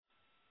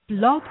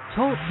Blog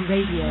Talk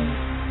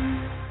Radio.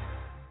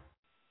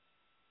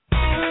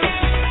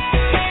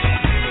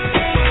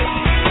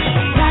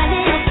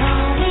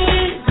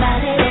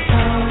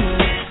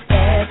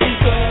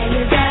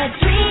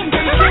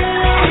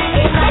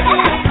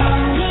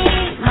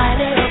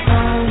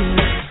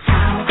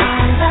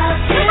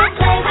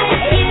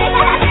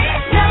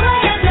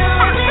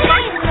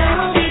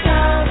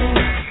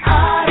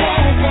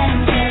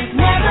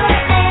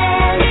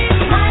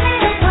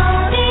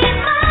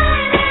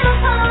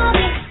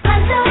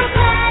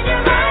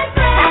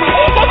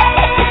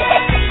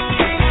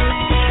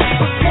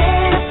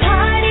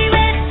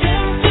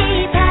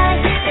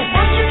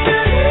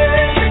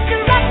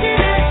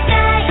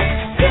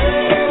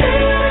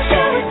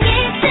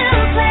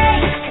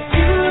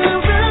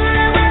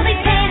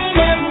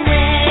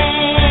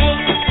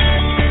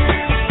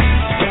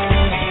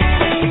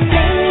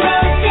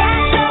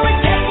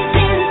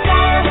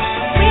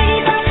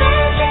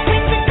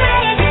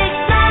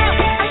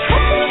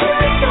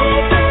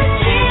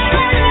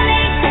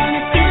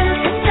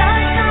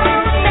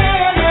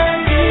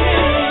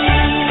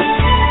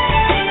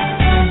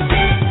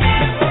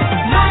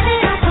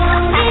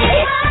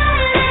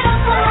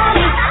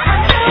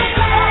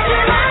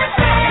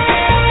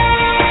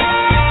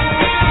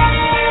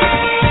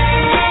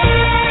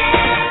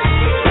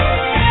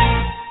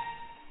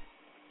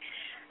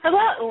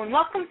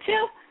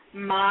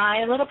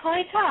 My Little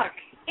Pony Talk.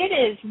 It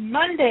is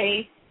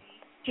Monday,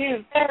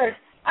 June 3rd.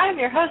 I'm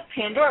your host,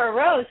 Pandora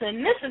Rose, and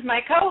this is my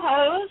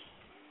co-host,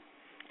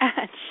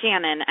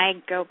 Shannon. I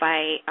go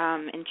by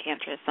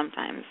Enchantress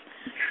sometimes.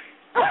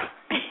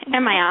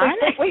 Am I on?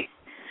 Wait.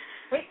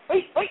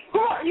 Who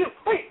are you?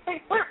 Wait.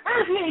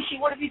 Where's Nishi?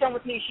 What have you done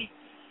with Nishi?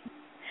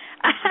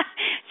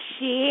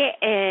 She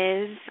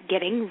is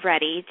getting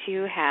ready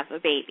to have a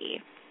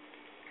baby.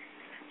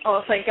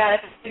 Oh, thank God.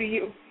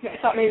 I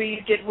thought maybe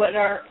you did what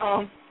our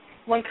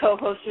one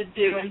co-host would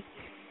do and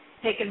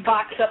take and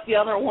box up the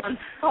other one.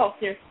 Oh,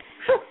 dear.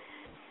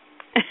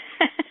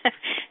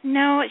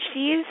 No,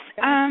 she's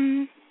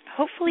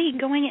hopefully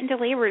going into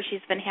labor. She's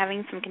been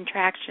having some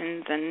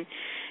contractions, and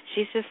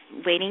she's just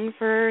waiting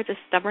for the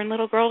stubborn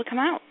little girl to come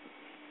out.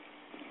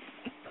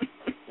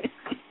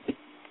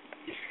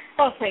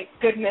 Oh, thank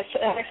goodness.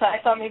 I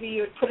thought maybe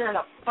you would put her in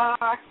a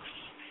box,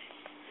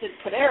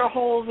 put air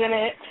holes in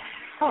it.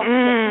 Oh,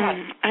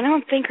 I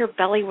don't think her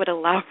belly would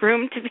allow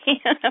room to be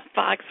in a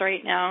box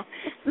right now.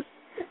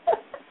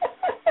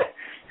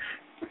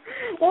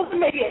 Well,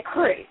 maybe a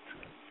crate.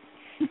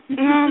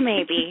 Well,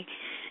 maybe.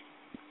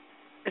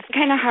 It's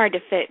kind of hard to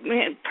fit.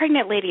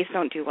 Pregnant ladies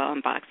don't do well in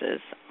boxes.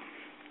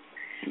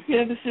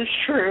 Yeah, this is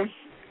true.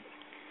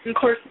 And of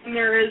course,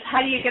 there is,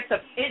 how do you get the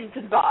fit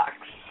into the box?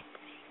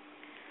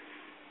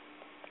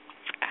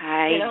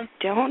 I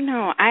don't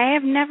know. I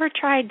have never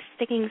tried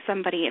sticking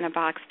somebody in a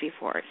box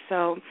before,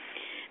 so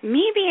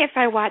maybe if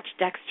I watch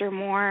Dexter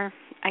more,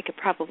 I could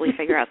probably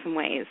figure out some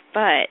ways,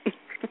 but...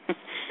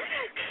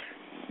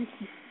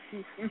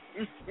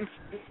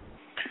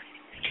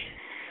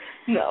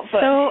 No,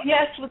 but so,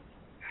 yes,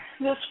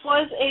 this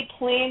was a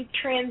planned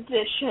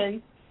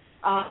transition.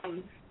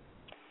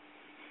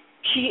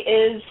 She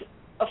is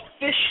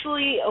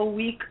officially a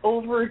week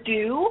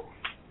overdue.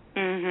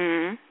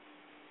 Mm-hmm.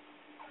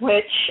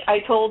 Which I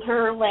told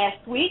her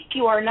last week,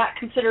 you are not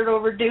considered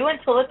overdue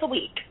until it's a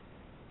week.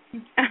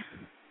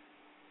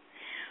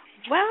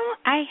 Well,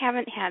 I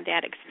haven't had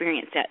that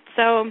experience yet,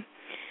 so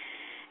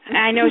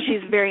I know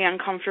she's very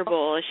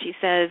uncomfortable. She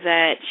says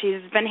that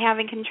she's been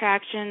having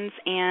contractions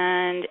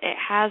and it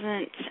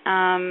hasn't,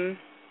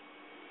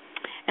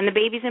 and the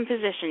baby's in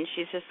position.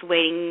 She's just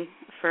waiting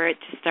for it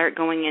to start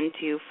going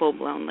into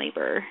full-blown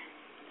labor.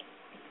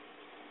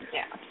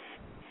 Yeah.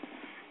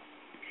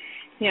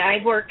 Yeah,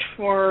 I worked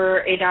for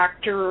a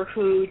doctor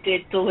who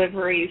did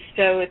deliveries,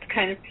 so it's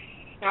kind of,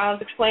 I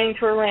was explaining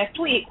to her last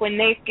week, when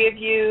they give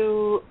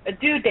you a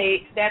due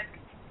date, that's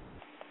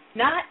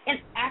not an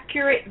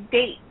accurate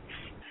date.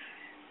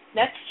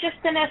 That's just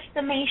an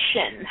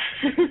estimation.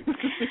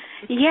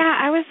 Yeah,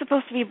 I was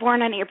supposed to be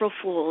born on April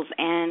Fool's,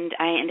 and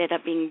I ended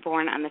up being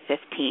born on the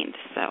 15th,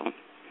 so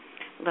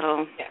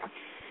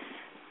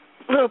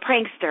little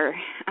prankster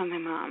on my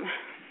mom.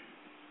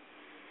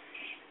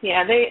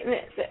 Yeah, the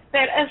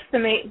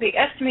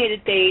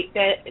estimated date,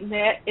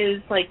 that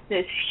is like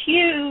this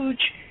huge,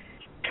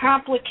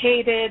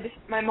 complicated.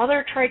 My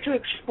mother tried to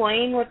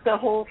explain what the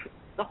whole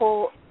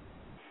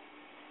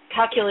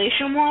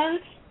calculation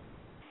was.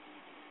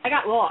 I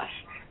got lost.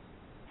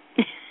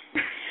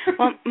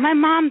 Well, my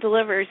mom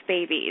delivers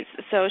babies,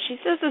 so she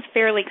says it's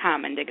fairly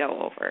common to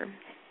go over.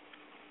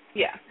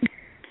 Yeah.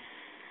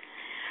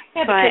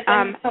 Yeah,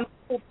 because some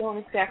people don't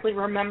exactly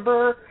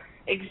remember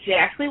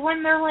exactly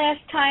when their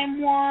last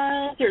time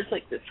was. There's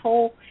like this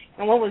whole,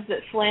 and what was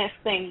this last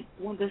thing,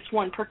 this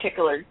one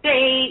particular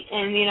date,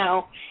 and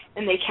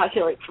and they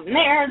calculate from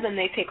there, then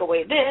they take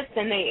away this,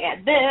 then they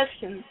add this,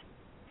 and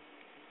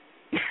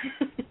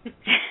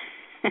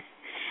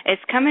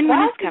it's coming when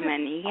it's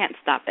coming. You can't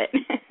stop it.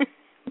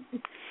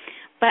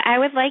 But I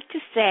would like to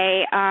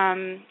say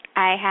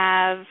I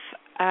have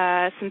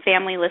some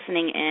family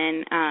listening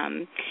in,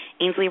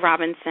 Ainsley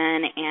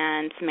Robinson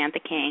and Samantha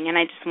King, and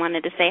I just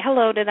wanted to say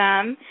hello to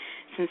them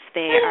since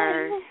they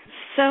are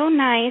so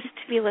nice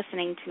to be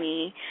listening to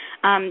me.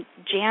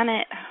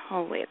 Janet,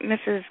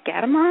 Mrs.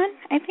 Gadamon,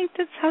 I think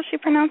that's how she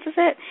pronounces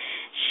it.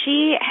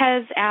 She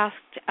has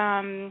asked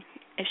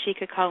if she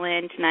could call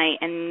in tonight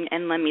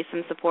and lend me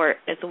some support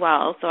as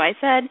well. So I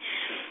said,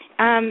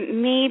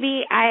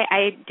 maybe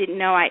I didn't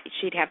know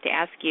she'd have to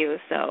ask you.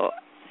 So,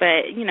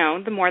 but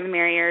the more the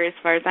merrier, as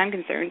far as I'm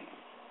concerned.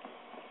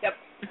 Yep.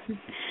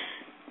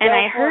 And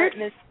I heard,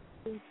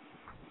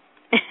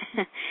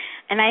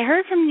 and I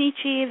heard from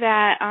Nietzsche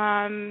that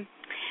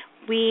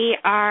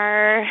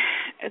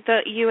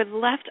you had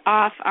left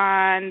off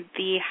on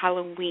the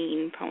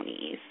Halloween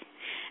ponies.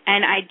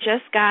 And I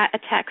just got a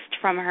text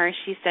from her.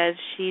 She says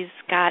she's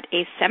got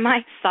a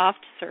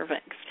semi-soft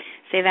cervix.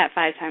 Say that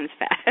 5 times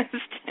fast.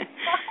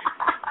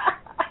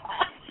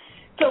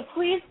 So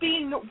please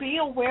be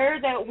aware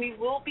that we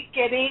will be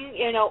getting,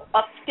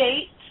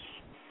 updates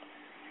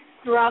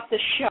throughout the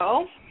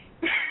show.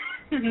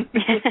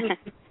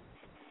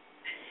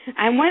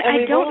 I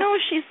don't know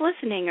if she's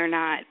listening or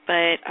not,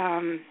 but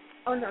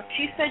Oh no,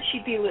 she said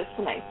she'd be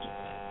listening.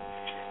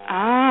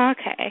 Oh,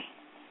 okay.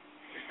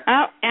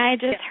 Oh, I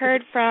just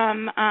heard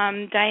from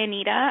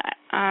Dianita.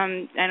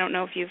 I don't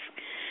know if you've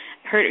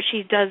heard.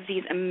 She does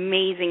these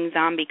amazing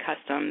zombie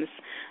customs,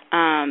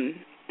 and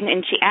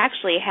she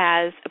actually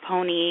has a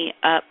pony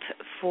up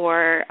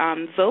for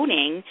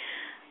voting.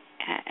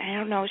 I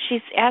don't know.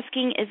 She's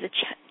asking, is the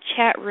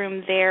chat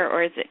room there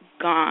or is it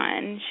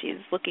gone? She's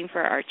looking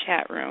for our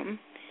chat room.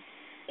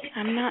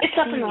 I'm not it's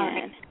seeing up and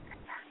running. it.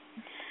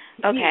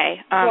 Okay.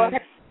 Go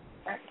ahead.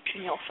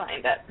 You'll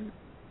find it.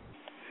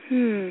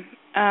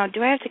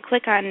 Do I have to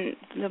click on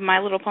the My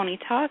Little Pony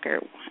Talk,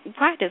 or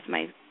why does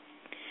my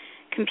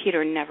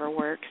computer never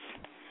works?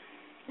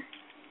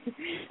 To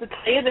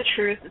tell you the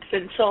truth, it's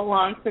been so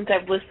long since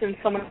I've listened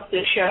to someone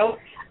else's show.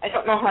 I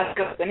don't know how it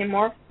goes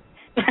anymore.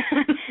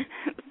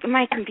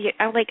 My computer,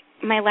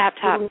 my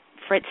laptop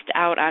fritzed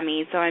out on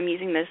me, so I'm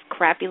using this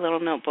crappy little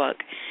notebook.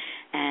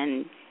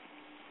 And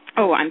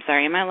I'm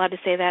sorry. Am I allowed to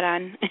say that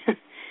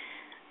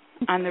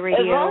on the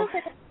radio? As long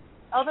as it's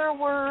other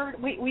word,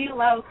 we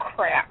allow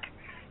crap.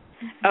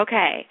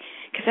 Okay,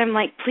 because I'm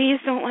like, please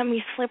don't let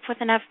me slip with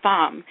an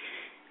F-bomb.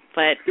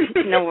 But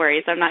no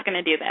worries, I'm not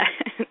going to do that.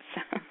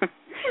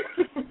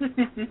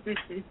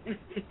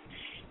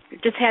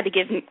 Just had to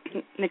give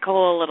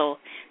Nicole a little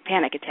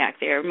panic attack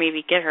there,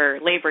 maybe get her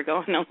labor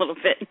going a little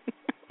bit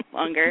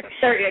longer.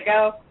 There you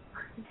go.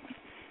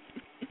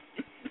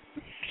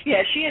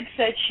 Yeah, she had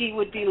said she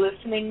would be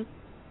listening.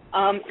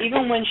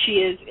 Even when she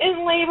is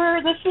in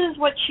labor, this is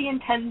what she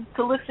intends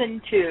to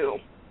listen to.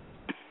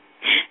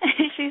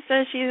 She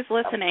says she's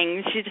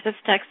listening. She just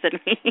texted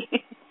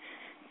me.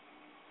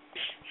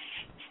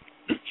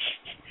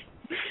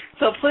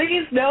 So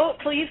please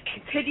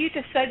continue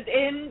to send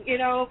in,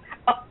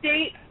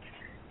 updates.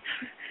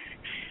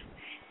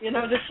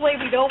 This way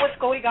we know what's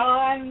going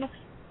on.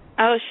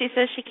 Oh, she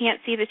says she can't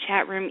see the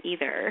chat room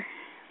either.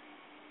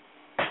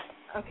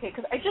 Okay,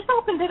 because I just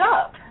opened it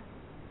up.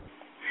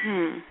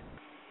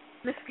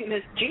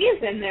 Miss G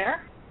is in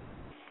there.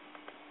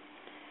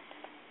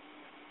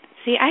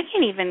 See, I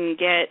can't even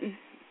get.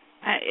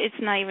 It's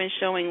not even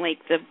showing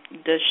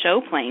the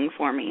show playing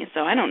for me,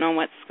 so I don't know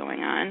what's going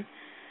on.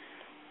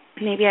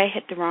 Maybe I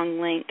hit the wrong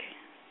link.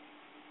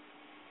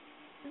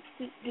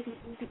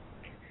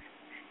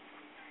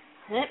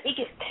 Let me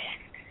get.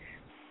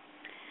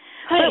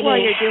 But while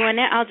you're doing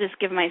it, I'll just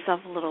give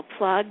myself a little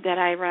plug that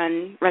I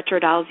run Retro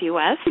Dolls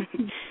US.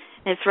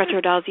 It's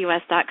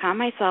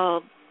retrodolls.us.com. I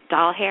sell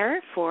doll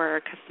hair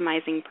for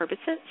customizing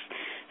purposes.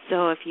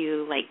 So if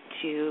you like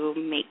to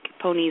make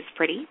ponies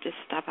pretty, just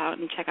stop out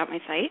and check out my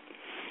site.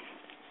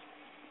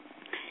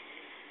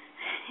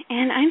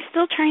 And I'm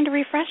still trying to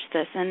refresh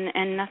this,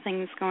 and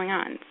nothing's going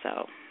on,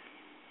 so.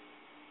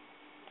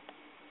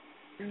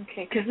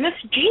 Okay, because Miss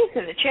G's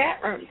in the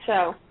chat room,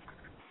 so.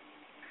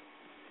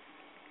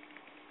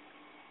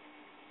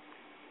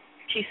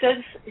 She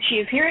says she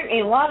is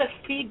hearing a lot of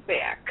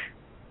feedback.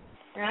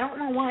 And I don't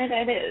know why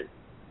that is.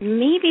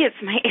 Maybe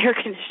it's my air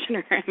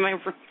conditioner in my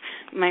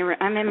room.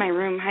 I'm in my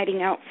room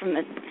hiding out from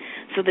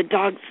so the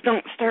dogs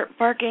don't start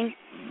barking.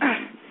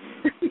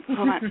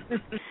 Hold on.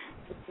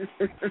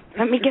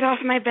 Let me get off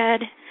my bed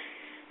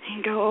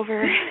and go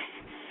over.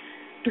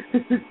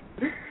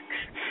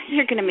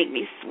 You're going to make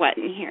me sweat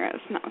in here.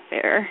 It's not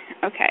fair.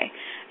 Okay.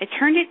 I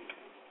turned it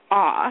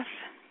off.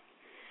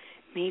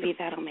 Maybe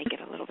that'll make it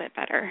a little bit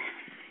better.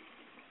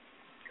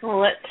 Well,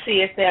 let's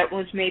see if that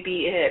was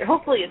maybe it.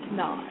 Hopefully it's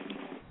not.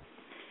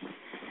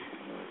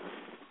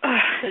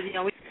 Because,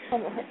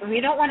 we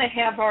don't want to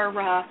have our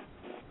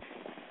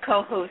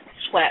co-host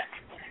sweat.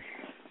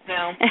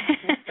 No.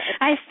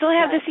 I still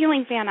have the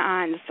ceiling fan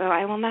on, so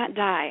I will not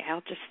die.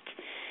 I'll just...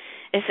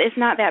 It's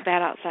not that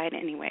bad outside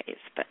anyways,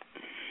 but...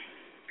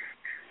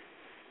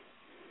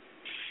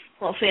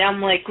 Well, see,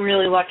 I'm,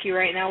 really lucky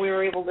right now. We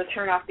were able to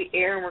turn off the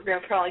air, and we're going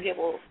to probably be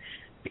able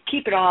to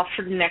keep it off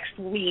for the next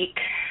week.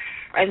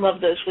 I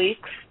love those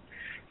weeks.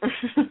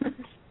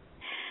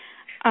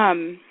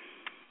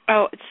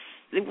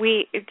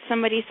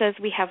 Somebody says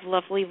we have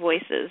lovely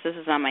voices. This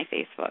is on my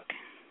Facebook,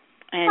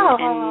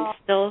 and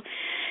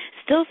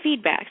still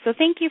feedback. So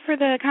thank you for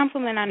the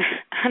compliment on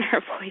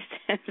our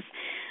voices.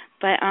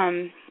 But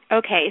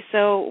okay,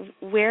 so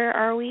where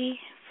are we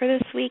for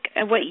this week?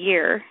 What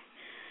year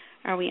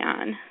are we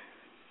on?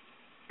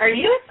 Are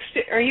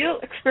you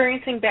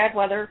experiencing bad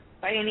weather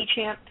by any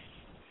chance?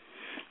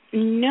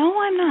 No,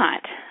 I'm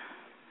not.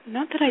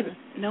 Not that I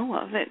know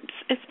of.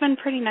 It's been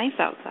pretty nice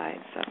outside,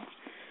 so.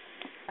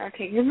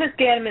 Okay, Miss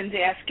Ganneman's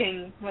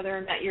asking whether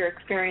or not you're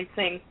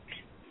experiencing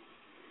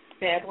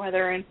bad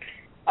weather, and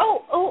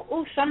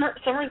summer's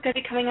going to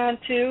be coming on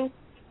too.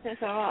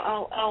 So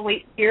I'll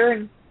wait here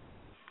and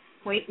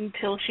wait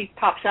until she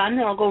pops on,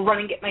 and I'll go run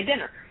and get my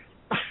dinner.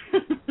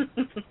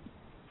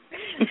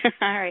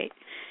 All right.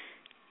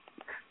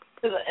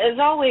 As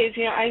always,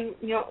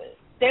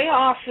 day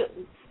off.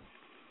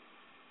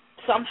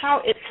 Somehow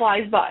it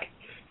flies by.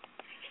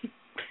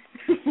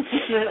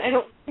 And I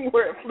don't see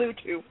where it flew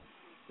to.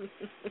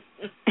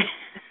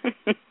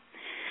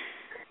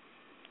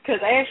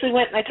 Because I actually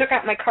went and I took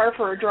out my car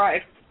for a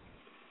drive.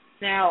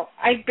 Now,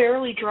 I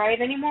barely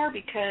drive anymore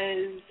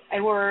because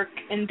I work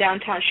in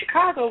downtown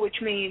Chicago,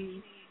 which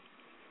means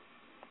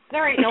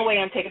there ain't no way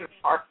I'm taking my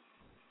car.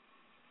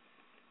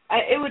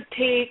 It would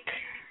take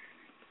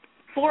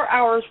 4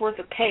 hours worth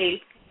of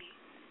pay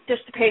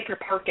just to pay for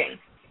parking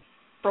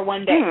for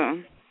one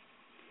day.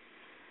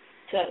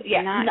 So,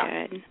 yeah, not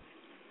good.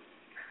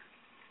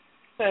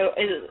 So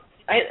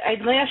I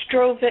last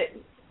drove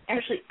it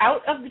actually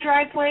out of the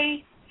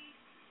driveway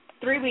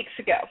 3 weeks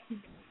ago.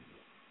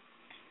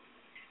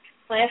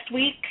 Last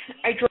week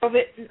I drove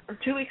it, or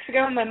 2 weeks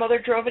ago, my mother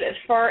drove it as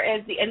far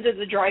as the end of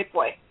the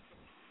driveway.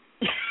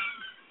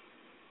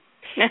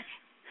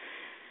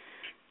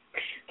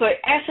 So I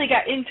actually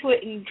got into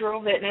it and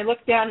drove it, and I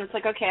looked down and it's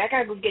like, okay, I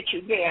gotta go get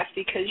you gas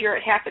because you're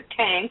at half a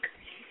tank.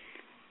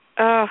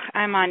 Oh,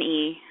 I'm on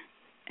E.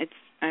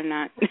 I'm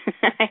not.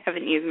 I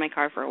haven't used my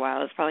car for a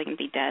while. It's probably going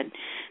to be dead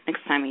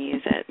next time I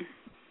use it.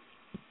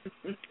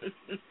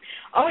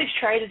 Always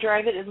try to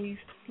drive it at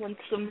least once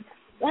a month,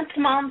 twice a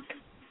month.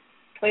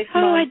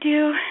 Oh, I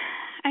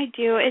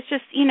do. It's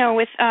just,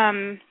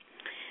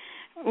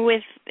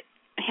 with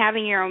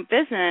having your own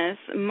business,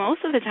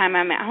 most of the time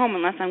I'm at home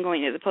unless I'm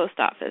going to the post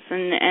office.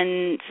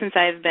 And since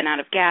I've been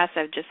out of gas,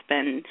 I've just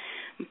been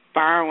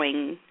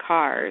borrowing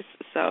cars.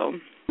 So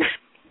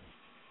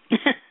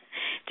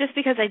just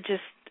because I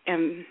just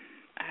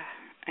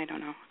I don't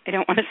know. I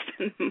don't want to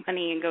spend the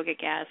money and go get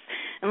gas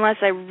unless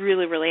I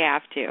really, really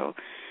have to.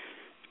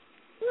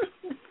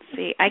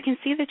 See, I can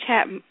see the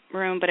chat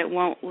room, but it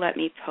won't let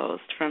me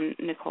post from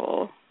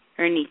Nicole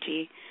or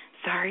Nietzsche.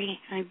 Sorry,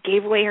 I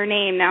gave away her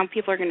name. Now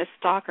people are going to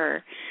stalk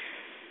her.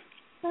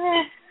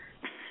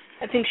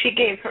 I think she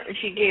gave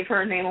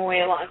her name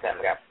away a long time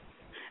ago.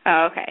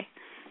 Oh, okay.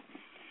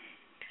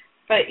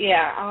 But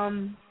yeah,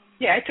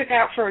 I took it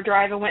out for a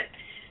drive. I went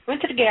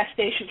to the gas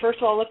station. First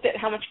of all, looked at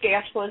how much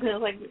gas was, and I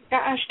was like,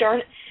 gosh darn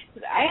it.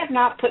 I have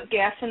not put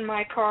gas in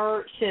my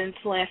car since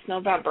last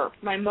November.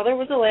 My mother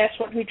was the last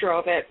one who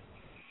drove it,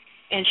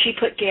 and she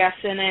put gas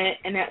in it,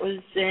 and that was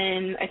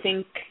in, I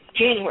think,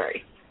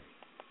 January.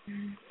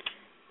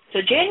 So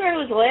January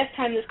was the last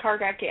time this car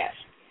got gas.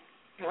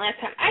 And the last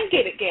time I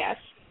gave it gas,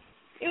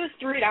 it was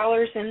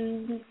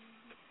 $3.40.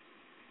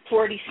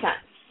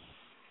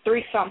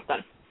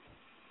 $3-something.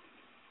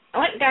 I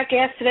went and got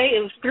gas today.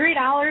 It was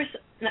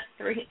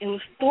It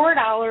was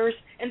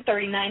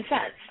 $4.39.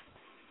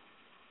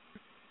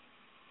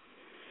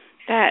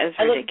 That is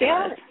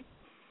ridiculous.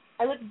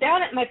 I looked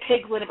down at my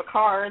piglet of a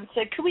car and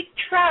said, "Could we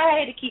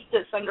try to keep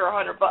this under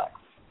 $100?"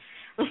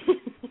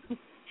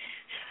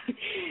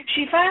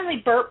 She finally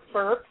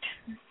burped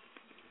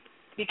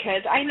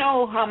because I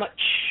know how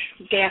much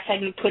gas I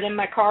can put in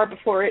my car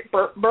before it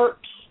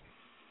burps.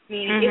 I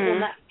mean, it will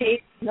not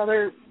take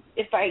another.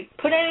 If I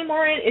put any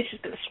more in, it's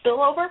just going to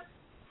spill over.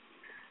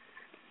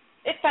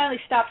 It finally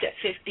stopped at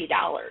 $50.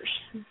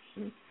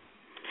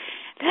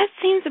 That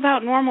seems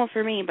about normal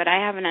for me, but I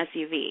have an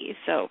SUV,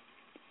 so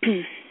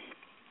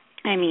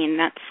I mean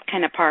that's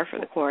kind of par for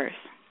the course.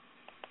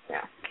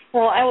 Yeah.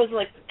 Well, I was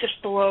like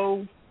just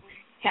below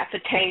half a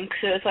tank,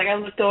 so it's like I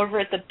looked over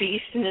at the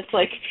beast, and it's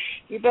like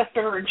you best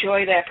better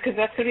enjoy that because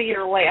that's going to be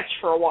your last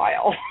for a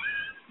while.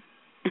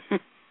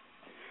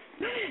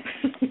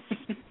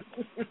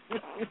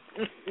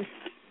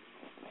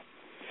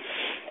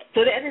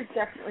 So that is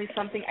definitely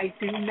something I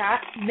do not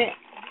miss.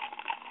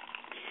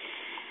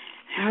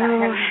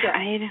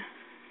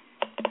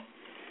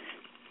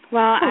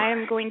 I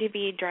am going to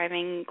be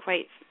driving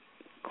quite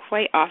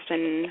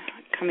often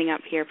coming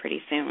up here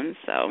pretty soon,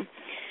 so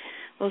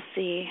we'll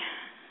see.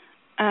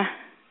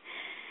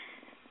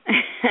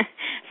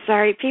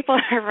 Sorry, people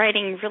are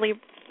writing really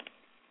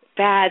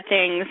bad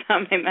things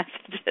on my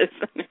messages.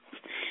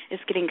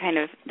 It's getting kind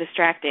of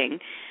distracting.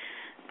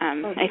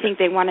 I think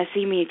they want to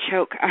see me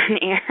choke on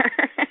air.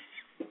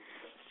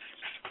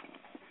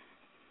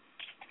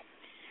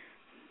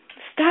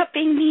 Stop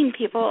being mean,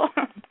 people.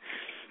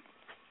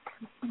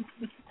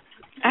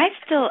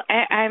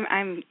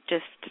 I'm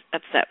just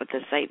upset with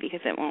this site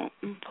because it won't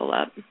pull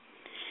up.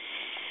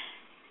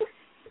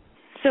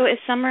 So is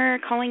Summer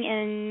calling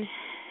in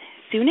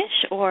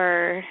soonish,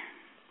 or?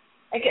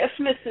 I guess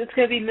it's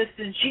going to be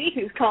Mrs. G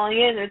who's calling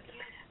in.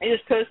 I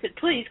just posted,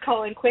 please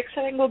call in quick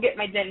so I can go get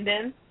my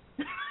din-din.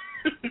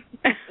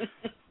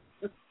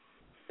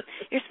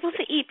 You're supposed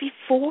to eat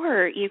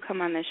before you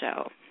come on the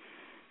show.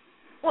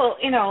 Well,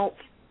 you know.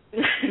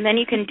 And then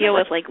you can deal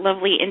with, like,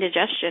 lovely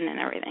indigestion and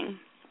everything.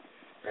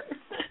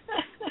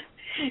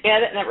 Yeah,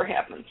 that never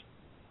happens.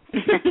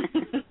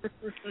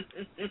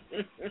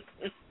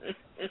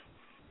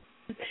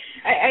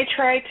 I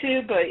try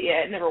to, but,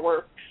 yeah, it never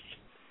works.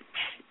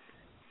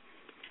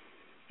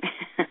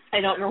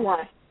 I don't know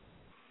why.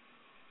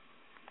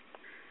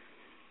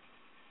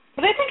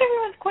 But I think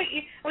everyone's quite...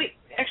 Wait,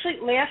 actually,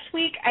 last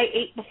week I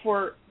ate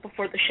before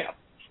the show.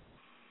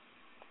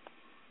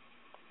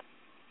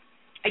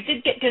 I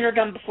did get dinner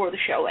done before the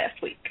show last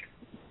week.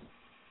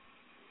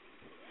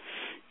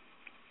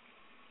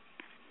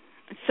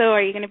 So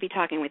are you going to be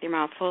talking with your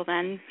mouth full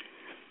then?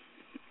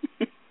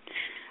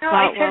 No,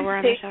 while we're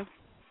on the show?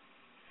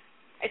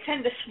 I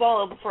tend to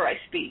swallow before I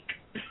speak.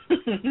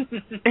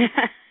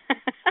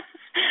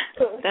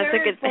 That's a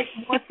good thing.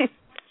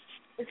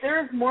 If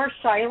there is more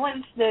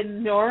silence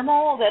than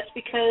normal, that's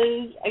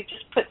because I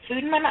just put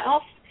food in my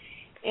mouth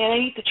and I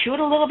need to chew it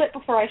a little bit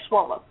before I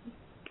swallow.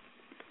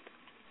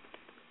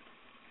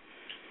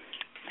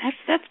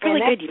 That's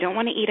really good. You don't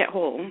want to eat it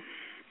whole.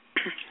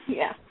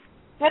 Yeah.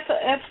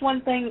 That's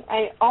one thing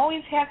I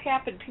always have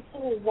happen.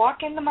 People will walk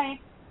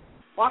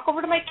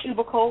over to my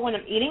cubicle when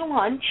I'm eating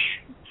lunch,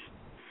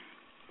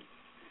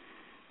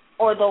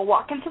 or they'll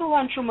walk into the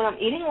lunchroom when I'm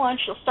eating lunch.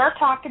 They'll start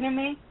talking to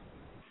me,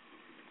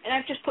 and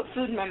I've just put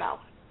food in my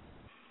mouth.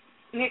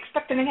 And they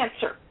expect an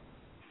answer.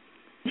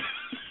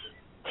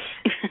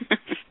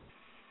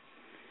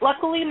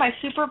 Luckily, my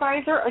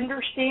supervisor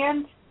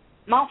understands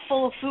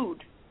mouthful of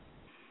food.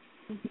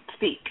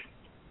 Speak.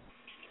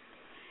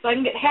 So I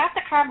can get half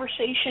the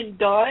conversation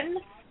done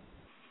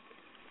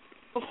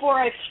before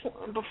I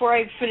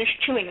finish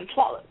chewing and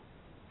swallow.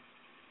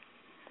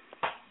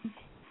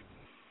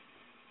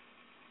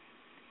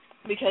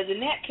 Because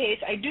in that case,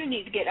 I do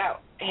need to get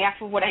out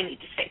half of what I need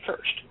to say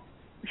first.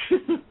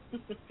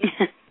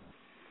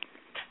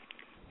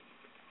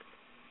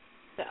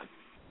 So.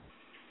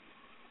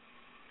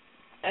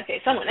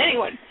 Okay,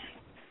 anyone.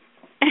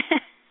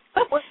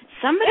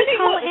 Somebody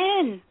call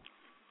in.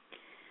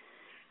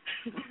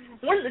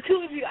 One of the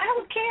two of you. I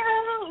don't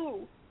care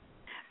who.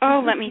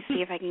 Oh, let me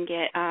see if I can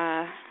get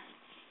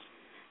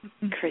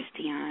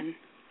Christy on.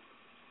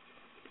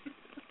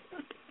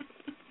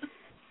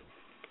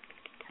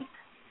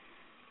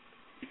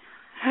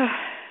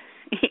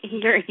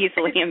 You're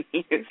easily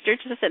amused. You're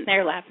just sitting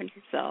there laughing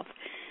yourself.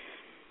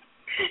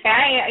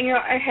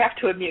 I have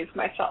to amuse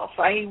myself.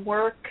 I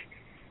work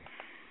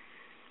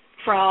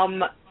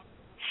from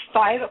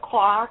 5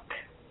 o'clock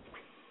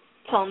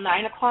till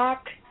 9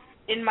 o'clock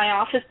in my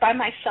office by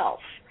myself.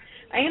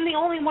 I am the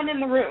only one in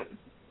the room,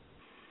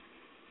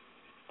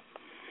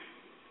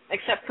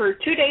 except for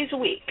 2 days a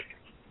week.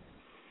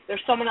 There's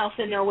someone else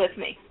in there with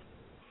me.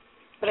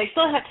 But I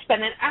still have to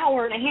spend an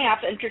hour and a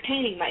half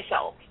entertaining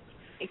myself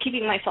and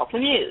keeping myself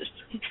amused.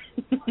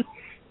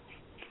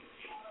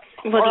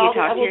 Well, do you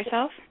talk to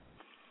yourself?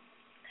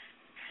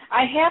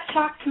 I have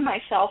talked to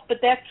myself, but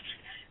that's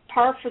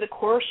par for the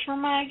course for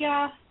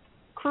my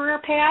career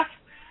path.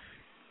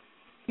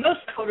 Most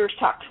coders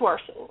talk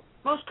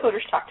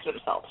to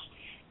themselves.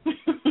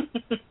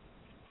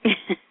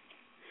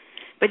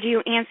 But do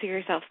you answer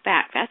yourself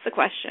back? That's the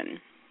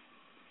question.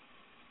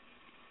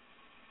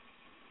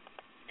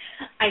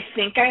 I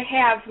think I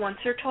have once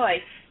or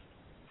twice.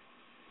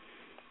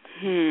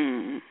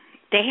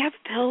 They have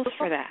pills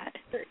for that.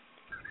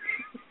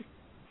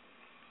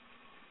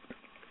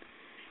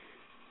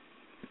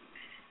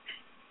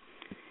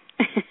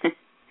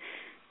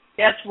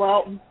 Yes,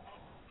 well,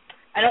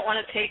 I don't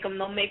want to take them.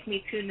 They'll make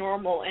me too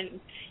normal, and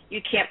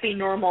you can't be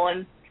normal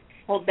and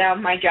hold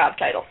down my job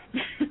title.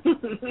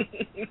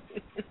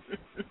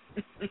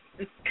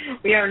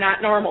 We are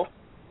not normal.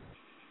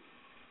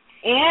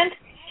 And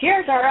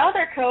here's our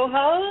other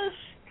co-host.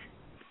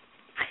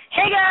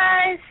 Hey,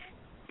 guys.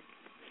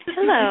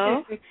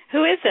 Hello.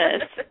 Who is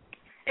this?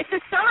 This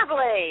is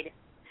Summerblade.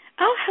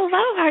 Oh,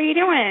 hello. How are you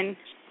doing?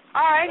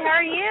 All right. How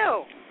are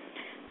you?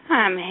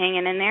 I'm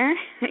hanging in there.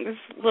 I was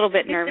a little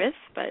bit nervous,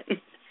 but...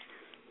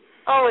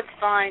 Oh, it's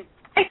fine.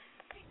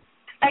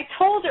 I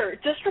told her,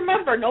 just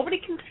remember, nobody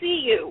can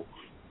see you.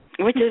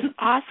 Which is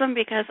awesome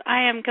because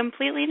I am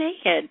completely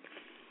naked.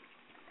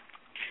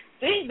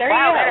 See, there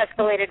wow, you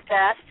go. That escalated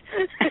fast.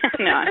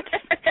 No,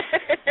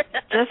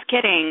 just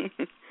kidding.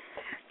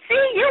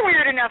 See, you're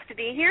weird enough to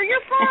be here. You're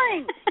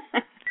fine.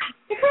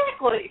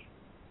 Exactly.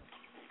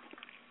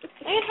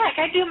 And heck,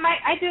 I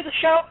do the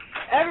show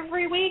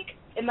every week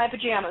in my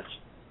pajamas.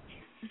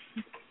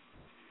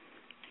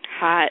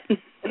 Hot. And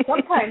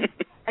sometimes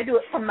I do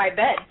it from my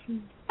bed.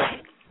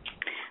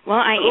 Well,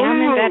 I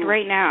am in bed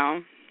right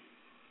now.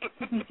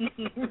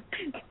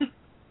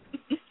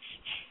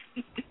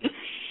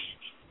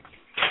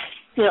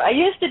 You know, I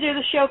used to do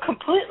the show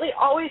completely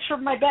always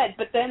from my bed,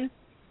 but then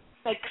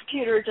my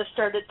computer just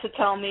started to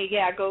tell me,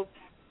 yeah, go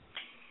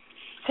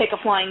take a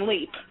flying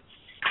leap.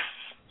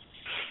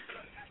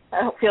 I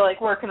don't feel like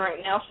working right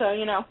now, so,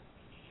 you know.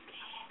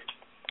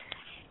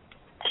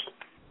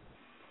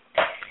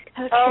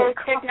 Okay, oh,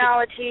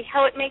 technology,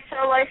 how it makes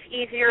our life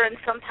easier and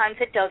sometimes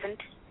it doesn't.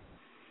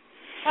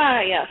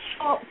 Ah, yes.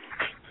 Well,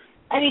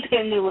 I need to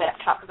get a new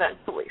laptop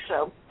eventually,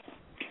 so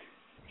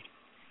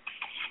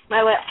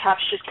my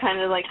laptop's just kind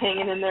of like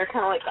hanging in there,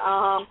 kind of like,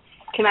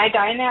 can I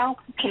die now?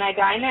 Can I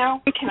die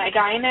now? Can I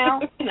die now?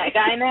 Can I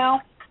die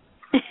now?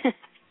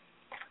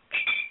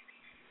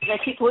 And I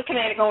keep looking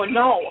at it going,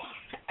 no,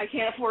 I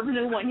can't afford a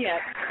new one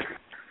yet.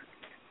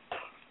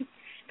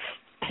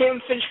 I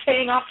haven't finished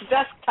paying off the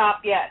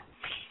desktop yet.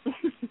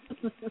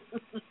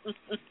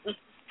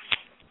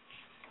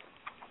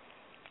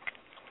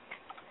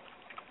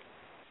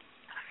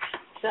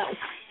 So.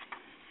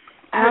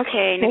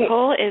 Okay,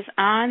 Nicole is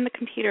on the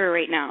computer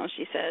right now,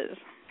 she says.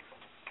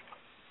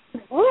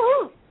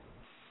 Woo-hoo.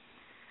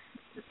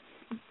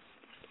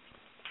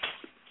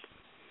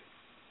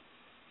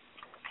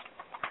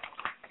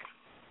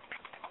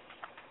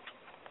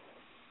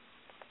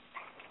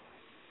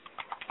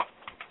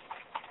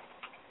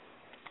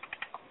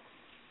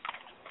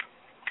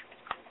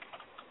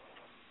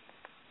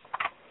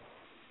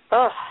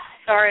 Oh,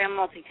 sorry, I'm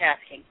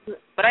multitasking,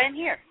 but I am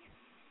here.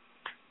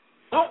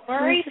 Don't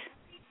worry.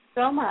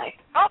 So am I.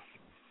 Oh.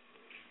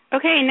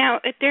 Okay, now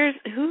there's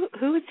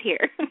who is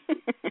here?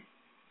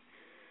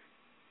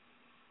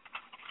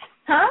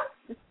 Huh?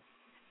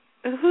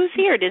 Who's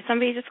here? Did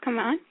somebody just come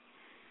on?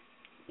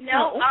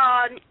 No,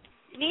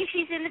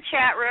 Nishi's in the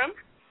chat room.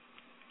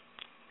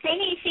 Hey,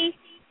 Nishi.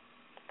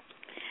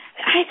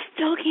 I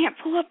still can't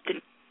pull up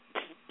the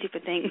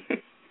stupid thing.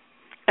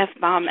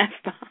 F-bomb,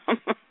 F-bomb.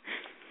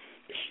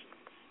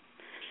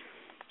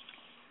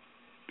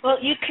 Well,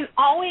 you can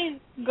always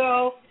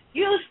go,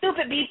 you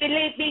stupid beep,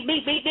 beep, beep,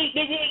 beep, beep, beep, beep,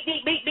 beep,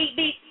 beep, beep, beep,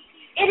 beep,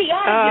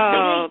 idiot.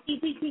 Oh,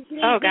 beep, beep, beep, beep,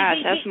 oh beep, gosh,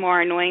 beep, that's beep.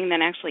 more annoying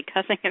than actually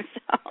cussing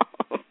himself.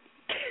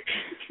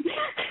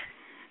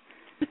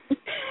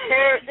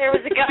 There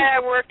was a guy I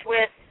worked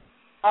with,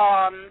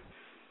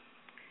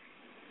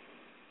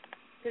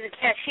 who's a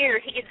cashier.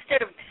 He,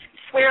 instead of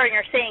swearing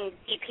or saying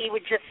beep, he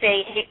would just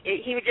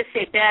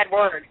say bad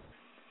word.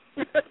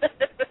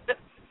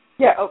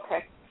 Yeah,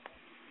 okay.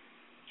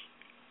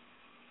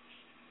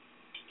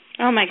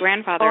 Oh, my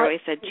grandfather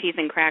always said cheese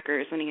and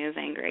crackers when he was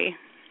angry.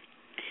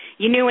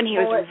 You knew when he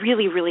was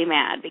really, really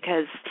mad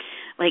because,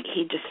 like,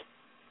 he'd just,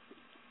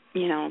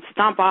 you know,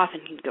 stomp off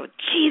and he'd go,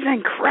 cheese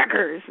and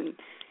crackers. And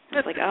I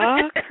was like,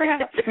 oh,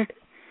 crap.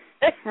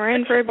 We're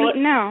in for a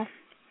beating now.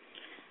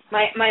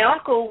 My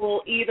uncle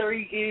will either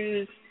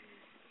use,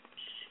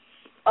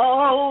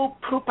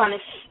 poop on a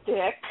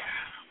stick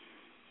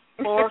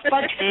or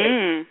fudge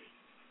cake.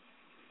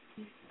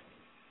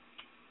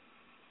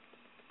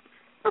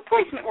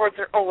 Replacement words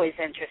are always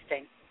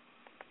interesting.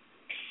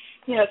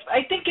 Yes,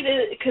 I think it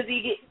is because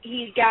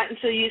he's gotten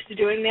so used to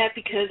doing that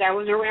because I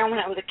was around when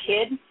I was a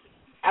kid.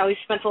 I always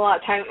spent a lot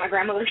of time at my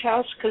grandmother's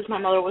house because my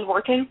mother was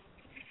working,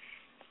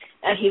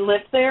 and he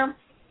lived there.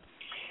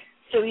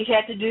 So he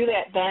had to do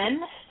that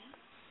then.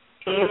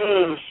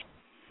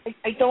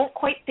 I don't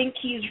quite think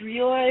he's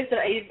realized that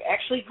I've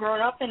actually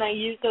grown up and I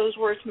use those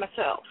words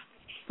myself.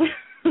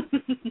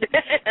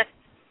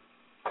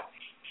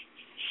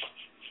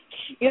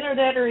 Either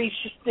that or he's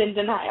just in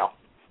denial.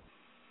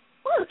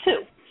 One or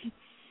two.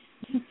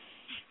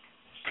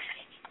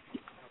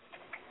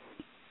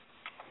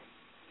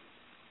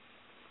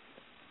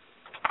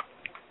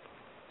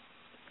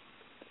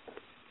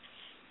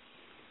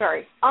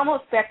 Sorry,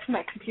 almost back to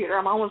my computer.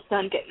 I'm almost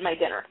done getting my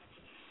dinner.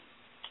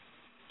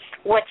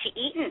 What you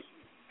eating?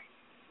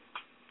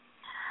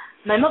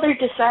 My mother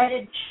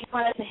decided she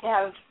wanted to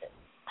have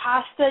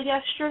pasta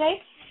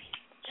yesterday,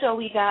 so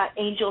we got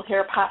angel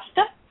hair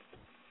pasta.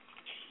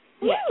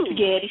 Yeah,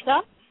 spaghetti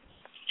sauce,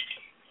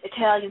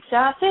 Italian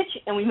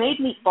sausage, and we made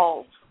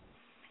meatballs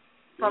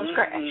from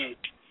scratch.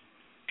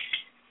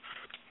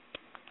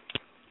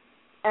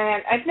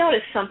 And I've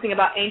noticed something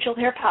about angel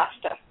hair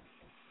pasta.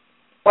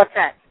 What's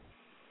that?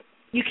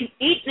 You can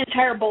eat an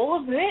entire bowl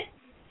of it,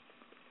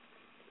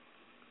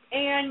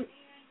 and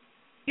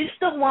you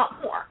still want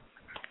more.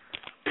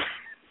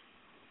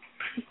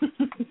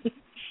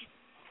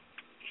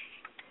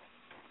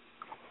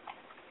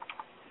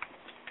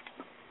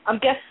 I'm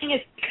guessing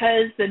it's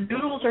because the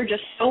noodles are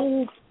just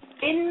so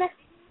thin.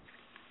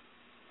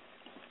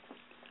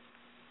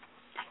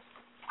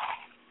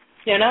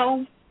 You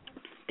know?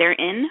 They're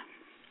in?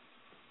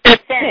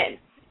 Thin.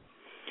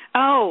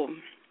 Oh.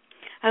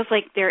 I was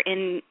like, they're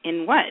in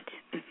what?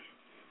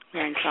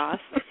 They're in sauce?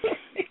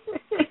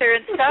 They're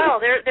in style.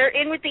 They're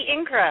in with the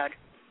in crowd.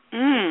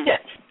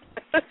 Yes.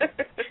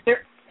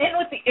 They're in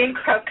with the in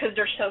crowd because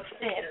they're so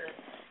thin.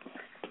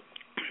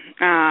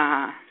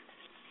 Ah.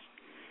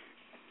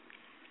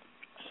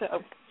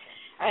 So,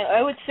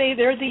 I would say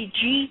they're the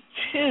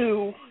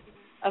G2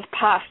 of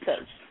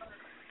pastas.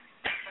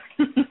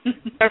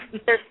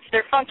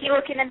 They're funky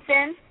looking and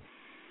thin?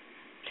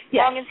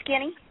 Yes. Long and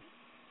skinny?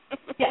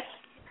 Yes.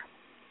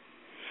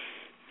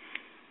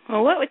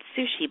 Well, what would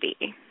sushi be?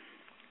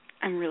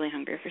 I'm really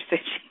hungry for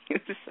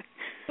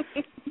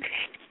sushi.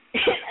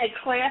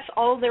 A class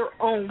all their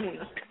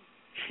own.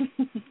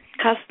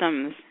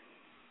 Customs.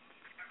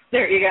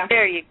 There you go.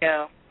 There you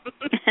go.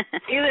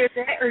 Either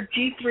that or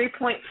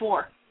G3.4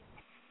 or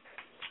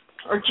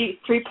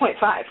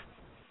G3.5.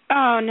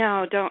 Oh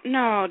no!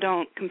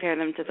 Don't compare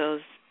them to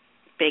those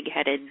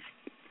big-headed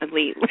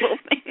elite little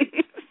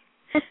things.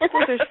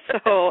 Those are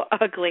so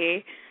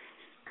ugly.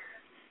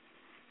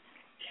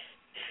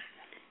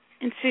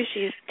 And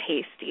sushi is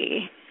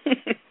tasty.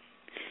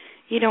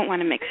 You don't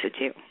want to mix the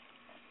two.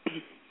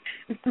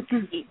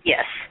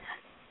 Yes.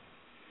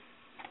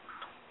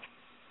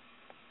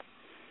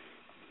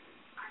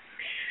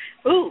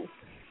 Ooh.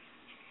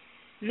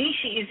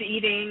 Nishi is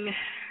eating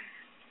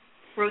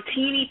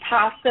rotini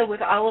pasta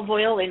with olive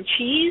oil and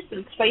cheese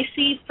and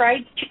spicy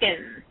fried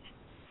chicken.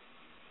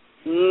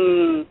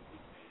 Mmm.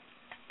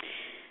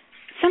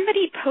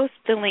 Somebody post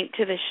the link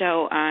to the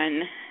show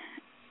on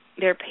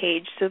their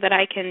page so that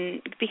I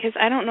can, because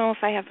I don't know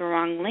if I have the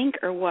wrong link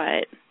or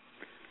what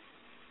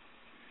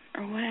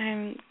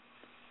I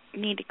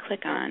need to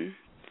click on,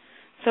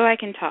 so I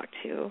can talk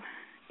to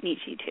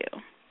Nishi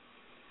too.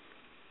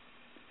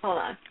 Hold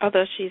on.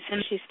 Although she's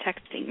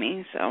texting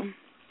me, so.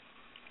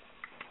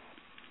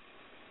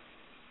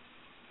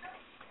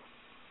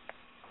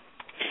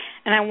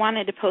 And I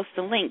wanted to post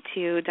a link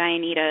to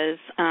Dianita's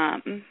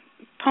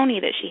pony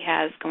that she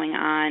has going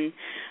on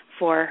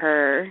for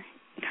her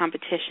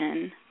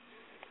competition.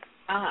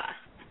 Ah.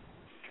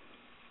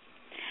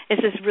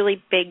 It's this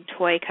really big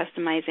toy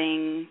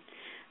customizing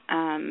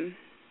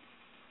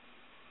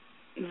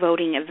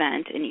voting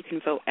event, and you can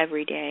vote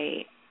every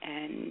day,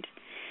 and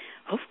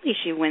hopefully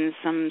she wins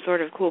some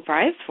sort of cool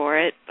prize for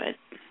it, but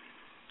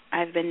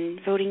I've been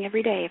voting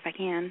every day if I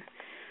can.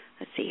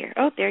 Let's see here.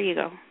 Oh, there you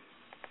go.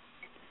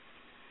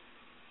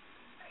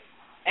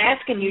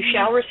 Ask and you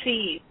shall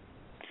receive.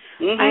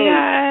 Mm-hmm.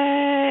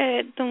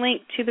 I got the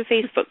link to the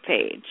Facebook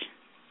page.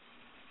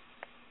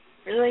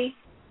 Really?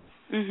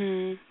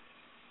 Mhm.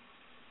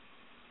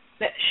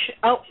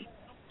 Oh,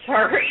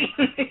 sorry.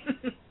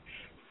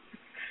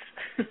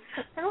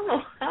 I don't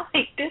know how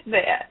I did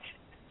that.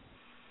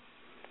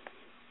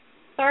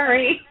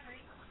 Sorry.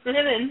 I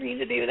didn't mean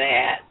to do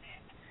that.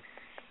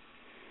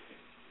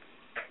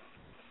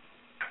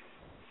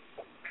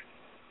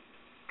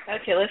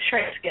 Okay, let's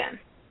try this again.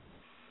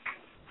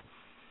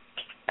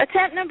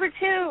 Attempt number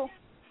 2.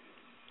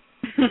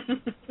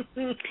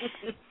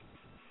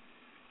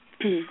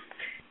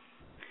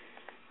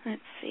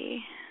 Let's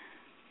see.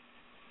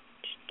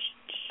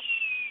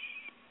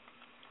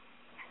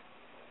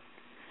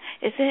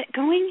 Is it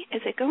going?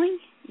 Is it going?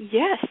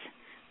 Yes.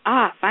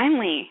 Ah,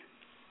 finally.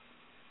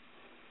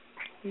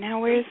 Now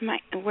where's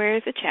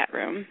the chat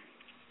room?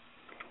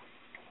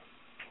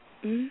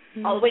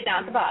 Mm-hmm. All the way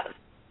down to the bottom.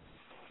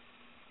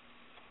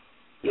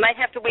 You might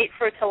have to wait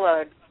for it to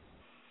load.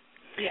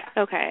 Yeah.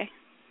 Okay.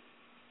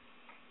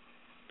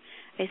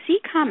 I see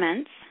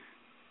comments.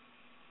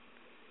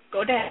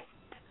 Go down.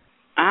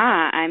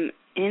 Ah, I'm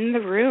in the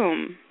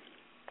room.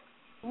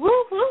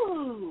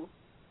 Woohoo!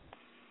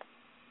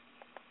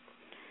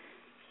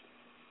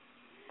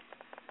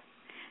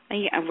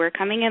 Yeah, we're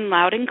coming in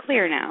loud and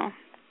clear now.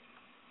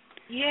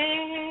 Yay!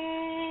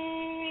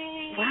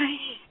 Why?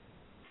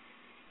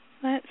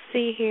 Let's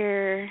see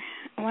here.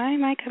 Why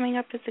am I coming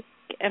up as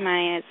am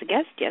I as a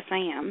guest? Yes, I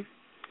am.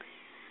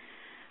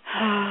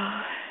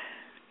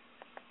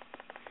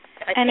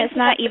 And it's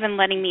not even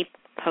letting me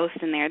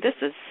post in there. This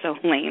is so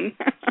lame.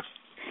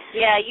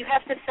 Yeah, you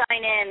have to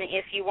sign in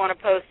if you want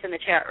to post in the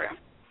chat room.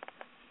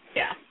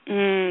 Yeah.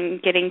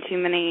 Getting too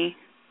many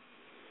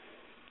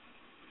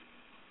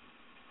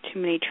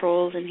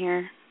trolls in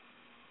here.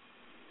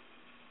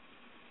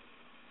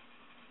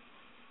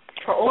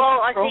 Troll?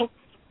 Well, I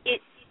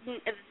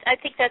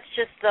think that's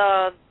just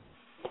the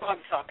blog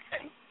talk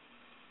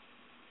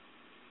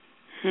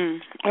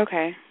thing.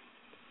 Okay.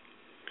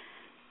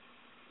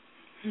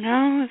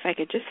 No, if I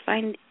could just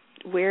find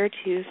where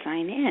to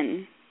sign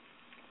in.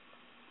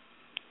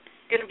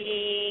 It's going to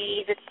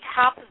be the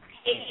top of the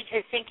page,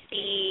 I think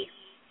the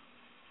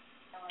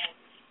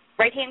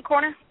right-hand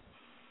corner.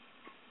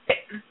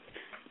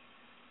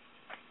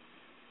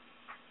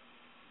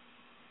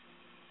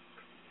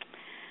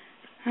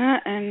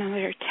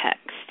 Another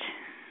text.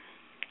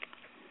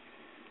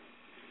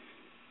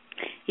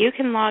 You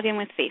can log in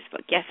with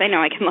Facebook. Yes, I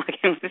know I can log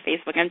in with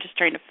Facebook. I'm just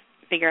trying to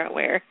figure out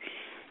where.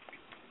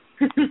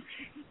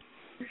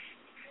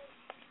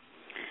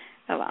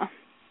 Oh, well.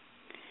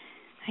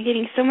 I'm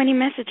getting so many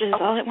messages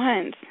all at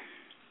once.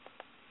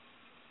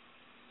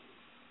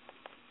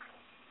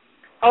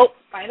 Oh,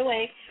 by the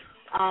way,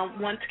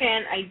 once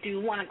again, I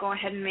do want to go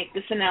ahead and make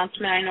this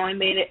announcement. I know I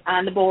made it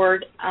on the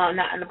board,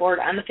 not on the board,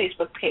 on the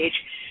Facebook page.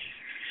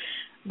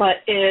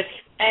 But if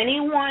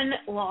anyone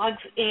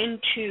logs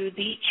into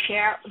the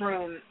chat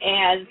room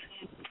as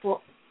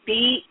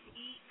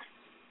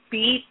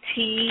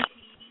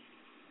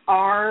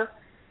BTR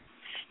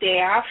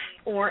staff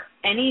or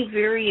any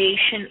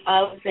variation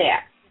of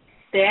that.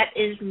 That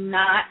is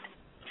not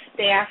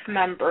staff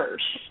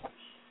members.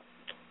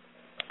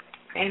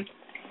 Okay?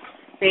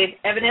 They've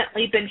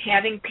evidently been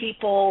having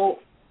people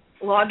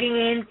logging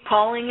in,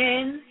 calling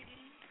in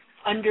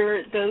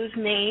under those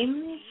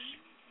names,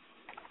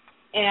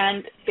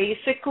 and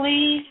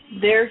basically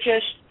they're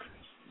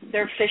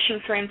fishing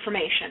for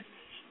information.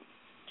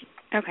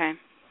 Okay.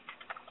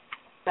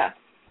 So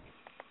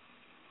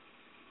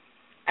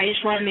I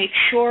just want to make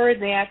sure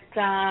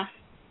that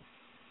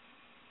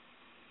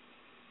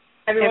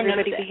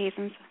everybody behaves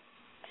themselves.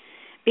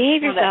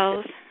 Behave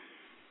yourselves.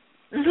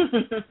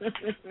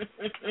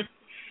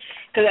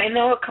 Because I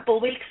know a couple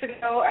of weeks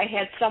ago I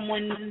had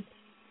someone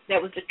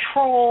that was a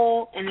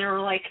troll, and they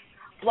were like,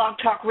 Blog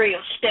Talk Radio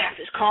staff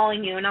is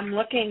calling you, and I'm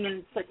looking, and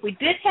it's like, we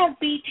did have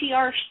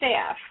BTR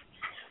staff,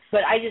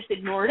 but I just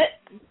ignored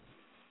it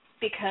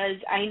because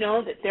I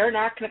know that they're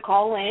not going to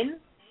call in.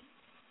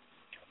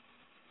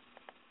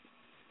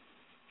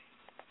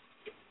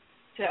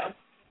 So.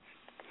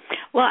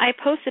 Well, I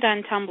posted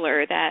on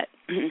Tumblr that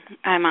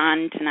I'm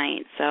on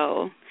tonight,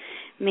 so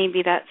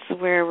maybe that's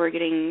where we're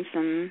getting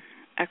some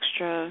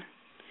extra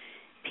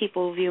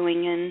people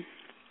viewing in.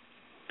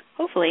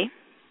 Hopefully.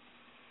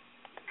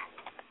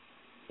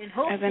 And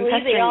hopefully I've been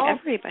pestering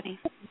everybody.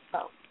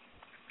 Oh.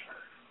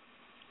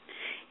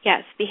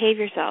 Yes, behave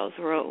yourselves.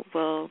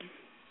 We'll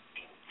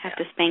have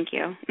to spank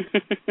you.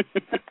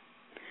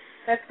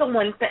 That's the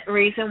one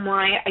reason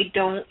why I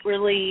don't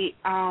really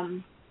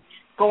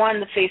go on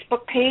the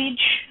Facebook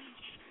page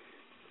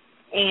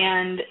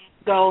and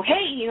go,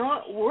 hey, you know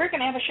what, we're going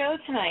to have a show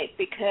tonight,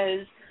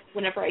 because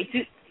whenever I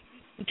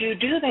do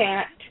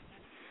that,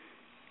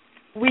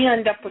 we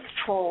end up with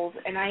trolls,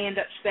 and I end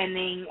up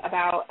spending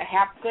about a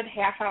good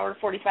half hour,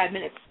 45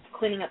 minutes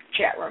cleaning up the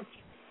chat room.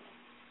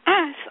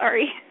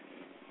 Sorry.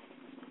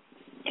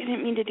 I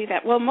didn't mean to do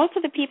that. Well, most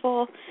of the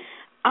people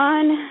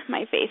on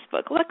my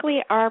Facebook,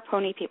 luckily, are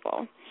pony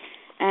people,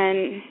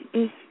 and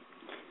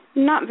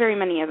not very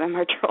many of them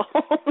are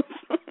trolls.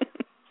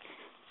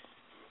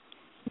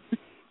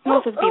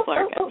 Most of the people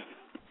are good.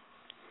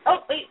 Oh,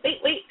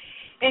 wait.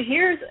 And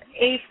here's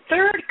a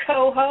third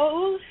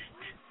co-host.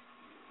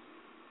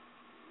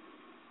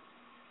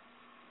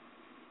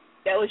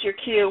 That was your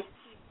cue.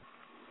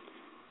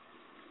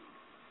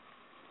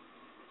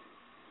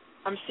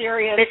 I'm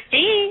serious. Miss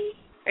G,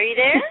 are you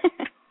there?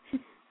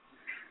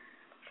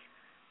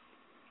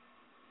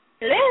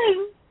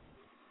 Hello?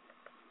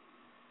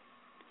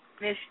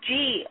 Miss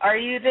G, are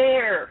you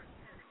there?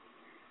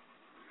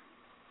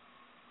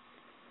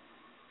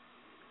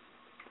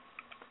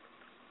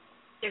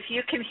 If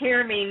you can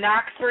hear me,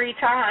 knock 3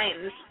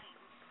 times.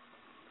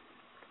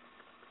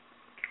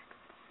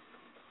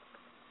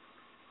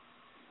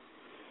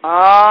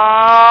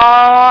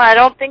 I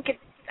don't think it.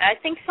 I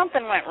think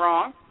something went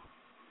wrong.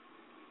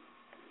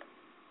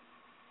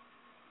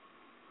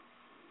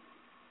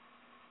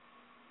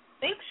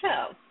 Think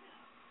so.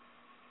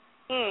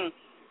 I'm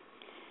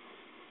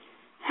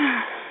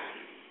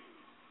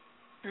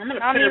going to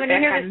put her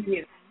back on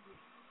mute.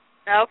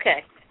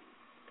 Okay.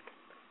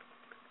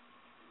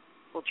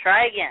 We'll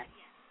try again.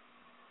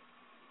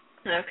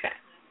 Okay.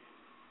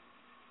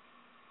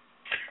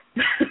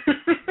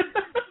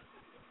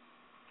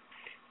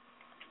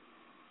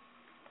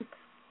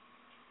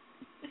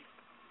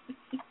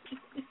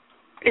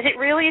 Is it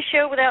really a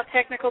show without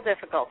technical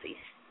difficulties?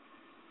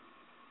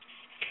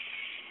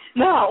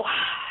 No.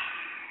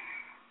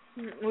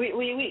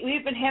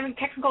 We've been having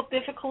technical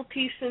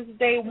difficulties since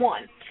day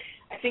one.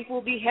 I think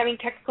we'll be having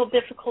technical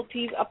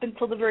difficulties up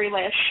until the very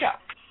last show.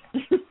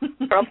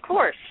 Of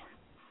course.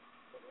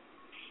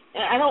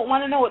 And I don't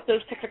want to know what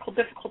those technical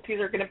difficulties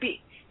are going to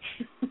be.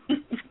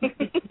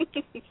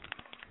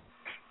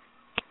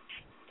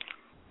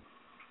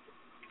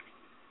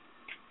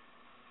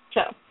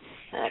 So,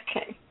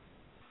 okay.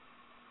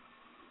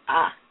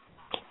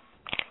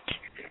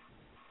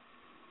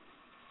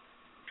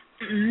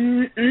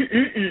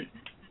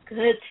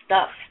 Good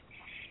stuff.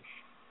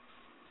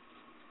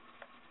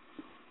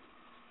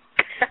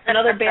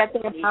 Another bad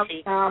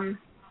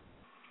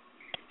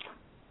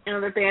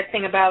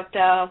thing about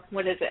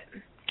what is it?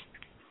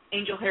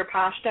 Angel hair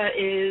pasta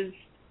is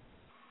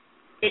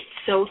it's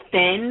so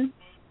thin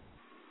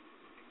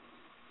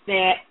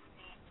that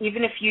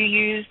even if you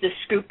use the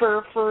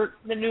scooper for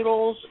the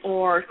noodles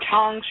or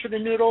tongs for the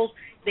noodles,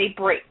 they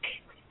break.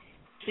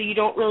 So you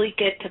don't really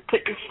get to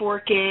put your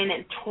fork in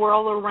and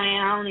twirl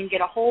around and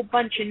get a whole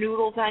bunch of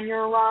noodles on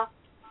your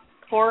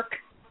fork.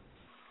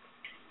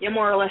 You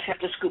more or less have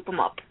to scoop them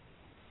up.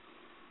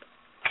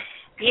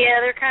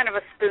 Yeah, they're kind of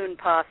a spoon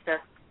pasta,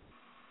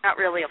 not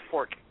really a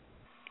fork.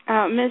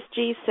 Miss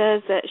G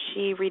says that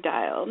she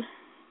redialed.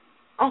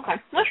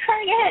 Okay, let's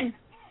try again.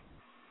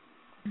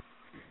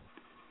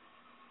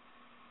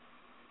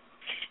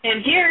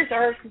 And here's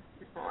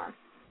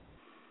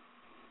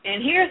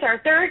our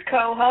third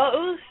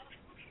co-host.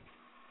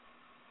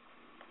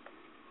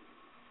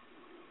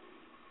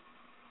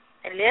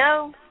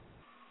 Hello.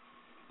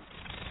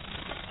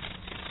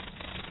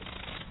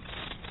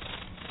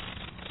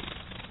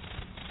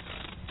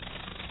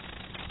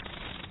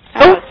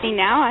 See,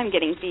 now I'm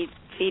getting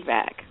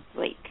feedback.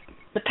 Like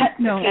the pet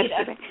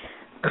cicada.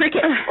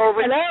 Cricket. Or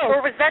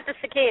was that the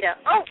cicada?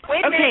 Oh,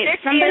 wait a minute. Okay,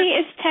 somebody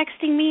is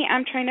texting me.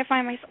 I'm trying to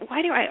find my...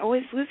 Why do I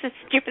always lose this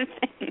stupid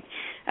thing?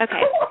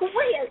 Okay.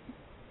 Wait.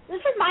 This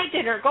is my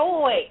dinner.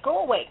 Go away.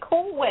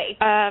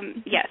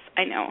 Yes,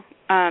 I know.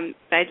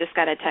 I just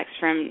got a text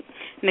from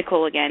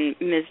Nicole again.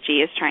 Ms.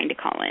 G is trying to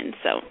call in,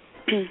 so...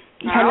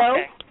 Hello?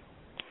 Okay.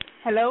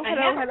 Hello?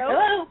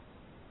 Hello?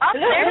 Oh,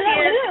 there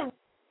she is.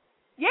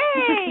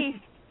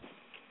 Yay!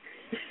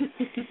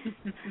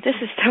 This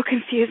is so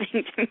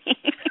confusing to me.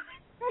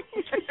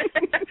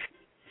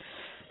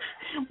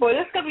 Boy,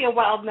 this is going to be a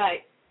wild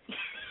night.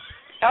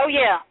 Oh,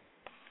 yeah.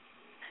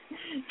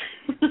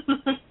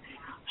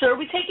 So are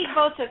we taking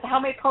votes as to how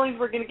many ponies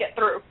we're going to get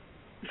through?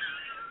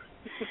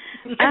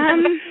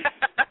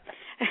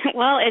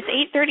 Well, it's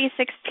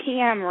 8:36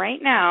 p.m.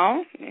 right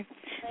now,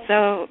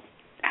 so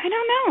I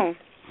don't know.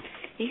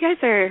 You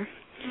guys are...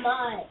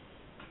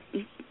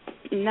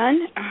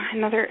 None? Oh,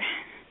 another...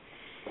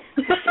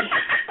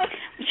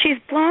 She's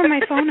blowing my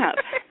phone up.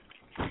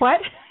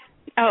 What?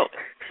 Oh,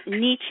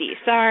 Nietzsche.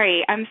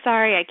 Sorry. I'm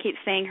sorry I keep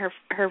saying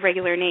her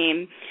regular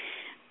name.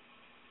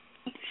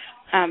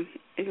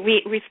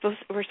 We're supposed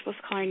to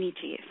call her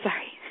Nietzsche.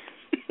 Sorry.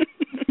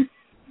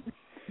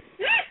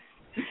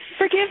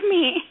 Forgive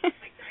me.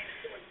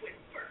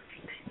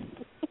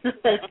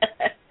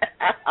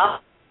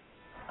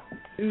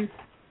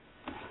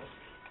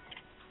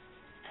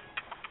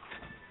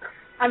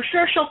 I'm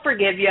sure she'll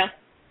forgive you.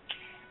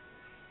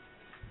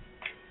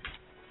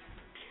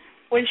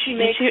 When she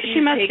makes she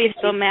must be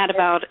still mad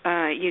about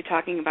you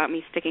talking about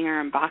me sticking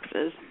her in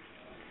boxes.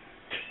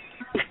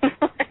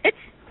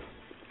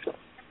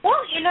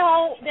 Well, you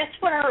know, that's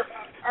what our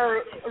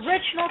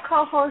original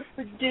co-hosts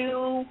would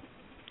do.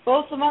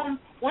 Both of them,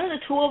 one of the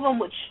two of them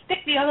would stick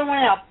the other one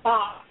in a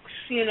box,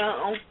 you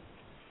know,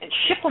 and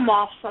ship them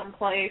off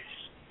someplace.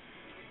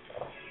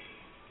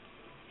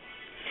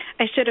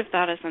 I should have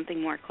thought of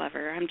something more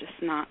clever. I'm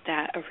just not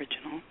that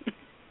original.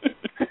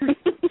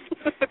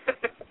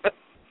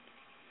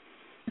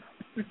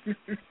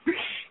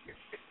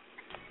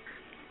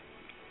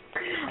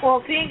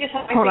 Well, seeing as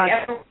how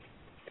I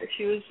think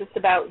she was just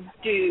about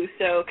due,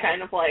 so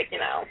kind of like, you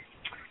know,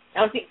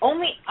 that was the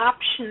only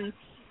option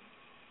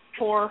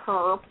for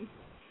her.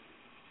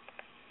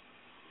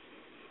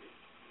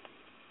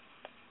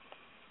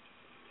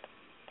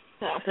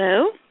 So.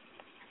 Hello?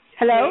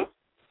 Hello?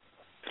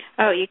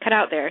 Oh, you cut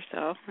out there,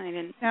 so I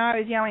didn't... No, I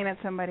was yelling at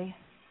somebody.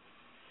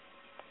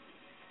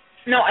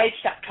 No, I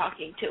stopped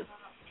talking, too.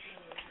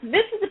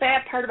 This is the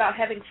bad part about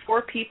having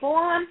 4 people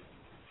on.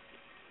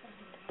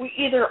 We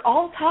either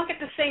all talk at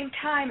the same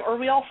time or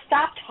we all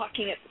stop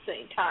talking at the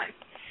same time.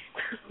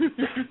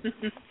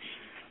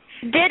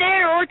 Dead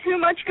air or too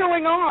much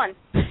going on.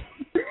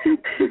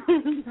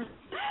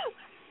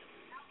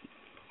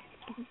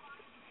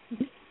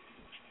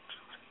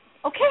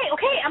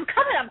 Okay, I'm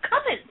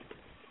coming.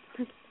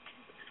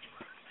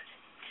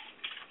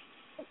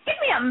 Give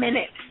me a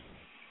minute.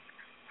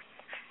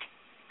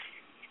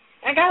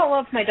 I gotta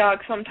love my dog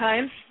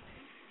sometimes.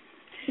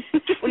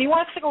 When he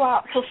wants to go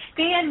out, he'll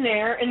stand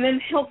there and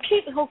then he'll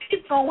keep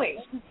going.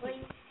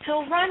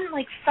 He'll run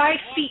like 5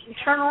 feet and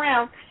turn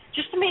around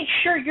just to make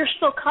sure you're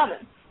still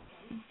coming.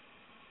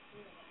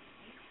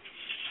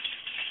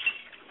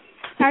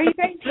 Are you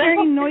guys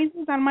hearing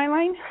noises on my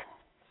line?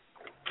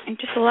 And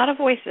just a lot of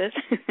voices.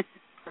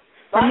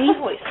 Lots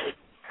of voices.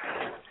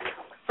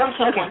 From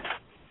someone. Okay.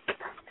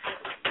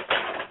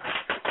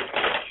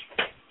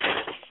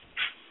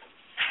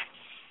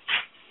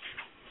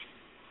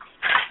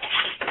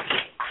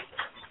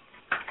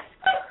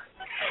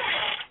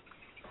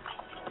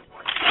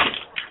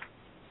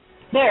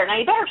 There, now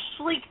you better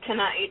sleep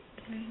tonight.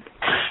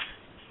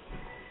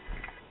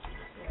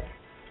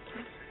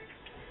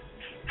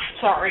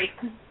 Sorry.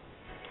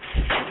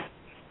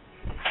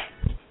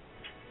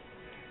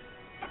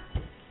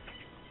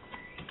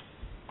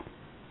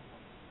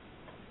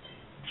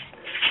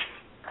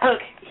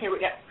 Okay, here we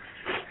go.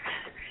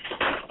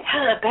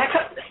 Back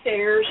up the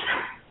stairs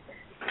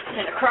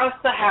and across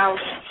the house.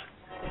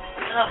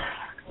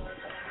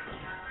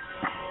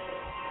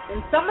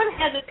 And someone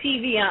has a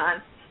TV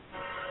on.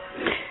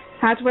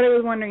 That's what I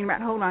was wondering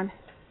about. Hold on.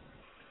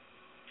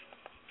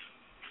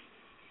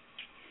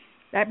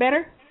 That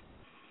better?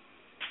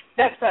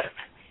 That's better.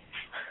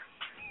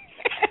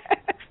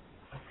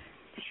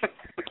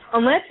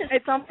 Unless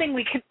it's something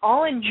we can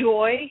all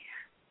enjoy.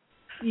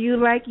 You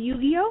like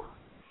Yu-Gi-Oh?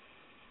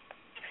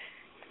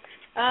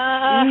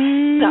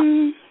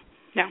 No.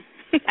 No.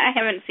 I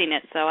haven't seen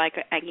it, so I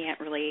can't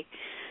really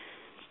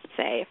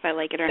say if I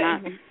like it or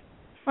not.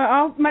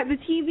 Well, the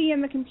TV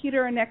and the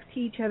computer are next to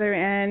each other,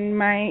 and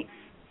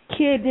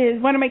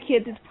one of my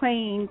kids is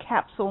playing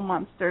Capsule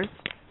Monsters.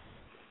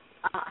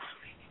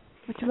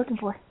 What you looking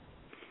for?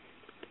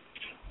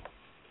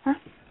 Huh?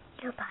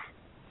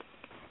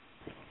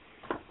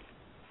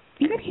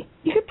 You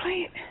could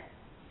play it.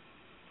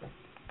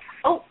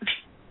 Oh,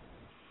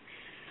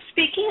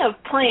 speaking of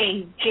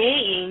playing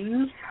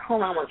games,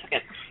 hold on one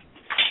second.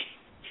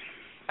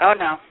 Oh,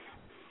 no.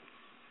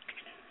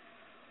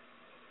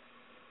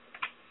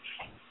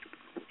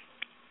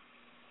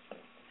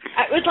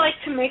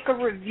 to make a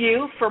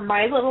review for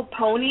My Little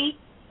Pony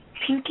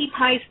Pinkie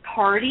Pie's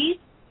Party.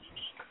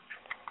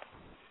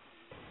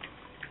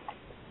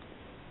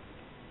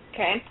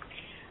 Okay.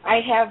 I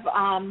have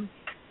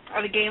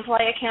a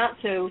Gamefly account,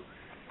 so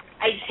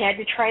I just had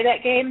to try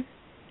that game.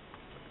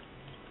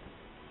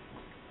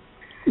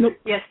 Nope.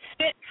 You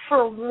sit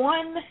for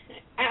 1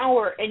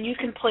 hour and you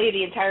can play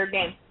the entire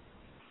game.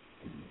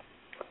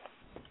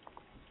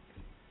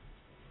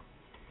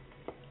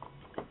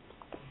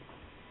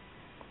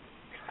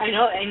 I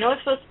know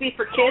it's supposed to be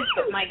for kids,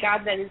 but my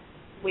God, that is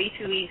way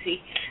too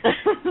easy.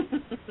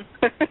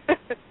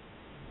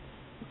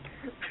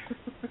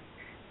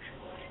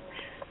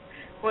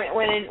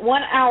 when in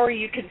 1 hour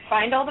you can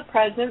find all the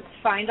presents,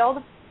 find all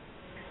the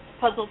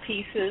puzzle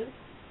pieces,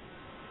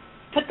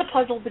 put the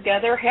puzzle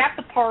together, have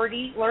the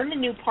party, learn the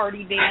new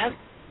party dance,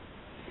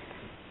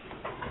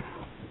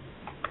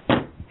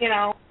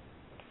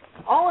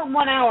 all in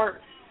 1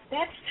 hour.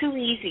 That's too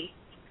easy.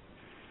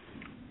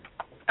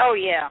 Oh,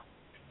 yeah.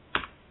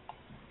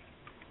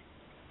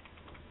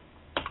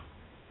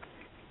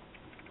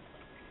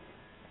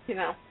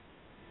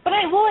 But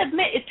I will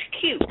admit it's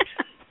cute.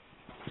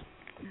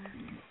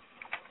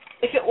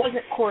 If it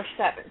wasn't Core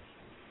 7,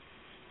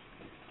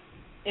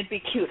 it'd be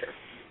cuter.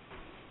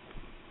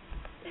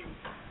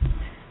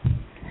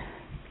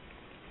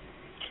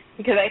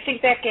 Because I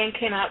think that game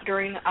came out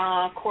during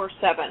Core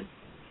 7.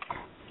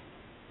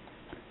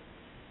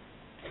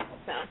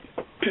 So.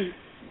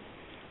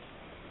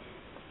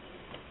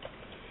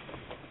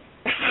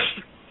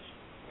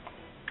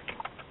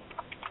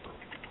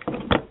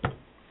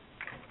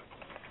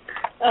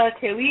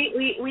 Okay,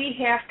 we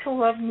have to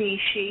love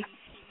Nishi,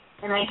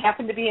 and I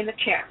happen to be in the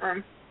chat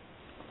room.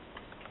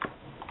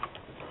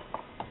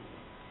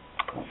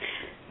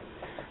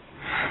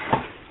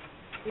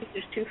 This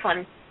is too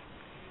funny.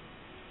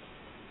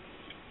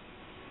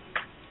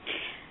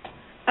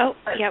 Oh,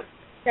 yep.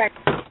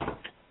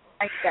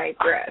 I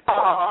digress.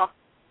 Aww.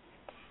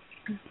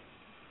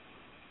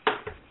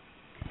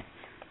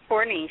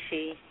 Poor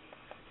Nishi.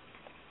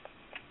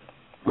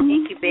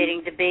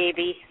 Incubating the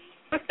baby.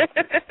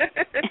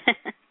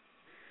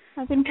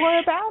 Nothing poor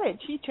about it.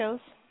 She chose.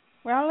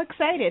 We're all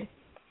excited.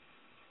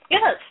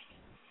 Yes.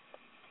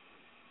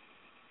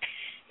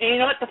 And you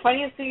know what? The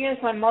funniest thing is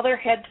my mother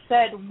had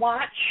said,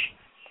 watch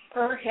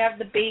her have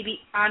the baby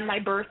on my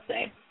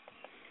birthday.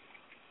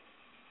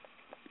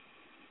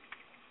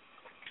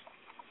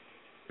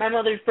 My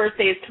mother's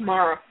birthday is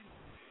tomorrow.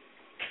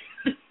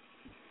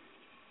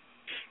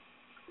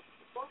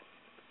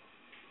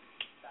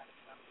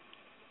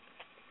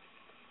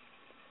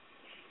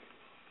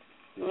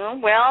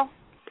 Well,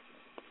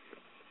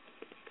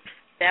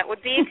 that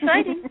would be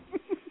exciting.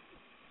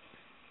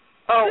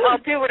 Oh, I'll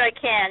do what I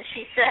can,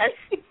 she says.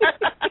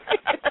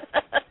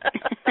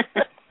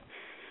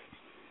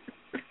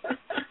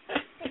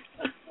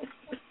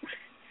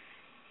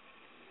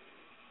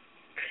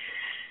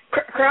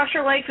 Cross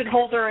your legs and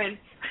hold her in.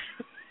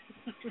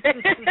 That's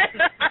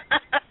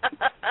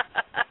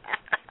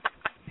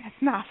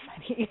not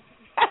funny.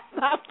 That's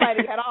not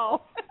funny at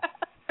all.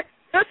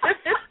 It's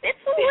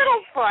a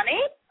little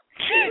funny.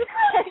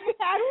 Have you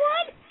had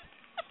one?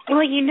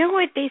 Well, you know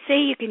what they say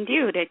you can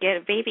do to get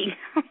a baby.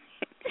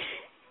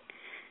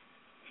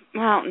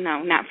 Well,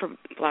 no, not for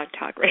Blog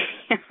Talk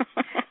Radio.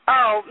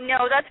 Oh,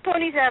 no, that's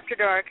Ponies After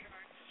Dark.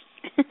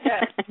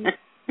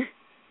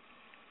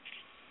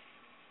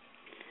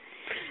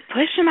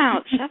 Push them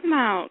out. Shove them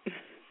out.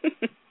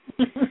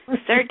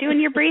 Start doing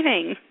your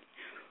breathing.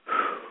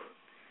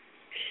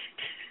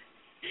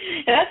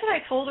 And that's what I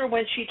told her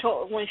when she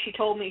told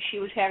me she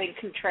was having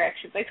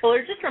contractions. I told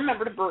her, just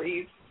remember to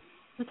breathe.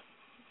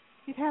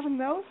 You having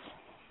those?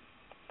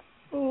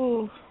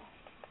 Ooh.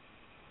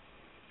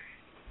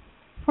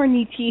 Poor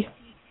Nietzsche.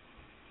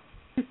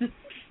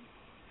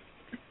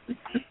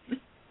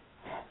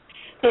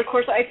 So, of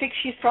course, I think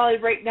she's probably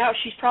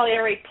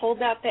already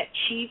pulled out that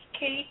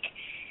cheesecake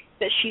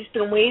that she's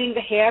been waiting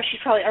to have.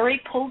 She's probably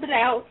already pulled it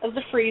out of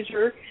the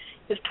freezer,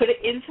 just put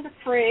it into the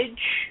fridge.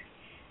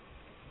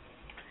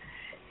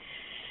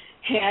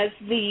 Has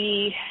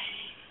the,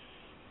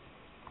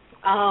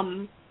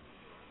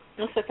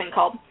 what's the thing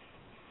called?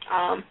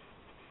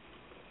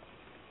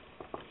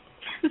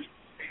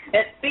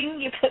 That thing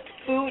you put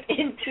food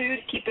into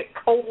to keep it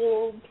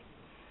cold.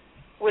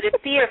 Would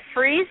it be a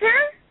freezer?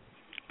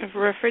 A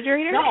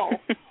refrigerator? No.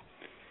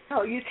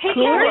 No, you take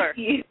Cooler.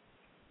 it.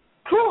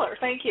 Cooler,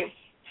 thank you.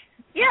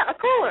 Yeah, a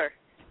cooler.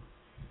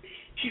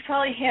 She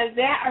probably has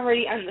that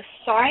already on the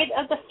side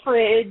of the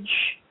fridge.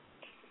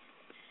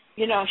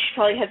 She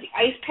probably has the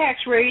ice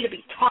packs ready to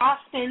be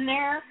tossed in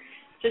there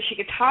so she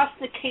could toss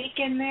the cake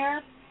in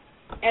there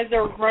as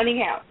they're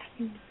running out.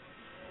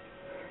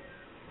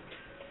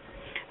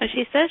 Well,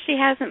 she says she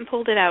hasn't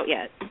pulled it out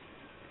yet.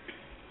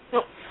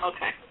 Oh,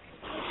 okay.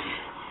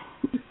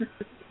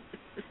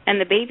 And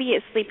the baby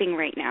is sleeping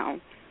right now.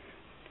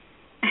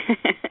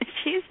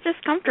 She's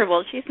just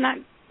comfortable. She's not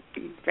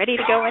ready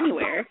to go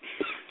anywhere.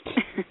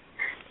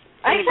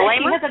 I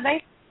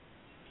think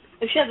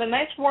she has a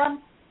nice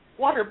warm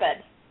water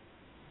bed.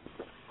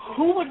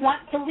 Who would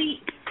want to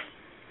leave?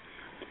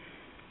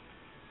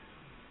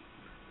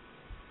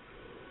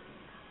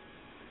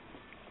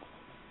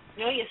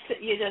 You know,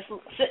 you just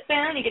sit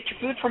there and you get your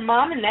food from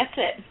Mom, and that's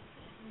it.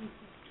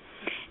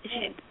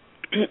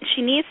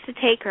 She needs to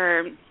take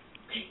her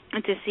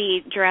to see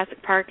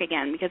Jurassic Park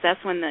again, because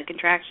that's when the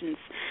contractions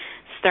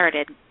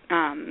started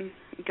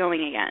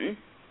going again.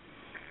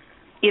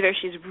 Either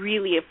she's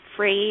really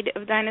afraid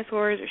of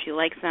dinosaurs, or she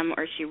likes them,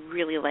 or she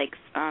really likes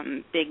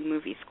big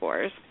movie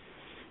scores.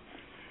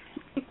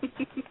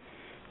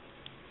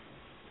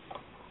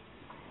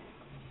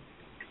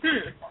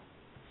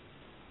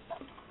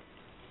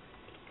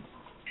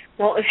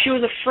 Well, if she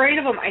was afraid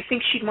of them, I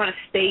think she'd want to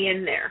stay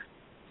in there.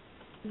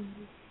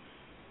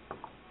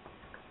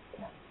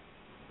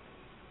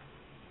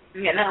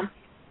 You know,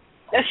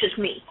 that's just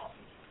me.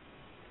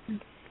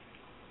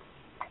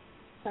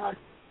 So,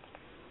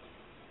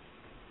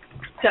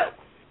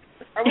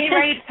 are we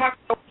ready to talk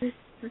about...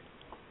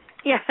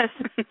 Yes.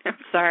 I'm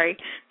sorry.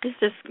 It's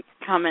just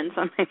comments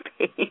on my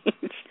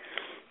page.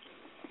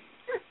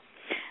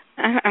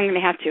 I'm going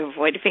to have to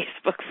avoid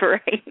Facebook for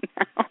right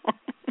now.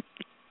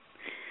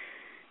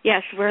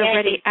 Yes, we're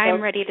ready.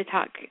 I'm ready to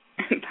talk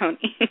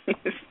ponies.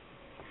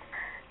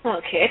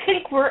 Okay, I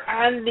think we're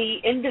on the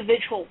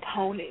individual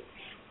ponies.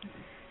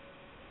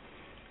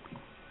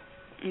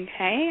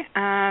 Okay,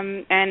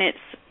 and it's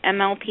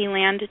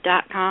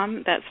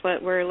mlpland.com. That's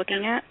what we're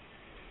looking at?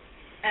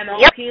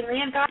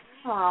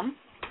 mlpland.com.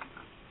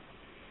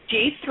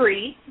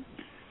 G3,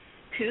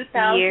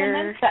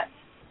 2007.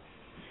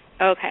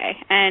 Okay,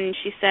 and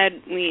she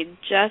said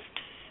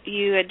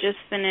you had just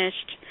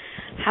finished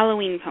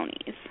Halloween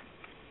ponies.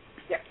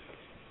 Yep.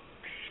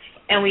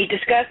 And we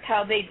discussed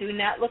how they do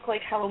not look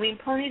like Halloween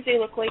ponies, they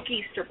look like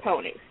Easter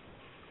ponies.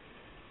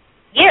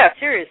 Yeah,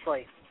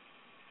 seriously.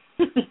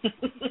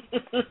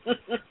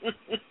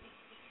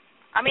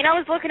 I mean, I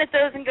was looking at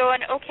those and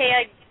going, okay,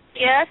 I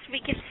guess we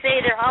could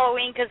say they're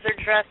Halloween because they're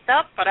dressed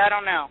up, but I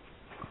don't know.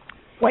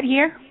 What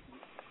year?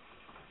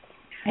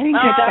 I didn't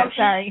get that,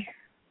 sorry.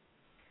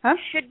 Huh?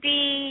 Should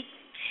be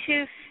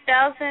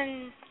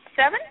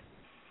 2007?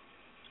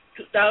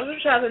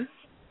 2007.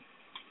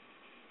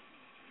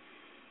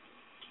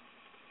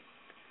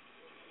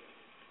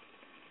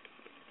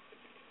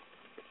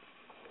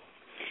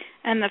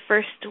 And the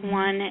first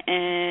one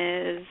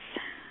is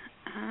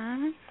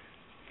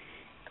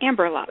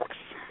Amber Locks.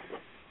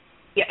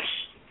 Yes.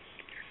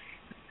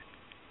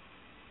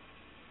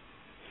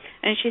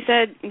 And she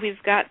said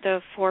we've got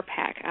the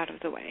 4-pack out of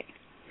the way.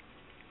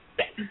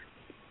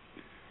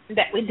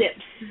 That we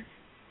did.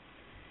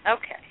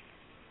 Okay.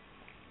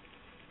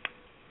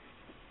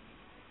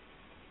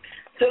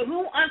 So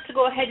who wants to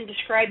go ahead and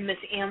describe Miss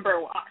Amber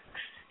Locks?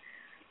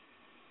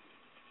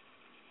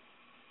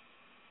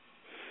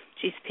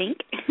 She's pink.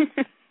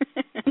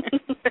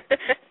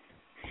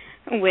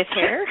 With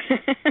hair.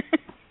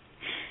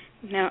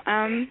 No,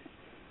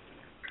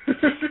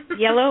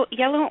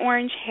 yellow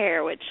orange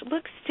hair, which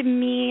looks to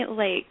me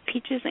like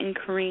peaches and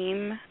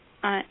cream,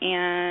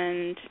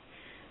 and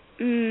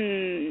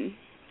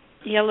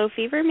yellow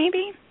fever,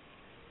 maybe?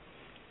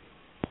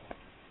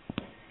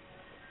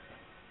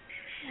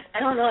 I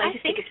don't know. I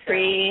just think it's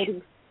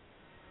pretty.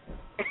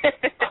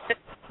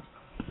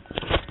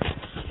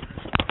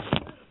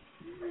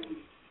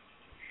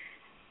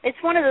 It's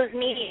one of those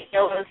medium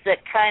yellows that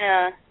kind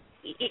of,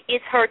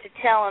 it's hard to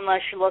tell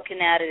unless you're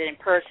looking at it in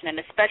person, and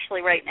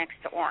especially right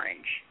next to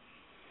orange.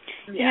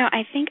 Yeah. You know,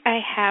 I think I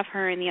have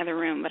her in the other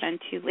room, but I'm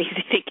too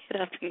lazy to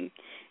get up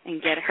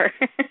and get her.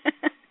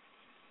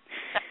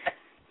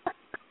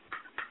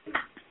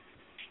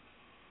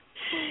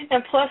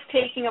 And plus,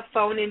 taking a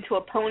phone into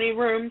a pony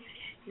room,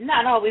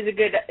 not always a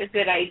good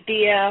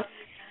idea.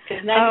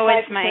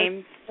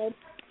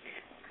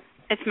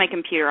 It's my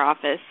computer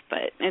office,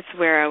 but it's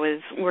where I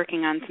was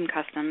working on some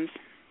customs.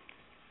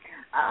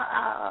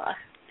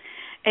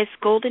 It's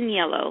golden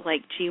yellow,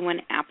 like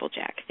G1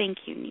 Applejack. Thank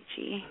you,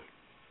 Nietzsche.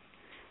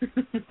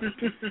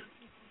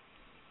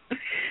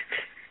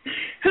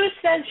 Who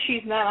says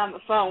she's not on the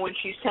phone when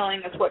she's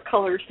telling us what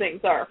colors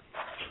things are?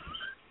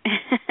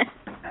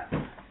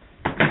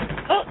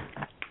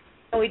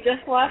 Oh, we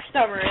just lost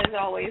Summer, as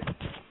always.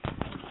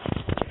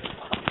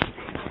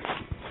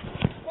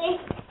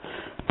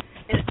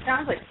 And it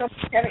sounds like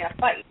someone's having a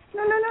fight.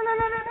 No.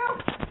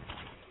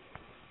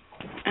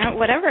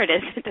 Whatever it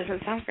is, it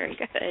doesn't sound very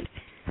good.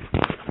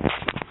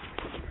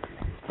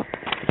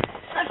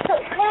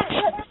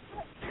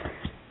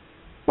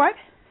 What?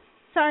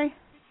 Sorry.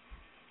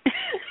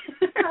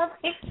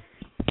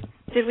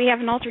 Did we have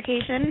an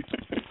altercation?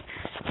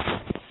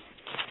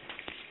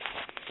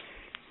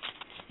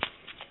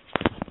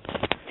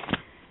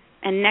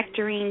 A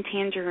nectarine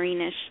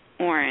tangerine-ish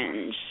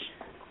orange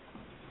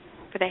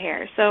for the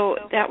hair. So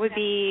that would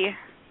be,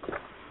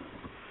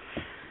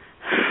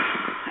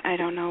 I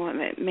don't know,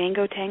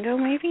 Mango Tango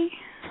maybe?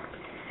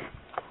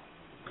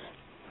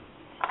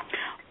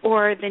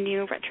 Or the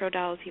new Retro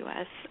Dolls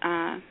US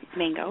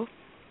Mango,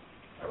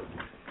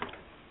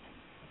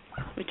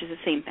 which is the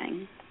same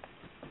thing.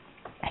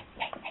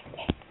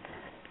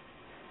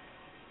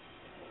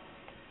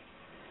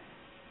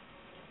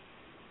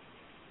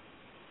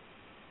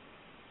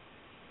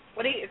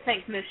 What do you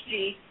think, Miss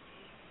G?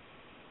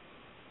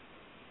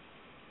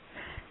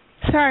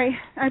 Sorry,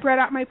 I brought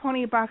out my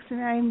pony box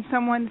and I'm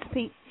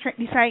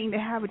deciding to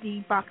have a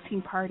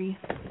deboxing party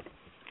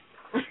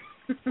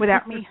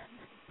without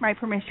my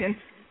permission.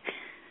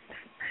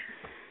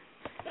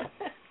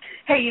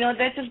 Hey,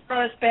 that just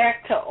brought us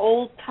back to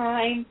old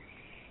time,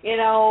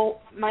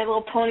 My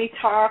Little Pony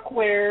talk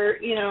where,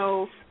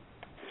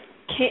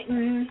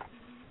 Kitten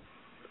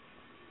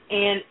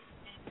and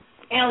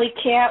Alley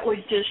Cat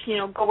would just,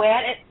 go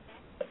at it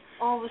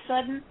all of a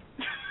sudden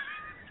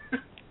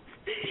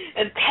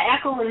and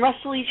tackle and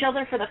wrestle each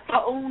other for the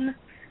phone.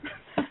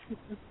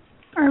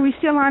 Are we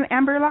still on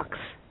Amberlocks?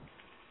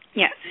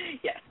 Yes.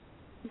 Yes.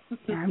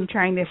 I'm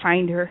trying to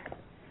find her.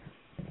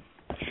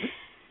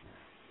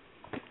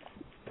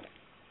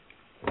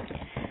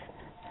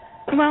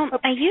 Well,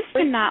 I used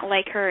to not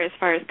like her as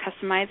far as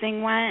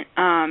customizing went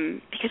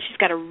because she's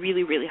got a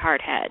really, really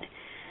hard head.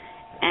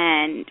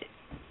 And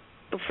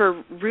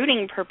for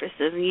rooting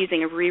purposes and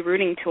using a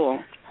rerouting tool,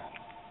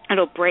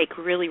 it'll break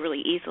really,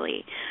 really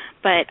easily.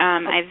 But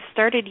I've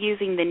started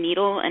using the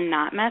needle and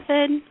knot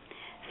method,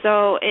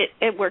 so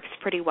it works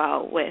pretty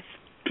well with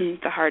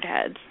the hard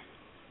heads.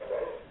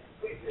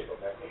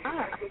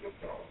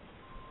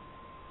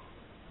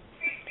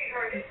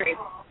 Great.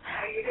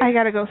 I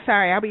gotta go.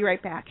 Sorry, I'll be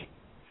right back.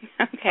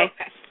 Okay.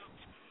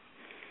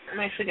 I'm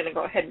actually going to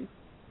go ahead and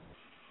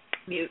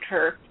mute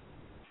her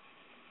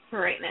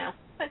right now.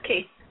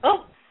 Okay.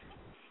 Oh.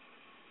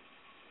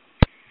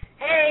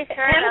 Hey,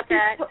 sorry about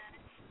that.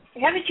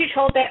 Haven't you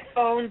told that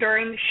phone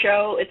during the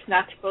show it's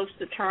not supposed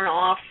to turn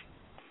off?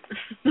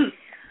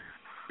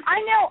 I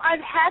know. I've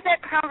had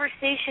that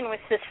conversation with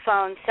this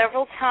phone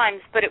several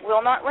times, but it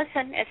will not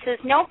listen. It says,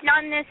 nope,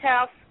 not in this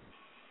house.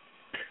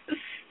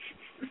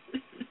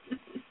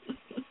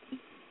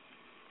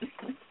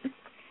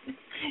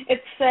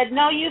 It said,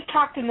 no, you've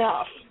talked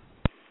enough.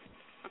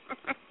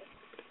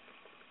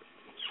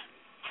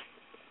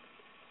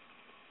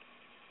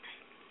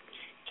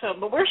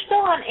 But we're still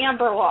on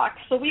Amberlock,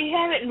 so we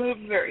haven't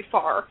moved very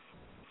far.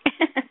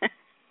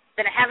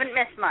 Then I haven't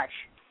missed much.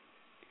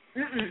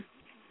 Mm-mm.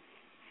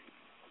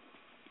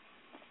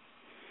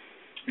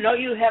 No,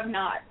 you have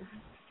not.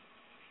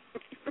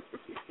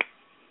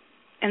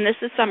 And this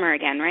is summer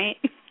again, right?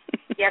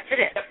 Yes, it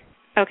is.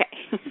 Okay.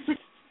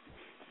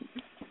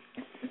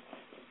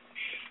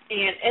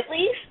 And at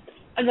least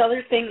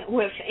another thing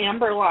with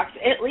Amberlocks,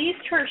 at least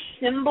her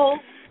symbol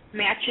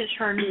matches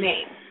her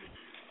name.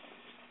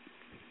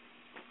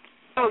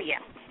 Oh, yeah.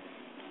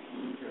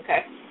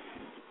 Okay.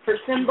 Her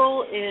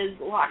symbol is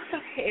locks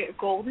of hair,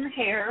 golden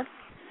hair,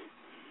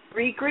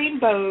 3 green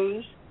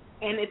bows,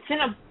 and it's in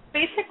a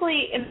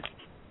basically in.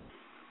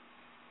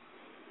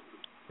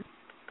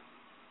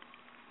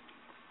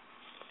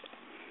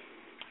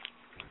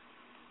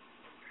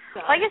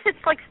 Well, I guess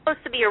it's like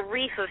supposed to be a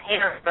wreath of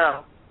hair,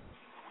 though.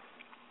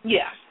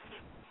 Yeah.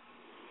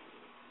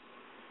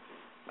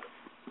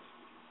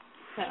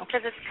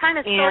 Because it's kind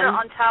of sort of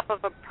on top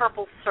of a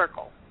purple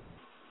circle.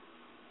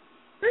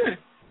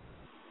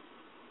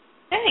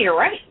 Yeah, you're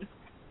right.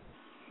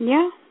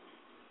 Yeah.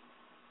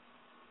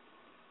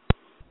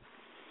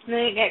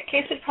 In that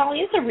case, it probably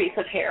is a wreath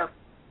of hair.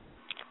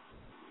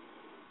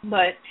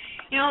 But,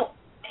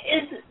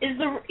 is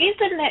the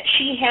reason that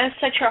she has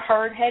such a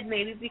hard head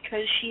maybe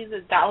because she's a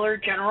Dollar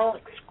General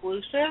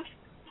exclusive?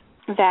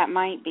 That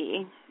might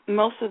be.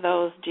 Most of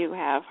those do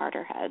have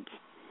harder heads.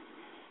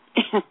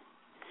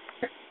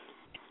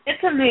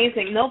 It's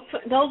amazing.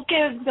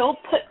 They'll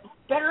put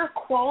better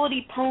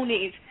quality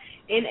ponies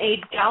in a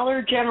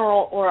Dollar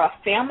General or a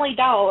Family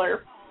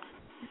Dollar,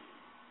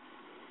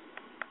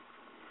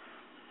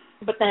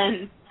 but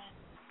then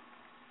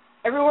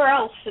everywhere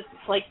else it's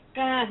like,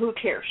 who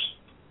cares?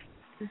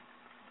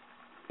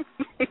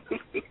 Yeah,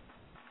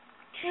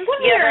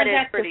 that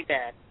is pretty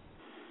bad.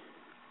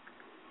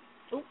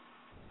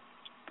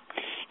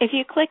 If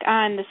you click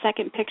on the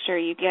second picture,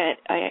 you get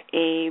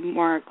a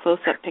more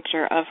close-up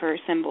picture of her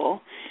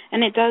symbol,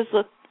 and it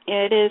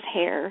is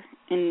hair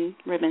in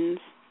ribbons.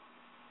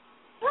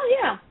 Oh,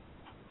 yeah.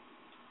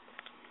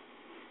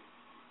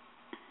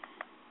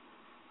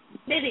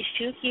 That is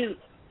too cute.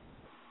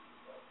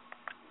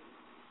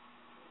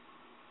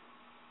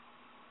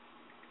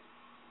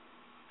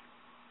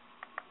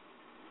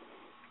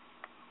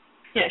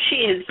 Yeah, she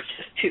is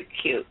just too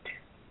cute.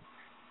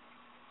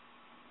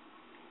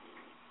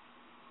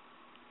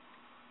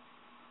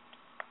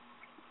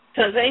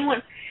 So does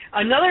anyone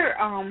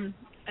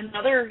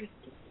another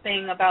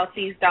thing about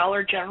these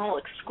Dollar General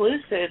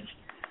exclusives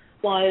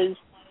was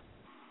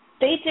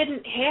they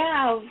didn't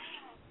have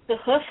the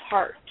hoof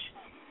heart.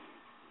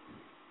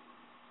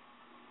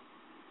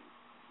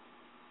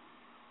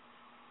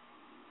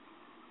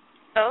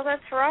 Oh,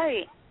 that's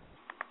right.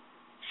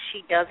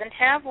 She doesn't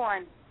have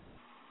one.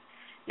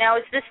 Now,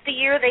 is this the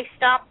year they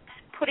stopped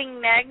putting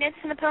magnets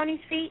in the pony's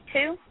feet,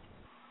 too?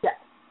 Yeah,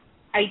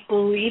 I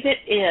believe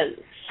it is.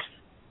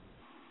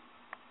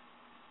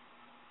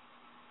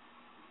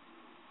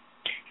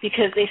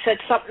 Because they said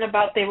something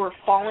about they were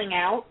falling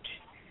out.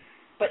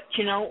 But,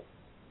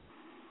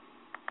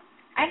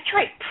 I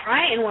tried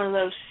prying one of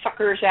those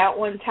suckers out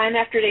one time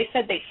after they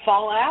said they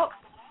fall out.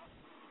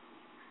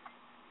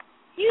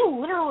 you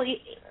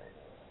literally,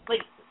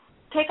 like,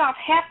 take off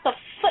half the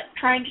foot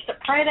trying just to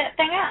pry that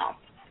thing out.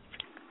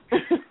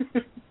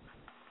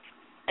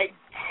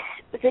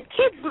 The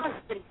kids must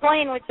have been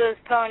playing with those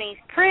ponies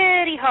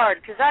pretty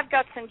hard, because I've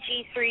got some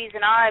G3s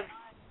and I've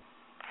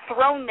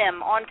thrown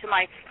them onto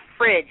my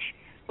fridge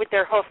with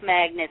their hoof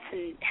magnets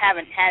and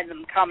haven't had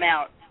them come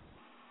out.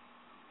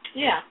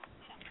 Yeah.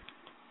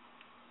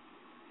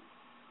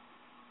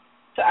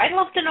 So I'd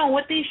love to know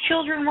what these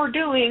children were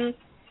doing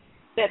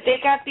that they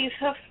got these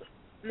hoof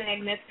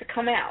magnets to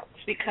come out,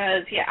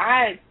 because,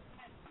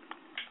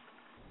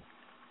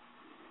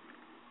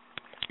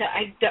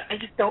 I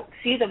just don't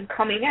see them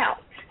coming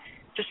out,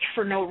 just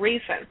for no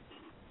reason.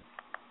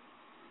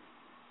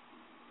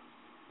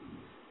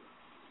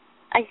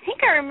 I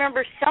think I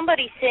remember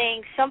somebody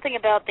saying something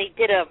about they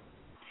did a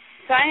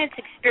science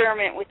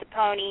experiment with the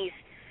ponies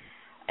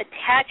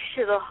attached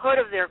to the hood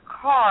of their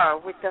car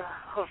with the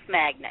hoof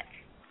magnets.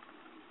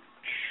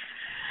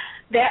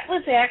 That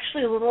was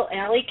actually Little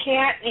Alley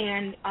Cat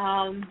and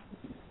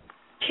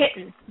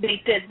Kitten.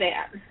 They did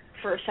that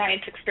for a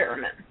science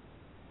experiment.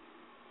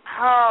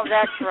 Oh,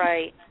 that's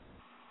right.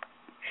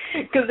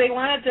 Because they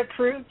wanted to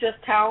prove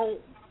just how,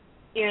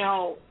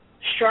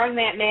 strong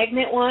that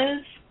magnet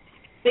was.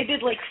 They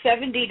did like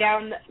 70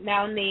 down the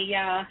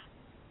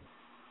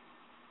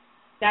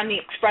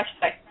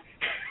expressway,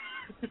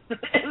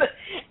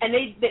 and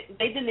they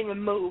didn't even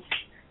move.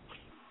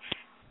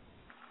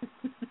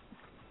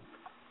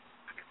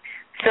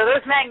 So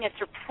those magnets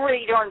are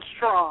pretty darn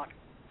strong.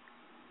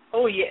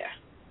 Oh yeah.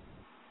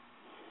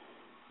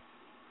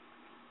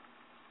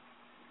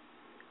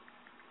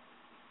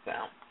 So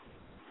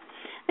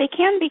they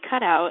can be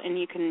cut out, and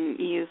you can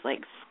use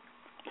like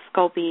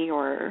Sculpey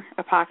or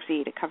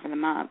epoxy to cover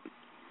them up.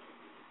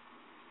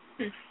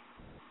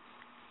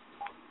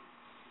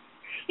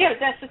 Yeah, but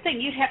that's the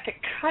thing. You'd have to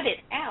cut it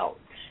out.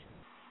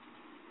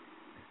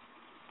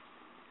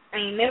 I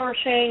mean, they were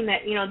saying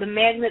that, the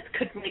magnets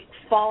could, like,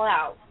 fall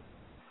out.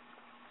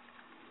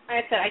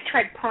 I said, I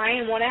tried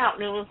prying one out,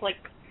 and it was like,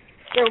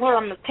 I'm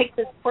going to take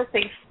this poor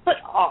thing's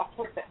foot off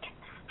with it.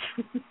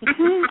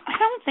 I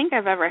don't think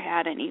I've ever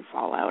had any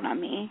fallout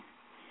on me.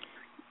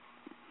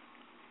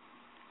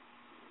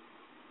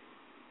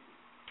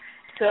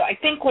 So I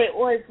think what it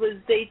was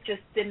they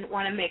just didn't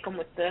want to make them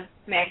with the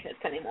magnets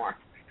anymore.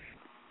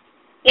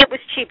 It was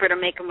cheaper to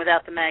make them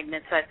without the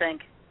magnets, I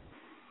think.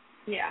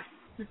 Yeah.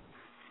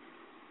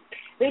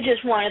 They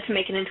just wanted to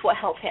make it into a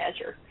health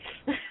hazard.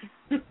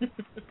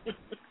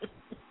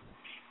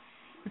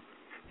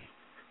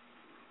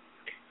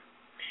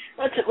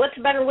 What's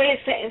a better way of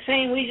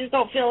saying we just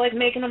don't feel like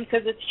making them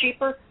because it's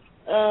cheaper?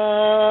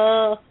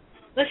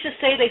 Let's just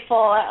say they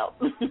fall out.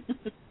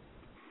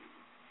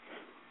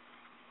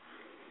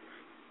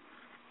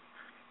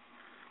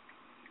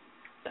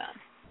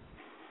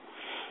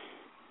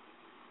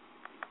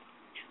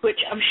 Which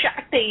I'm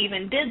shocked they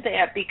even did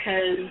that,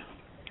 because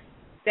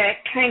that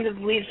kind of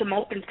leaves them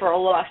open for a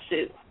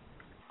lawsuit.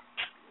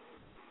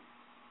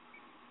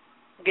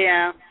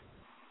 Yeah.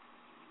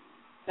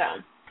 So.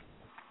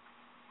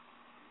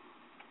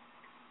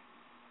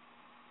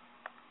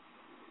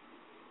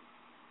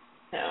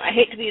 I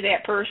hate to be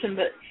that person,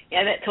 but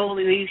yeah, that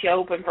totally leaves you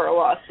open for a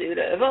lawsuit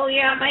of, oh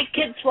yeah, my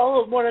kid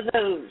swallowed one of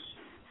those.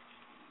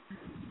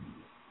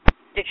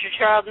 Did your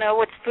child know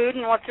what's food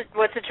and what's a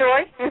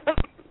toy?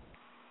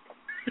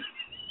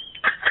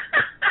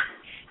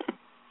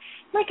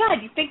 My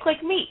God, you think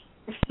like me.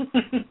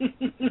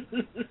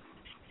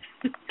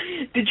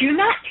 Did you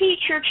not teach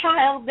your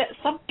child that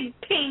something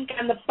pink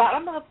on the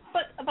bottom of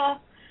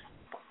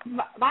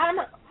bottom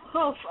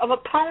hoof of a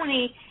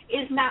pony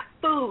is not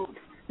food?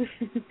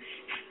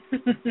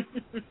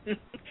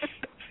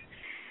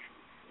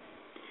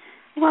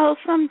 Well,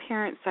 some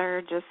parents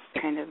are just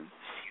kind of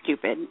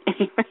stupid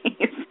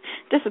anyways.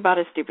 Just about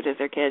as stupid as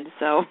their kids,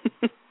 so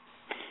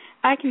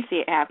I can see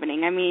it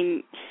happening. I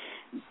mean,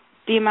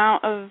 the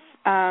amount of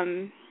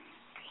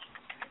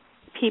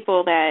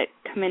people that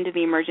come into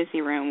the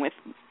emergency room with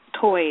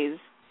toys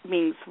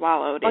being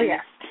swallowed is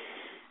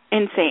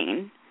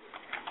insane.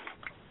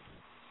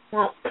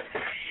 Well,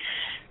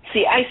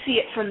 see, I see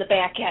it from the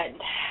back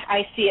end.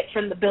 I see it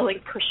from the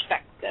billing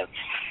perspective.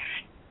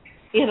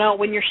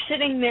 When you're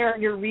sitting there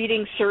and you're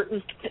reading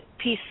certain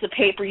pieces of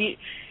paper,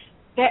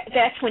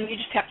 that's when you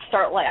just have to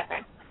start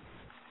laughing.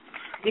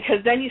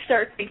 Because then you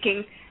start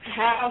thinking,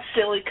 how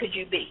silly could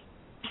you be?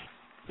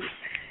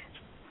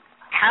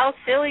 How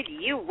silly do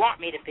you want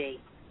me to be?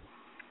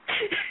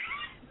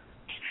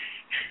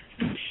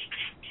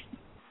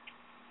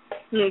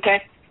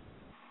 Okay.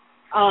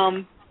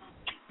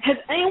 Has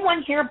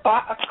anyone here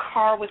bought a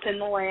car within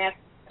the last,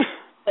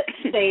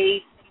 let's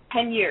say,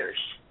 10 years?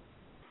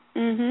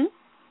 Mm-hmm.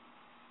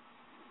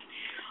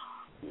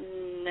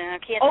 No, I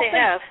can't say I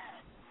have.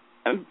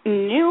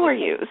 New or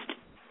used?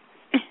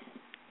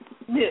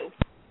 New.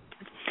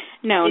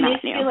 No, it not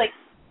needs new. To be like,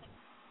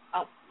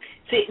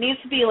 see, it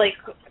needs to be like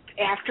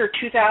after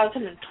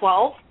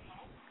 2012.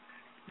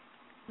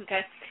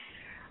 Okay.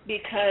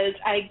 Because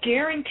I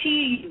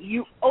guarantee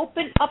you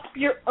open up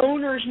your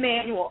owner's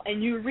manual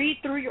and you read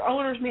through your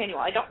owner's manual,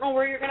 I don't know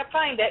where you're going to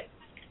find it,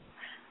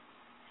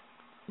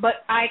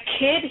 but I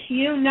kid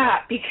you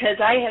not, because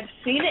I have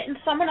seen it in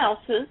someone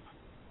else's,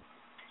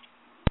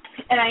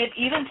 and I have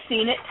even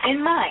seen it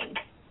in mine,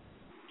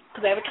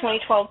 because I have a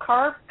 2012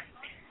 car.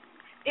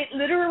 It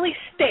literally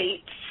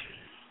states,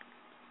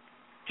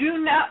 do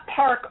not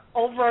park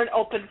over an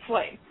open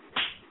flame.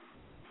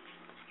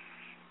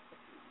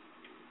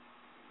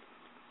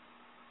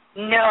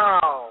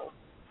 No.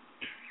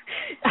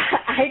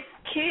 I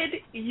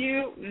kid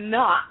you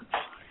not.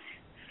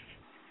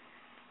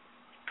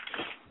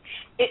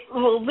 It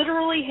will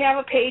literally have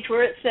a page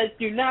where it says,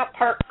 do not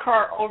park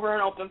car over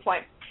an open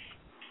flame.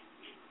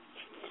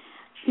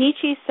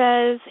 Nietzsche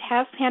says,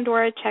 have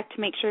Pandora check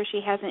to make sure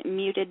she hasn't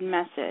muted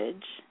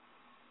message.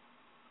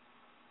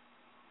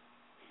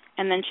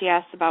 And then she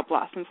asks about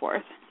Blossom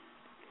Forth.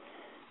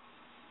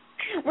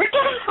 We're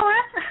getting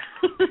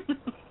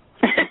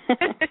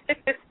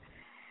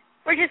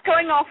We're just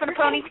going off on a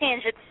pony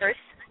tangent first.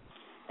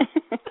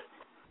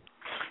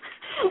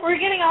 We're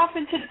getting off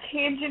into the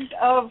tangent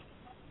of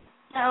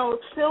how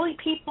silly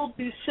people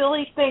do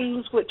silly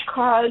things which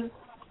cause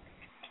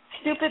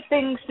stupid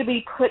things to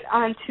be put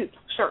onto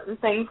certain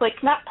things,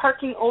 like not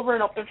parking over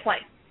an open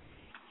flame.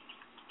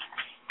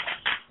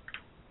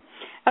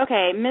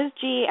 Okay, Ms.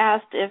 G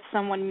asked if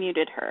someone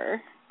muted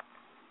her.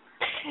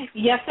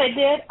 Yes, I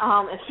did.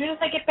 As soon as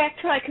I get back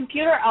to my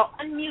computer, I'll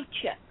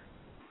unmute you.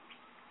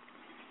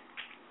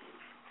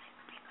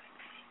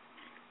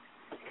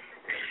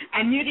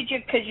 I muted you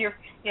because you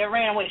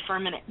ran away for a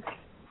minute.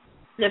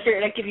 I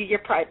figured I'd give you your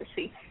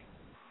privacy.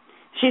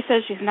 She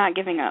says she's not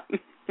giving up.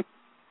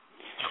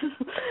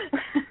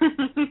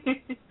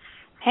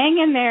 Hang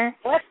in there.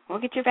 What? We'll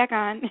get you back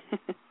on.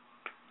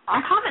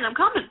 I'm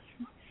coming.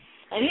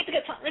 I need to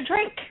get something to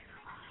drink.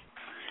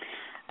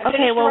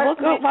 Okay, well, we'll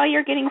go while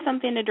you're getting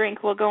something to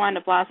drink. We'll go on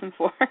to Blossom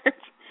Forth,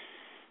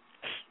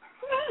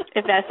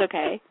 if that's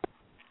okay.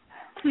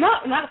 No,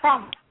 not a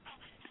problem.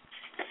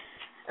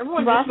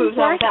 Blossom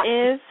Forth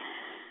is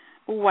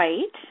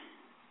white,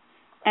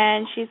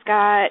 and she's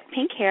got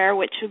pink hair,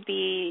 which would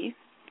be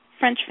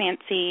French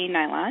fancy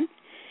nylon,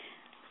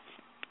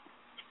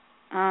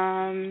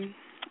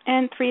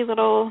 and 3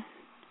 little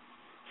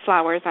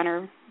flowers on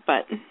her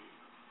butt.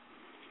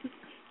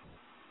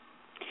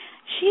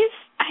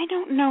 I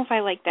don't know if I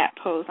like that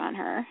pose on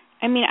her.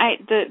 I mean,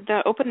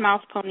 the open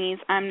mouth ponies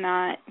I'm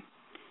not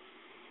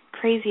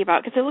crazy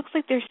about, because it looks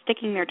like they're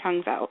sticking their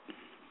tongues out.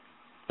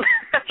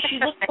 She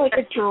looks like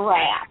a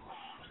giraffe.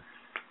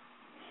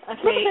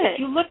 Okay, if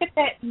you look at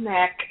that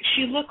neck,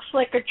 she looks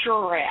like a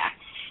giraffe.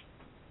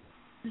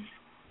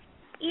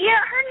 Yeah,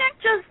 her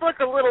neck does look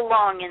a little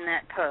long in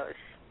that pose.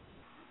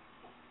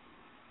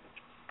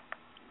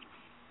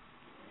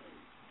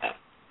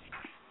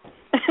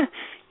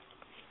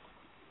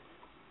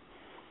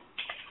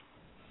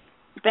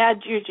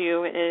 Bad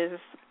Juju is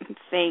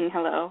saying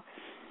hello.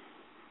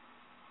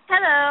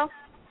 Hello.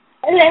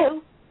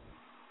 Hello.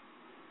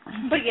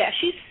 But yeah,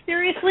 she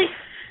seriously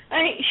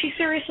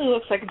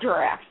looks like a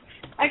giraffe.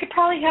 I could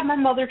probably have my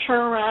mother turn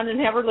around and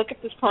have her look at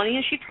this pony,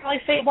 and she'd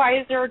probably say, why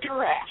is there a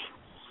giraffe?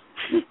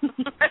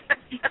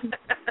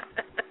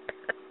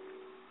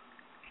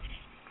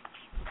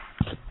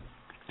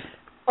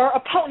 Or a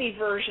pony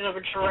version of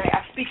a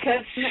giraffe,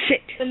 because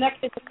the neck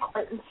isn't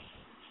quite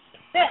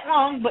that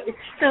long, but it's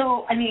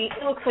still, I mean,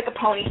 it looks like a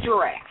pony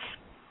giraffe.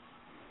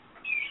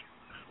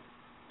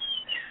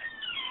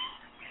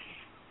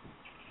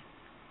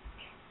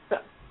 So,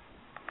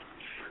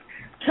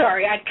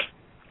 sorry, I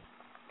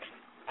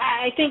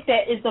think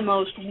that is the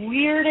most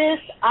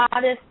weirdest,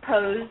 oddest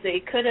pose they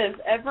could have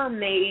ever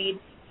made.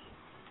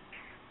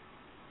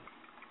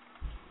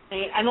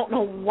 I don't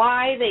know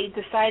why they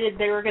decided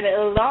they were going to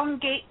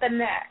elongate the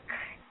neck.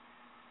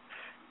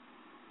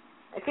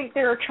 I think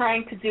they were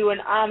trying to do an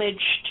homage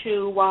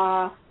to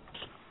the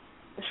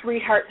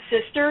Sweetheart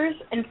Sisters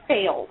and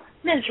failed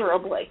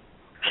miserably.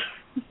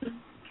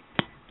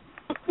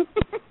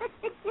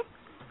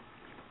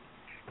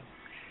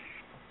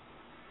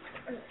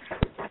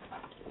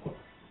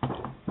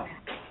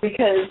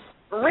 Because,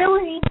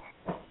 really,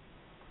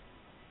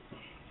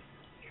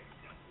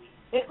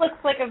 it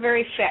looks like a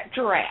very fat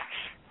giraffe.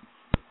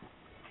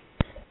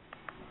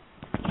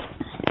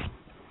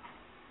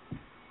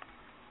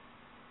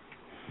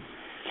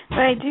 But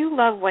I do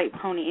love white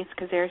ponies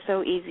because they're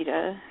so easy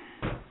to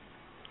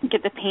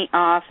get the paint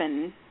off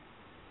and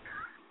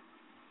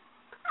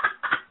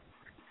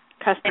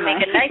customize. They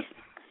make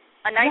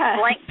a nice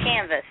blank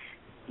canvas.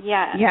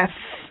 Yeah. Yes.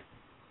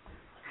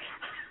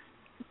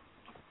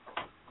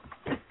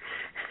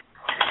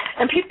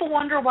 And people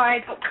wonder why I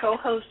don't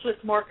co-host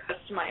with more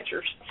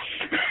customizers.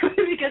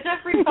 Because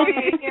every pony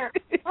I hear,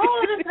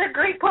 oh, this is a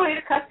great pony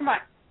to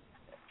customize.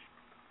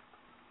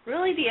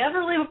 Really? Do you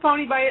ever leave a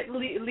pony by it,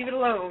 leave it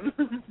alone?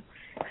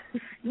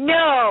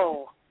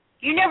 No.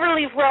 You never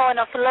leave well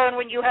enough alone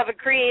when you have a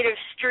creative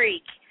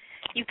streak.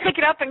 You pick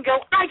it up and go,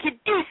 I could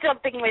do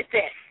something with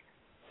this.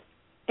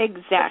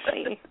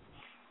 Exactly.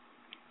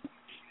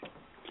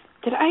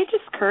 Did I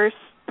just curse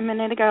a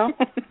minute ago?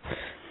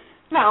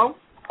 No.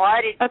 Well,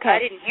 I didn't. Okay. I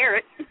didn't hear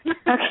it.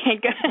 Okay,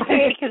 good.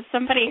 Because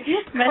somebody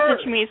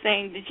messaged me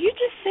saying, "Did you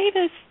just say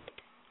this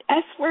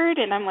S word?"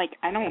 And I'm like,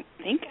 I don't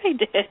think I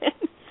did.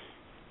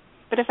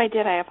 But if I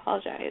did, I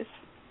apologize.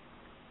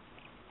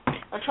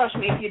 Oh, trust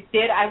me, if you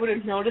did, I would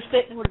have noticed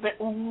it. It would have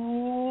been, ooh.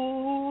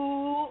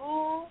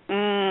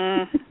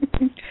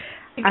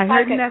 I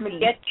heard nothing.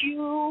 Get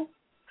you.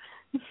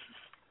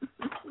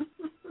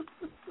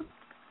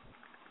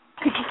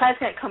 Pinkie Pie's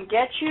gonna come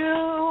get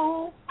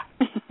you.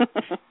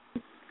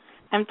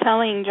 I'm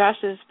telling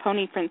Josh's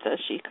pony princess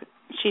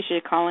she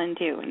should call in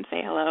too and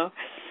say hello,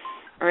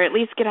 or at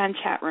least get on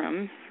chat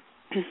room.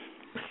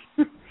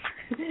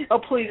 Oh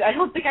please! I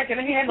don't think I can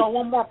handle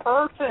one more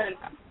person.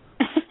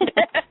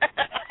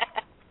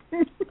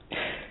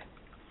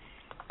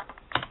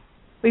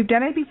 We've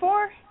done it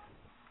before.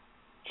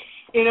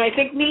 You know, I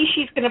think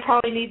she's going to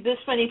probably need this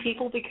many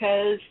people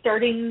because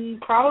starting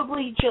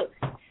probably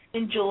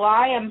in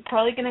July, I'm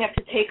probably going to have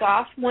to take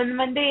off one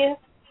Monday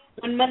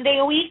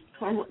a week,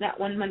 or not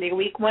one Monday a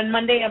week, one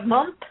Monday a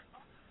month.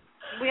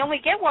 We only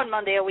get one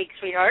Monday a week,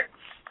 sweetheart.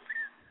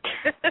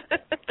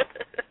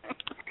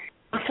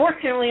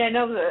 Unfortunately, I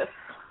know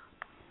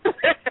this.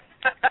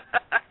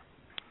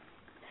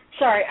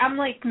 Sorry, I'm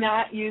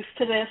not used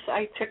to this.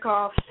 I took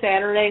off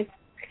Saturday,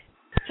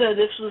 so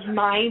this was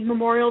my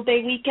Memorial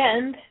Day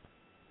weekend,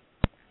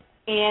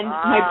 and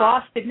my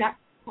boss did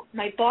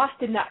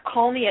not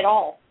call me at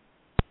all.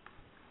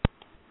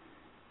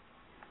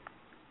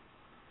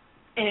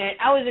 And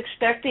I was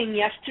expecting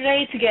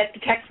yesterday to get the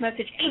text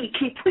message, "Amy,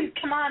 can you please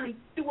come on and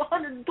do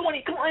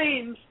 120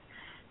 claims?"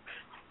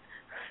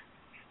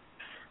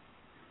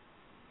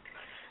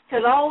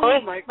 Because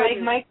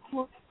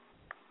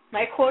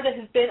my quota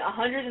has been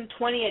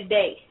 120 a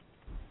day.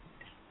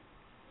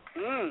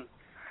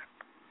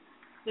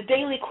 The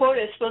daily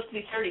quota is supposed to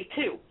be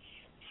 32.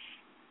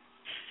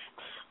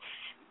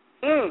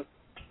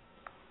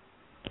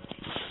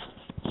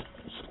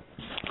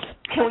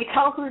 Can we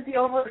tell who's the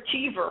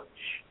overachiever?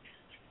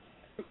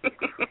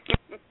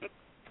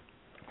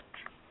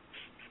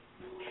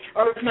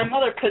 Or as my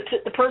mother puts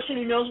it, the person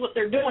who knows what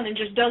they're doing and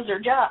just does their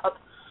job.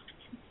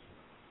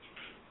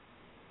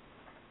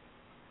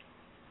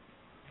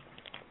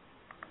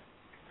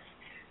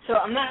 So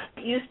I'm not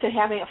used to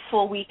having a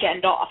full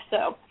weekend off,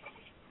 so.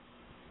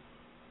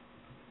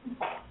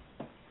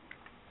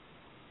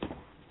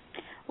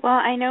 Well,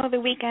 I know the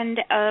weekend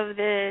of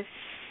the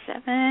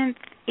 7th,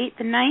 8th,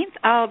 and 9th,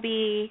 I'll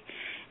be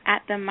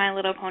at the My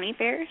Little Pony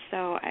Fair,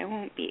 so I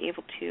won't be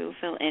able to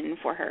fill in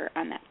for her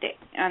on that day,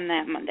 on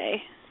that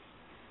Monday.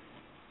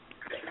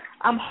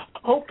 I'm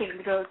hoping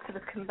to go to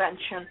the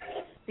convention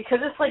because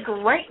it's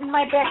right in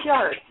my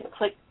backyard.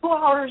 It's 2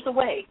 hours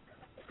away.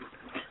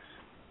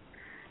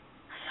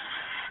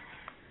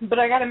 But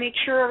I got to make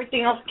sure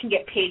everything else can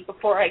get paid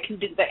before I can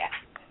do that.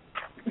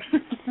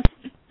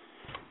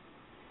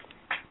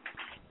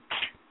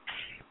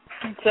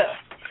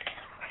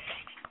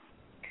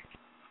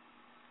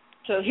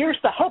 So here's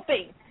the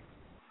hoping.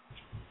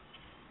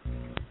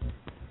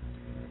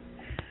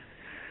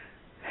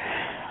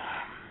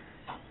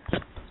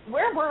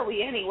 Where were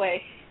we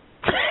anyway?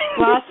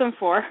 Blossom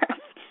Forest.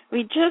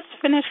 We just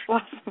finished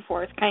Blossom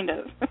Forest, kind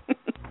of.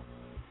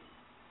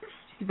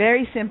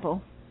 Very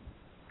simple.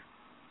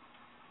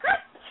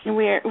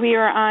 We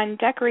are on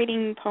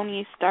Decorating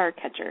Pony Star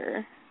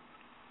Catcher.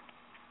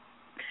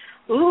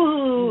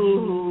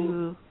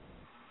 Ooh.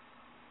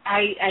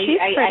 She's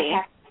pretty.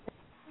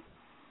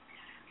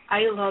 I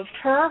loved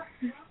her.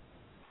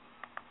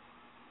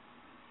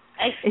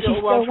 I Is still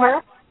she love still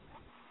her.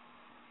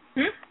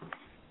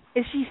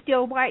 Is she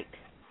still white?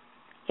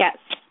 Yes.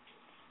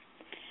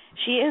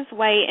 She is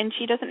white, and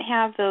she doesn't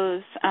have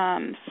those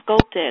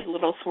sculpted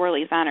little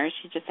swirlies on her.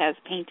 She just has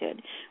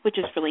painted, which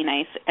is really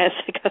nice as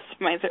a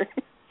customizer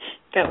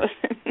goes.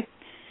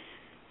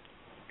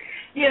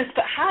 Yes,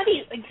 but how do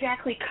you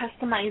exactly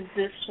customize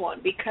this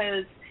one?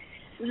 Because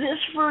this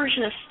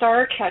version of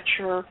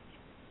Starcatcher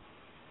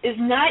is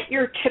not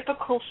your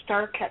typical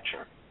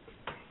Starcatcher.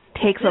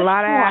 Takes a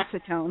lot of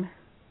acetone.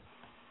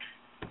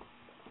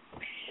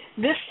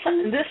 This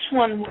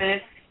one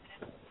with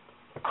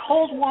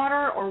cold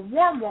water or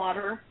warm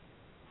water,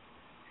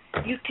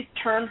 you could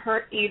turn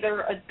her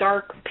either a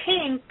dark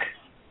pink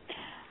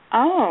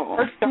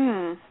or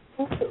dark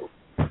blue.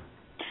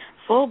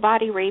 Full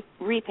body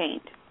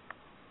repaint.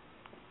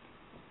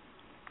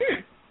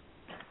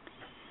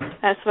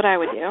 That's what I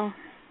would do.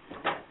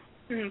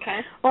 Okay.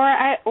 Or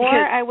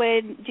I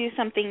would do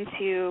something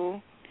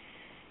to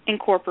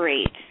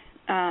incorporate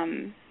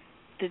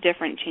the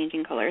different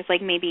changing colors.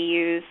 Like maybe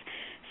use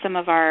some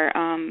of our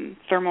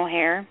thermal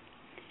hair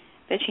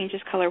that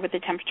changes color with the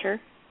temperature.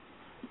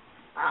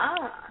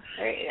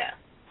 There you go.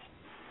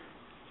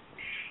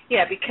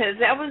 Yeah, because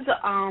that was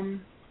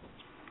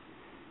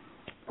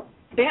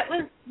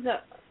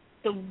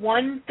the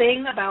one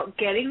thing about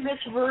getting this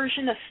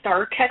version of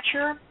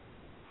Starcatcher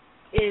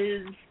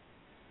is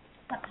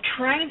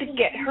trying to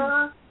get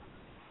her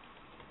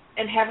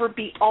and have her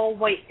be all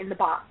white in the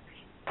box.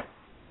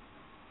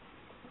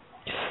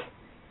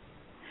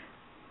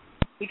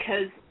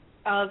 because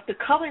of the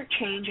color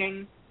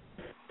changing.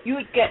 You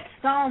would get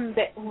some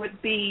that would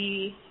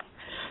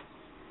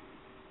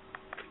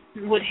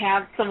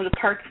have some of the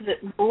parts of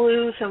it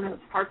blue, some of the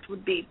parts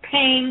would be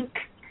pink,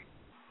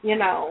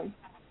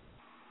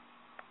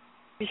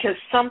 because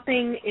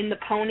something in the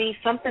pony,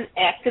 something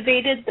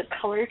activated the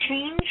color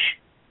change.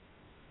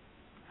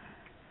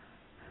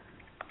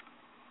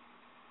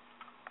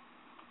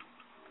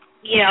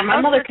 Yeah,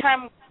 most of the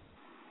time.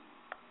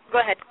 Go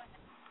ahead.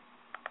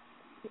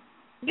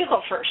 You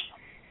go first.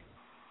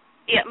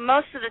 Yeah,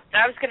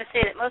 I was going to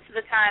say that most of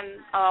the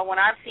time when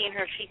I've seen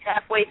her, she's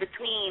halfway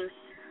between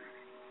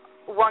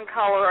one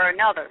color or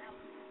another.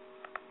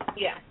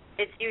 Yeah.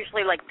 It's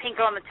usually like pink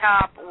on the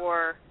top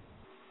or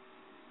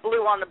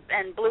blue on the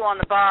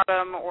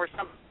bottom or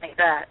something like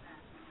that.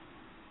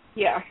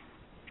 Yeah.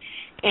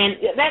 And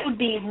that would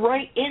be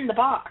right in the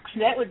box.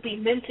 That would be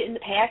mint in the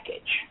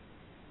package.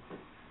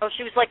 Oh,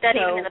 she was like that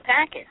even in the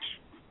package.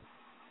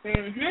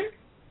 Mhm.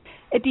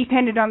 It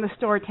depended on the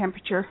store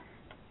temperature.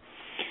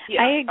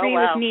 Yeah. I agree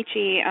with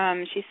Nietzsche.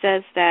 She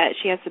says that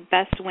she has the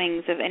best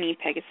wings of any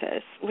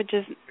Pegasus, which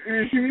is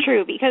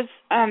true because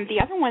the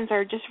other ones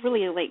are just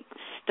really like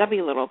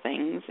stubby little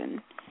things,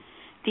 and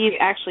these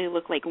actually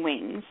look like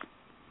wings.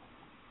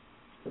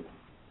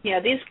 Yeah,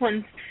 these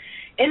ones,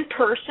 in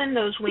person,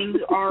 those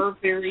wings are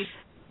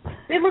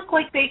they look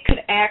like they could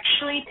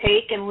actually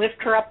take and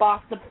lift her up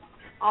off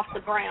the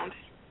ground.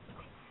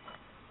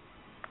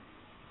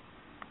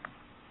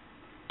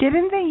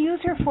 Didn't they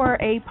use her for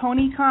a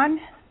pony con?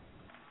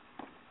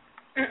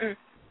 Mm-mm.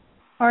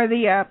 Or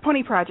the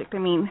Pony Project, I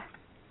mean.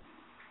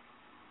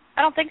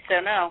 I don't think so,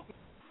 no.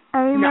 I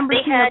remember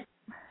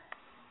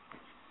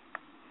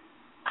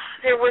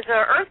there was an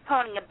Earth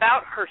pony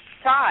about her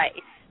size.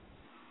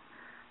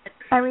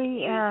 For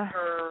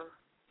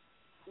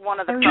one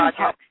of the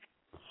projects.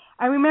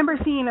 I remember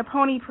seeing a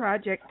Pony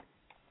Project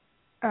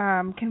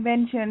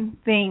convention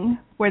thing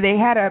where they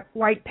had a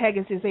white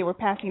Pegasus they were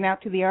passing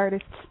out to the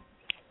artists.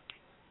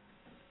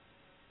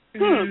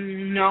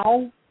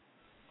 No.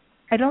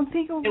 I don't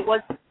think it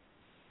was.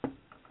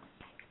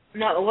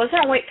 No, it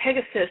wasn't a white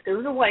Pegasus. It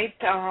was a white.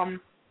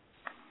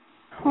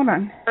 Hold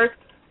on. Earth.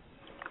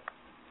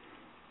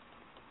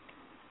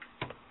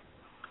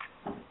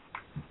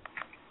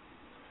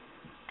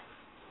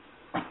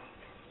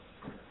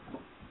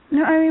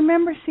 No, I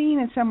remember seeing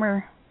it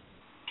somewhere.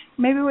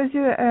 Maybe it was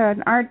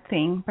an art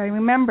thing, but I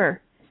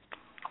remember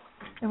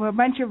there were a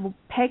bunch of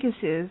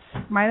Pegasus,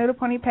 My Little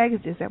Pony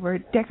Pegasus, that were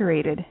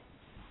decorated.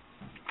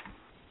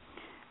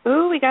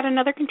 Ooh, we got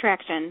another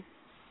contraction.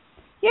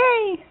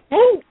 Yay!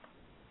 Ooh.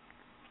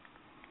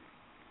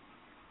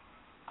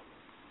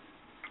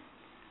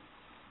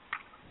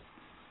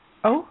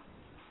 Oh?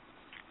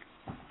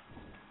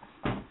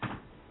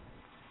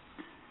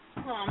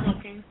 Oh, I'm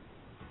looking.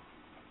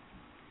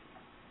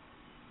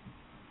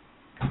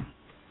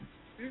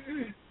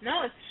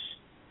 No, it's...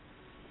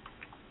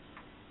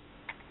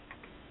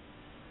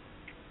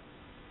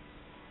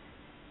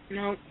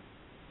 Nope.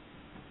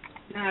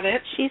 Not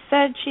it. She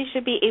said she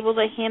should be able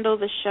to handle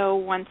the show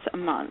once a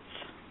month.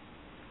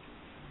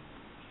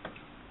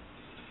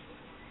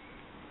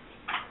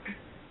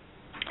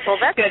 Well,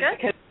 that's good.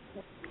 Because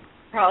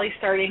probably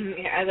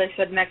starting, as I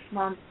said, next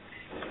month,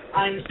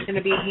 I'm going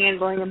to be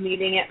handling a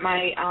meeting at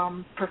my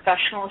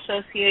professional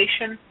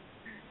association.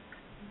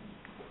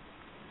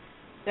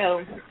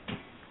 So,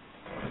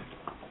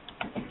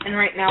 and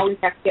right now we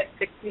have to get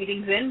 6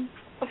 meetings in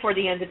before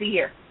the end of the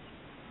year.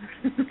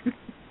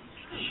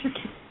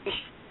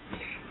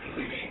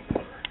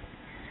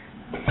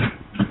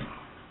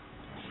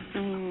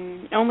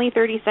 Only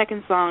 30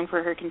 seconds long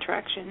for her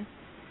contraction.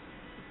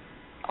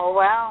 Oh,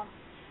 wow.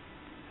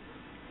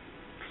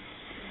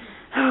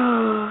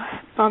 Oh,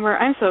 bummer.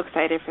 I'm so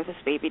excited for this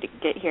baby to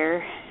get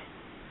here.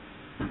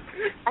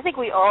 I think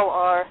we all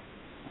are.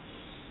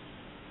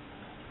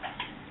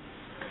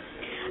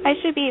 I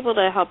should be able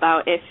to help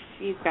out if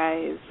you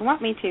guys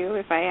want me to,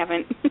 if I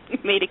haven't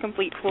made a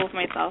complete fool of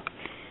myself.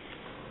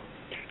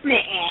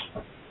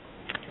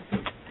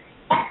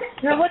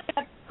 You're looking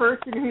at the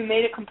person who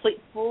made a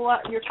complete fool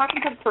out. You're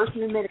talking to the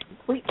person who made a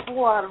complete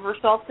fool out of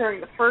herself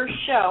during the first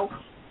show.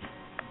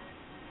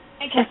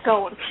 And kept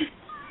going.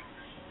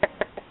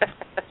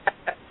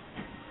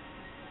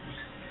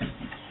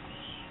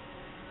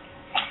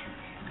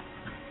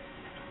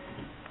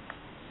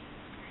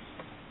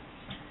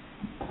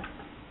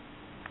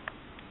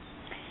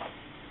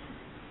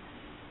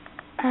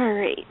 All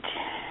right.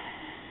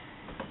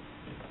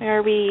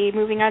 Are we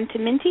moving on to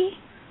Minty?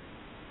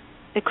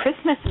 The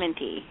Christmas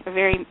Minty. A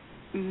very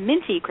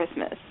minty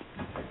Christmas.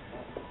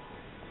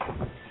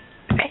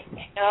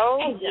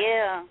 Oh,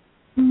 yeah.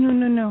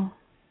 No.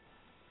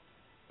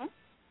 Huh?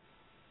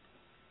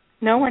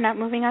 No, we're not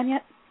moving on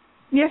yet?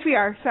 Yes, we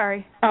are.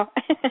 Sorry. Oh.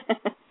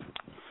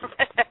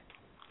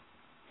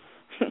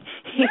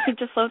 You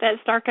just love that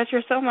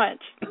Starcatcher so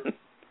much.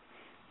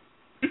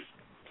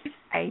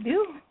 I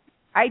do.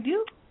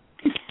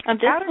 This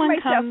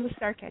one comes with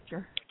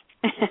Starcatcher.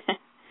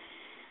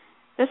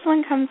 This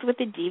one comes with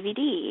a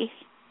DVD.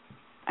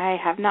 I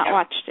have not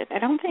watched it, I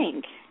don't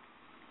think.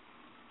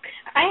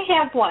 I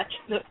have watched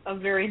A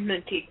Very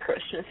Minty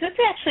Christmas. It's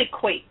actually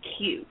quite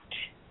cute.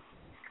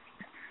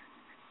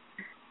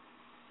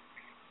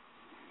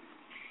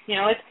 You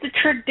know, it's the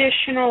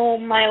traditional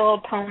My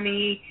Little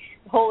Pony.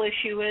 The whole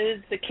issue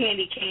is the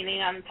candy cane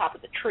ain't on the top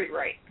of the tree,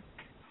 right?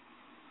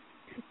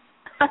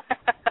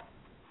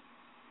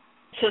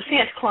 So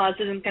Santa Claus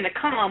isn't going to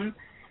come,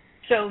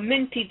 so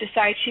Minty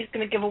decides she's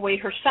going to give away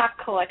her sock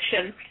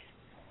collection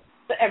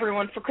to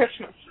everyone for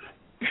Christmas.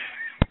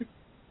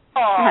 Oh,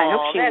 I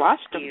hope she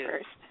washed cute. them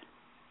first.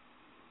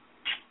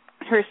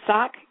 Her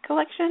sock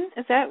collection?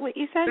 Is that what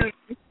you said?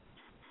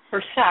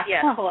 Her sock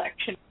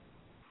collection.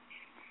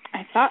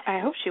 I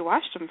hope she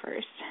washed them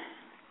first.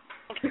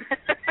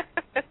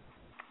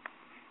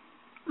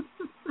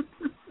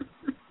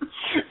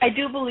 I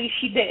do believe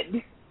she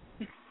did.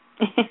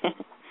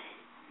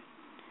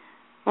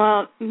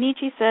 Well,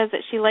 Nietzsche says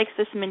that she likes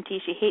this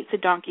Minty. She hates the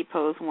donkey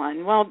pose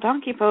one. Well,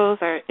 donkey pose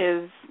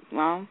is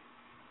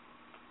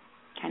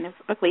kind of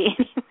ugly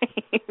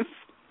anyways.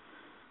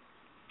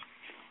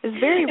 It's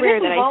very rare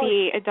that I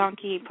see a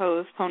donkey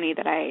pose pony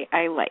that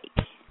I like.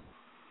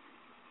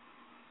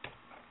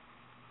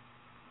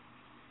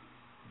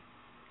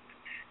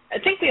 I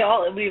think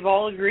we've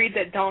all agreed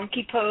that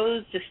donkey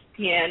pose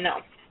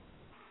no.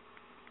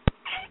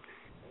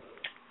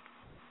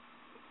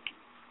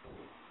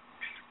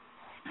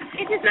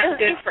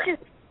 It's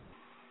just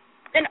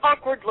an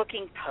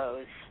awkward-looking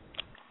pose.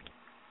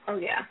 Oh,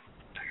 yeah.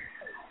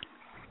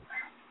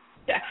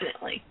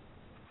 Definitely.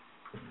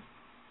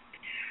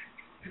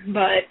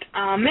 But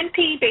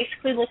Minty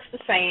basically looks the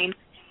same.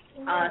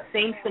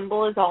 Same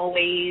symbol as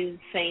always.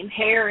 Same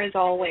hair as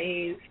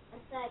always.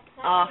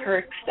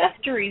 Her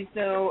accessories,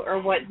 though,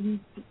 are what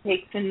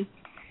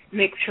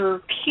makes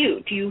her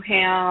cute. You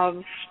have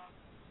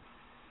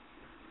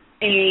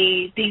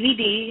a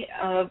DVD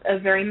of A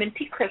Very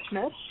Minty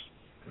Christmas.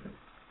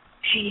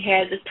 She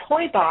has a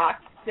toy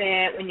box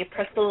that when you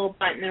press the little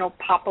button, it'll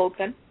pop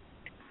open.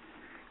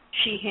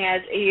 She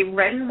has a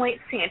red and white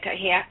Santa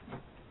hat,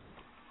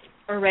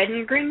 a red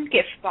and green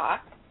gift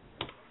box,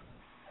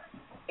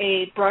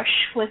 a brush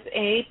with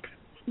a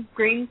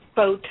green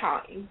bow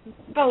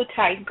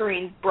tie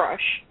green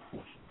brush,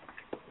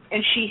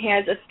 and she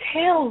has a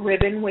tail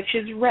ribbon which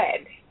is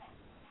red.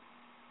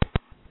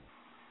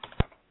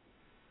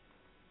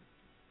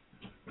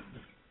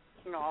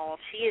 No,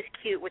 she is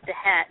cute with the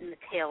hat and the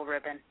tail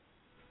ribbon.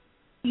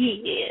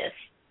 Yes.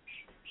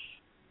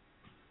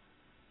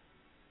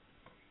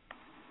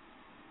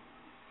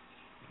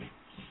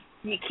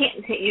 You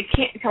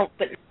can't help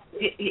but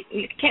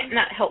you can't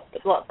not help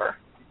but love her.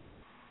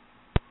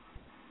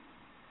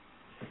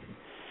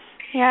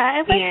 Yeah, I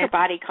like her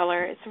body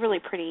color. It's a really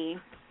pretty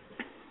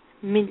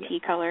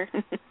minty color.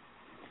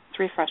 It's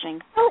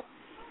refreshing. Oh.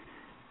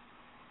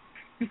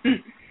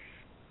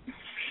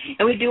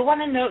 And we do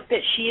want to note that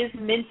she is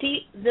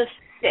Minty the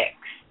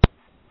 6th.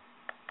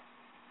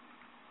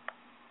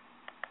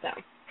 So,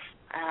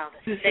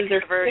 the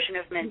 6th version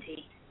of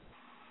Minty.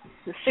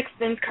 The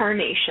 6th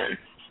incarnation.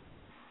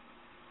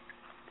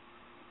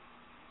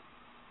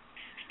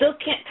 Still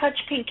can't touch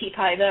Pinkie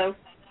Pie, though.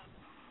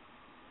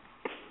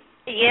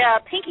 Yeah,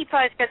 Pinkie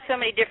Pie's got so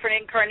many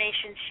different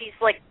incarnations. She's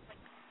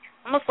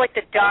almost like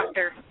the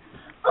Doctor.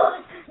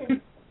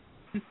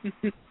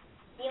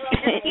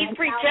 He's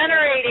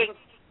regenerating.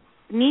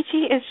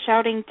 Nietzsche is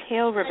shouting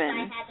tail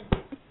ribbon,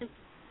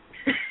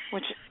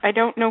 which I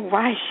don't know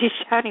why she's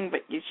shouting,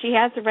 but she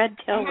has a red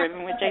tail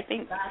ribbon, which I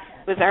think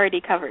was already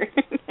covered.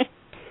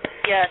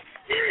 Yes.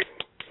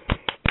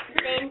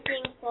 Same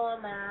thing for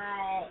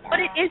my... But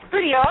it is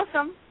pretty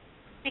awesome,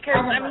 because,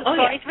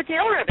 ponies with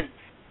tail ribbons.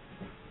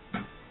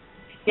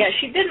 Yeah,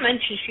 she did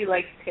mention she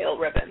likes tail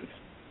ribbons.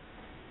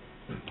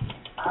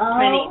 Oh,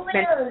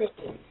 really?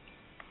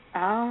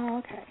 Oh,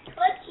 okay.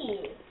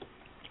 Cookie.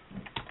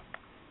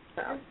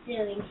 I'm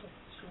doing his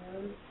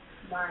two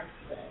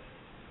monsters.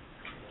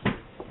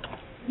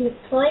 His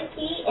toy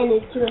key and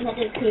his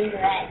 200 pin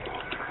red.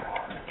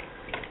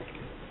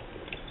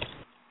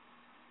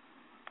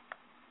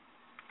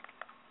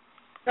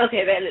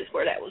 Okay, that is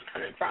where that was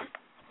coming from.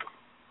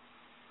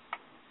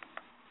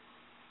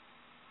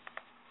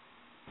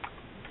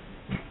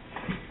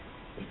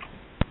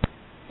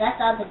 That's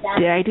all the guys.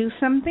 Did I do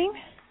something?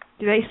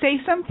 Did I say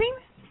something?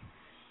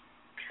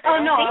 Oh,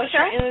 no, I was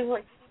trying.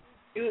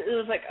 It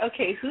was like,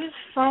 okay, whose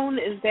phone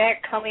is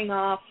that coming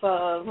off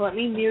of? Let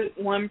me mute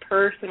one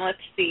person. Let's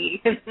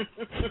see.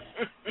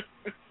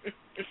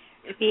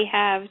 We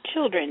have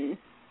children.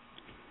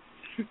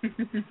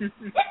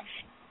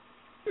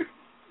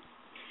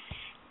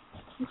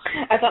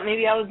 I thought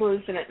maybe I was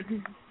losing it.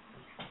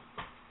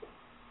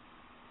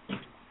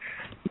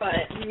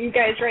 But you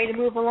guys ready to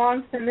move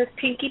along to Miss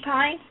Pinkie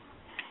Pie?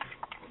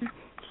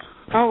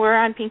 Oh, we're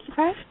on Pinkie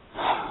Pie?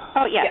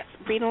 Oh, yes.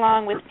 Read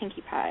along with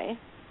Pinkie Pie.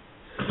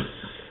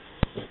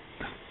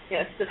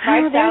 Yes, the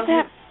 5,000. Oh, there's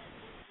that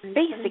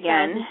base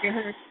again.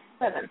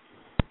 307.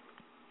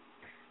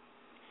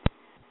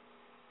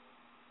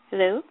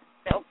 Hello?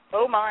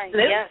 Oh my,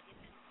 Hello? yes.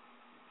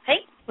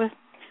 Hey.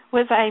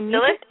 Was I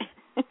muted?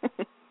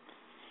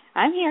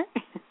 I'm here.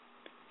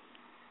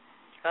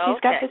 Okay.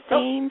 He's got the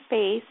same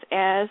face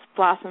as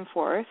Blossom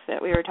Forth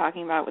that we were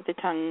talking about with the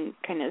tongue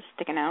kind of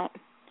sticking out.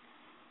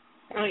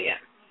 Oh, yeah.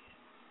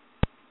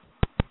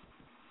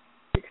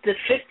 It's the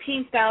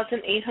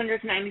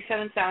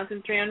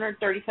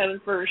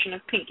 15,897,337th version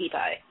of Pinkie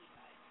Pie.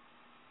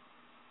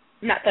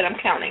 Not that I'm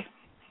counting.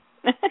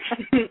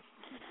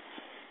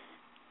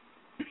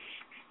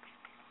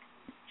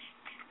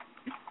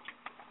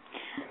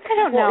 I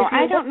don't know.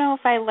 I don't know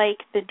if I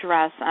like the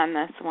dress on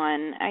this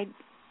one. I'm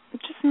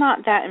just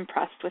not that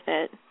impressed with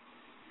it.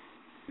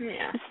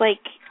 Yeah. It's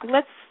like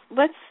let's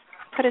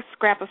put a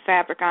scrap of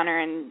fabric on her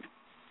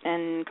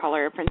and call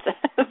her a princess.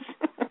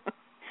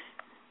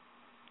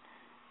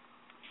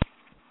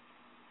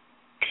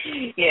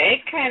 Yeah,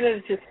 it kind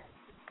of just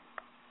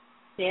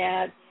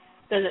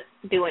doesn't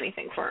do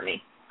anything for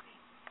me.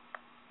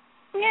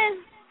 Yeah.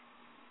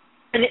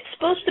 And it's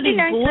supposed to be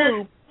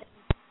blue.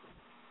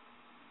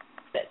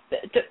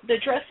 The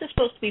dress is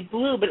supposed to be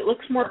blue, but it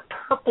looks more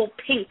purple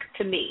pink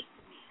to me.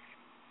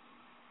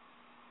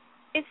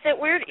 It's that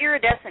weird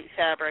iridescent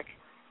fabric.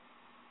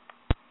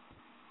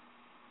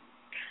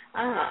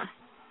 Ah.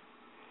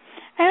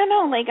 I don't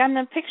know, like on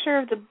the picture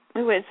of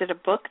is it a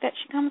book that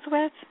she comes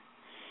with?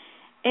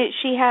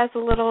 She has a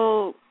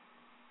little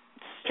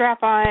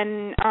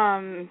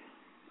strap-on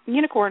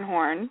unicorn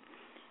horn,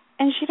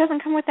 and she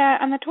doesn't come with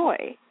that on the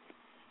toy.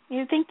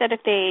 You'd think that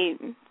if they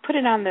put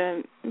it on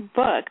the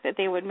book, that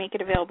they would make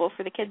it available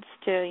for the kids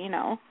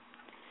to,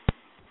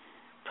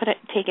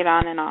 take it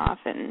on and off.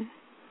 And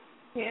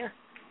yeah.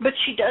 But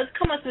she does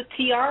come with a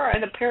tiara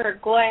and a pair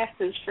of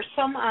glasses. For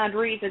some odd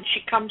reason,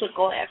 she comes with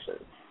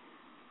glasses.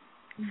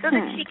 So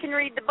that she can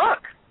read the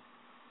book.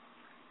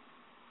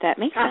 That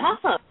makes sense.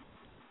 Uh-huh.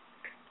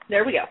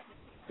 There we go.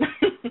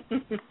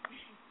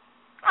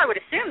 I would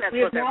assume that's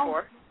what they're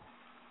for.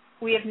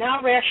 We have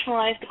now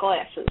rationalized the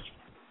glasses.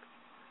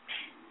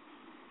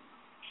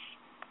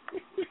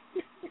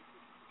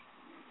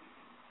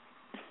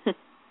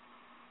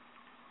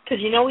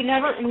 Because we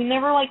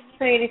never like to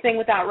say anything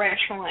without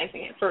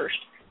rationalizing it first.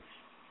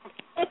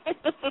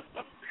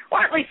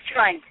 Or at least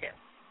trying to.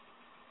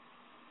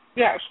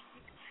 Yes.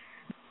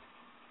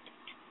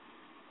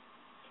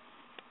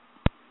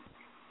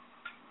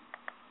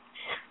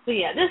 So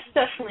yeah, this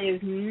definitely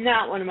is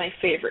not one of my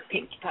favorite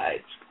Pinkie Pies.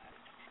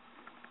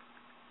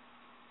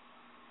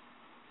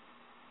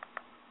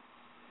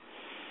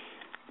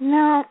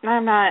 No,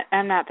 I'm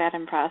not that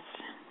impressed.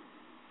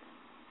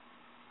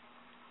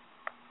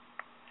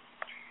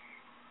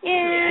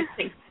 Yeah. I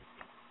think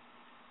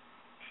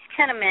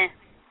kind of meh.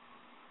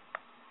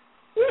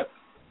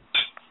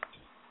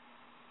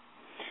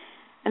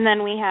 And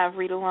then we have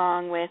Read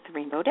Along with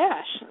Rainbow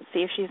Dash. Let's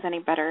see if she's any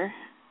better.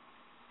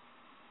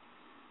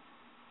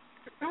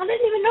 I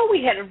didn't even know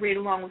we had a Read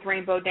Along with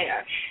Rainbow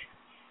Dash.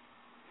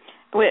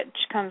 Which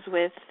comes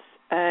with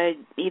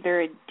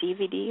either a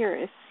DVD or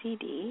a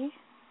CD.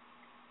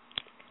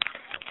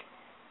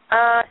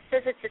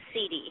 Says it's a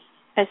CD.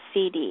 A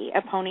CD,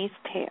 A Pony's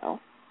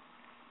Tale.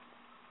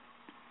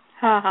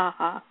 Ha ha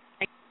ha.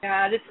 My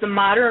God, it's the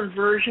modern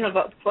version of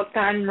a book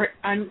on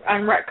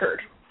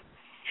record.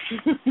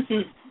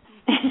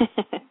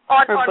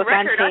 on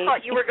record, I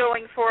thought you were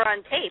going for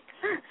on tape.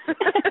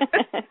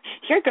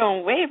 You're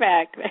going way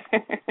back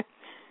there.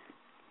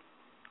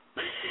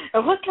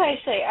 What can I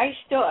say? I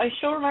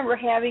still remember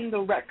having the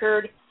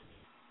record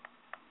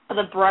of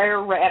the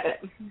Briar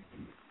Rabbit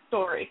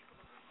story.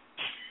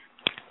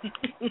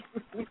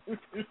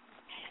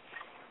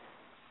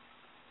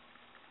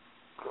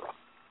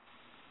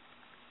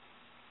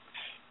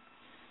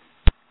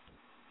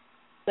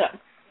 So,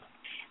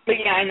 but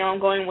yeah, I know I'm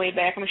going way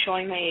back. I'm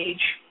showing my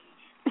age.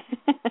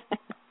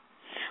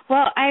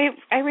 Well,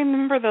 I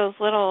remember those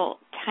little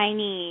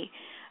tiny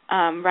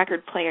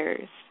record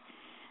players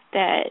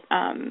that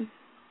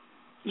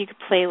you could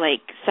play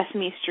like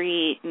Sesame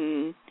Street,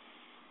 and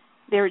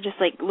they were just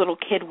like little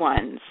kid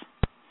ones.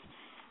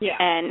 Yeah.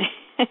 And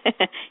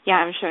yeah,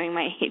 I'm showing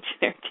my age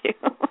there too.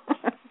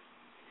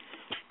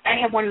 I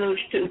have one of those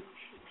too.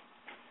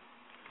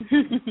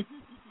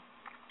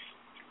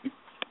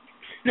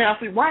 Now,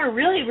 if we want to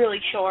really, really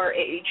show our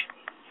age,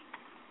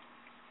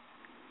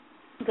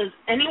 does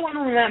anyone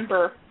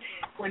remember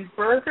when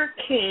Burger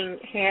King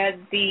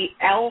had the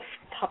elf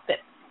puppet?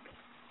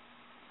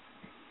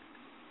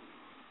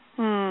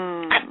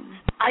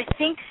 I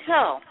think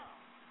so.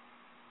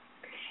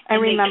 I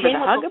remember the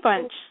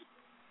Hug-a-Bunch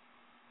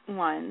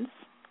ones.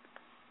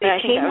 But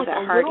I think that was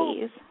at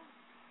Hardee's.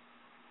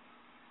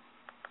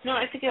 No,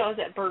 I think it was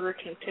at Burger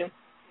King too.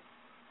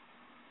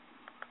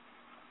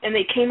 And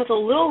they came with a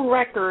little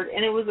record,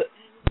 and it was a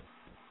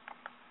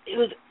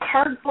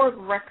cardboard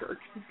record.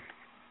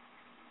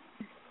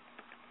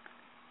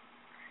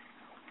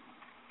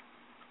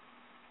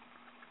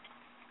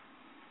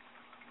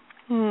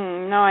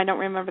 No, I don't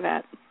remember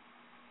that.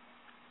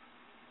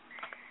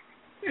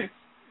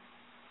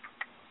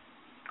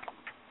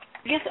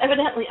 I guess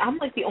evidently I'm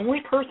like the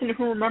only person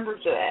who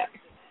remembers that.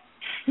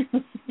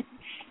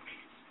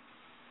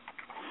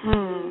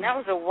 That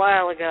was a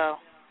while ago.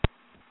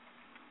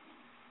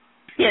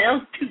 Yeah, that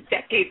was 2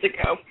 decades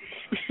ago.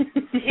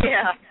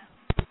 Yeah.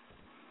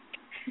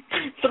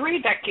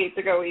 3 decades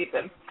ago,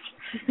 even.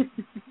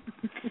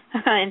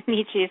 And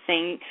Nietzsche is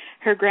saying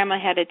her grandma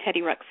had a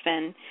Teddy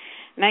Ruxpin,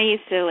 and I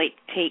used to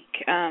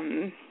take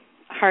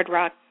hard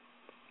rock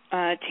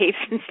tapes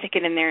and stick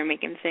it in there and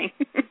make him sing.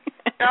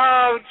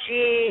 Oh,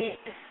 gee.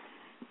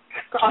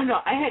 Oh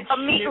no, I had a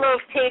meatloaf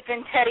tape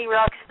and Teddy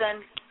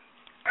Ruxpin.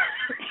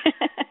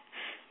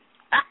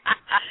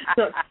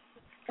 So,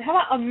 how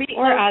about a meatloaf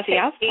or Ozzy tape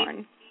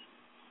Osbourne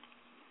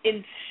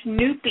in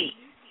Snoopy?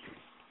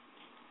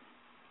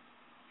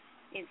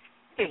 In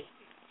Snoopy.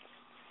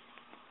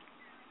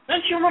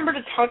 Don't you remember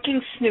the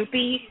talking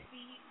Snoopy?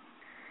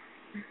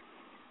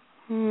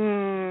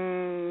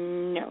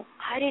 No.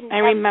 I didn't. I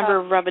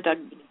remember Rub-a-Dub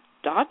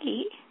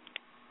Doggy.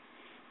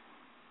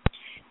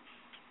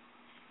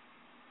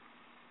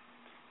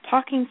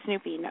 Talking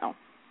Snoopy, no.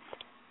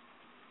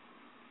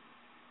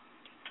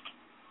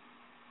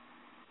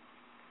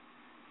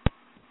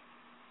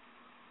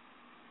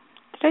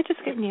 Did I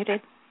just get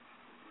muted?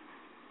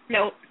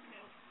 Nope.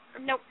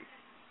 Nope.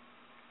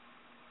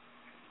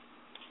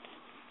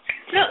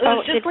 No, it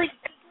was just like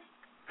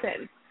that.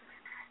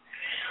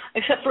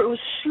 Except for it was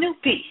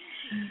Snoopy.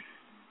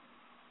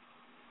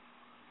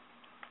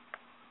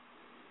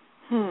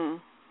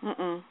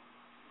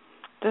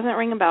 Doesn't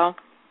ring a bell.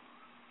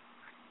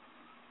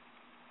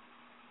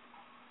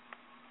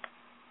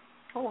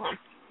 Hold on.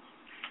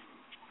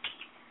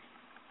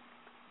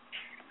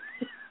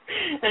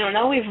 I don't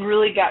know, we've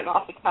really gotten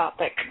off the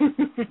topic.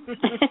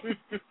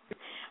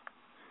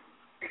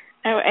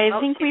 I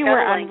think we were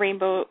on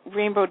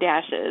Rainbow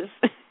Dashes.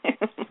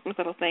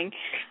 Little thing.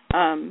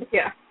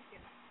 Yeah.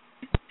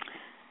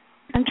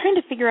 I'm trying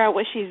to figure out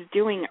what she's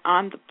doing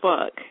on the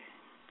book.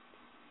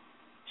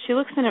 She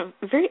looks in a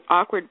very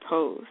awkward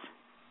pose.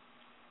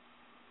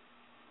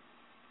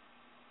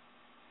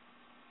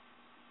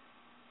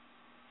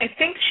 I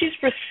think she's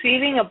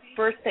receiving a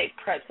birthday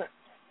present.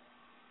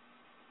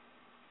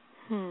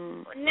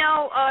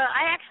 No,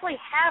 I actually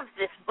have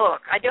this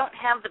book. I don't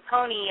have the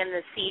pony and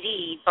the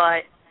CD,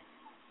 but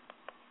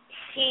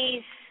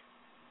she's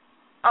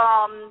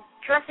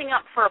dressing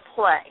up for a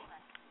play.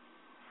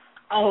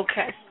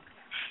 Okay.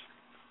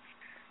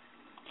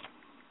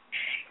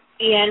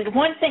 And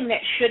one thing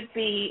that should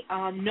be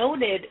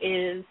noted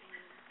is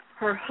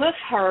her hoof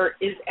heart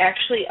is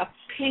actually a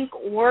pink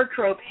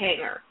wardrobe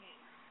hanger.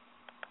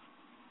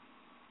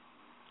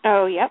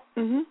 Oh, yep.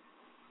 Mhm.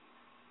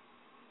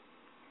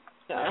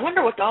 So I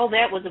wonder what all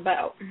that was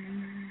about.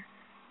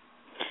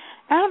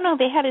 I don't know.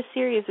 They had a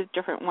series of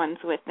different ones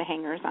with the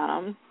hangers on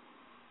them.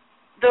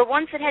 The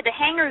ones that had the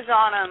hangers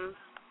on them,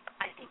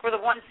 I think, were the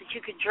ones that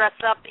you could dress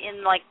up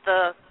in, like,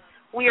 the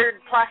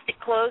weird plastic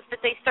clothes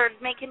that they started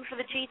making for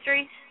the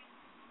G3s.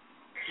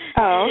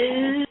 Oh,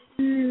 okay.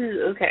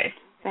 Okay.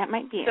 That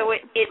might be so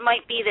it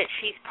might be that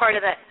she's part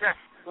of that dress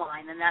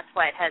line, and that's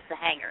why it has the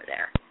hanger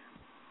there.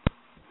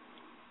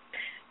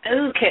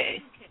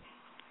 Okay.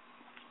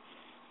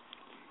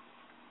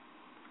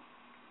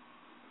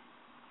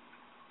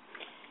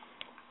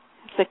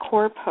 It's the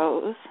core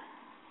pose.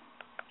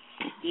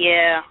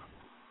 Yeah.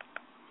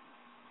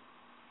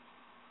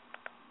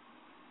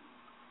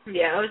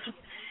 Yeah,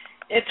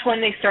 it's when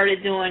they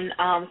started doing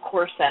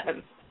core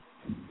 7.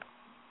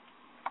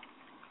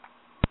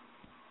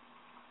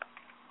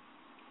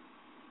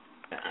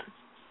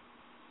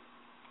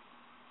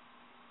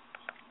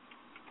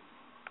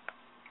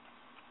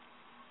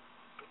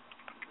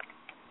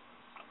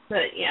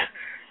 But yeah,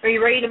 are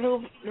you ready to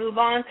move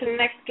on to the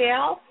next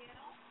gal?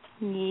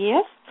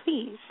 Yes,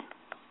 please.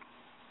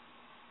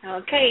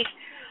 Okay.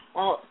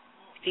 Well,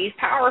 she's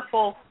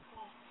powerful.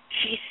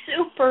 She's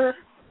super.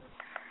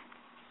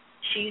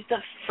 She's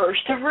the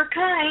first of her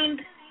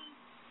kind.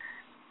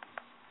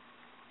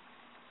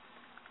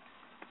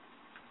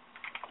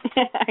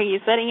 Are you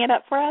setting it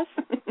up for us?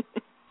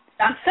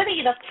 I'm setting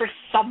it up for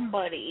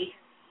somebody.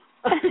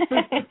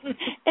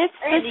 It's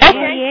the San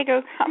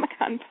Diego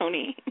Comic-Con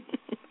pony.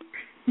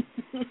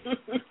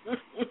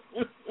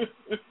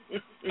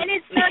 And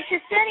it's not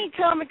just any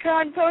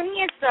Comic-Con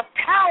pony, it's the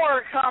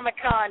Power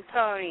Comic-Con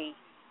pony.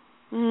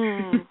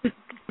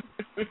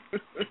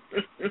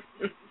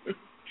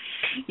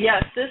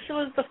 Yes, this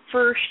was the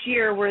first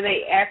year where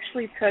they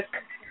actually took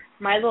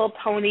My Little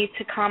Pony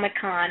to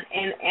Comic-Con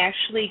and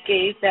actually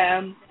gave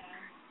them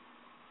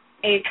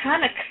a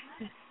comic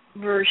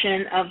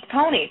version of the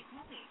pony.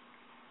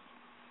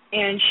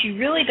 And she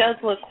really does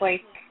look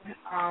like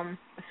a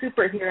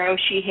superhero.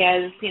 She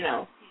has,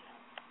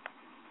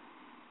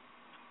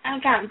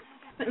 I'm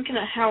thinking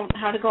of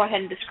how to go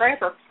ahead and describe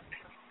her.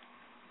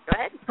 Go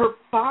ahead. Her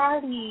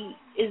body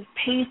is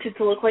painted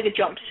to look like a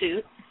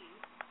jumpsuit.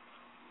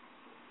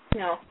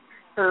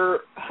 Her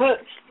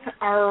hooves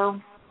are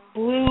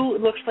blue,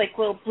 looks like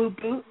little blue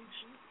boots.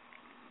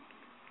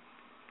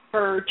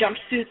 Her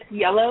jumpsuit's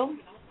yellow,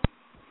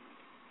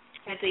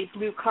 has a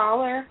blue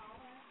collar,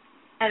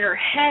 and her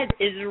head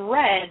is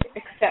red,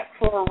 except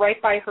for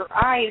right by her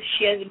eyes,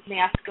 she has a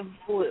mask of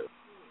blue.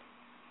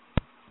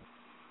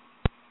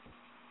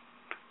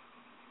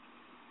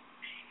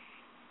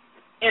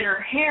 and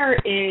her hair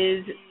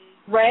is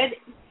red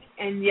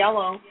and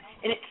yellow,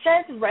 and it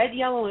says red,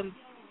 yellow, and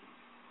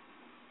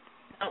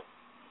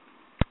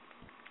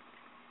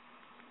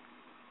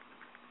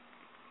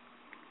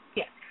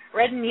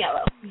red and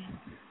yellow.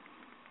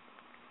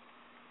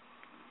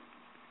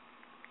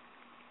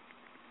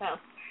 So,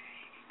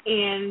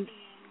 and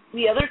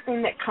the other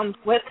thing that comes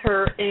with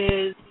her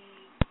is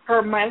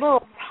her My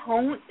Little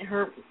Pony.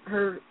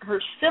 Her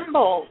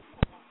symbol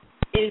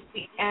is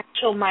the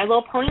actual My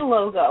Little Pony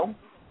logo,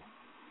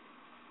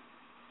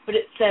 but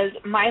it says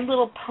My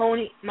Little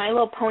Pony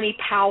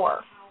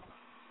Power.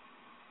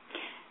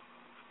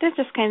 This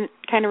just kind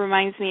of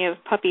reminds me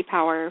of Puppy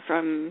Power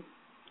from,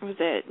 was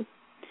it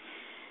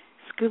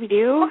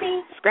Scooby-Doo?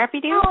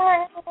 Scrappy-Doo?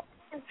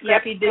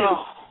 Scrappy-Doo. Yep.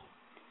 Oh.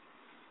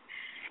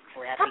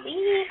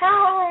 Scrappy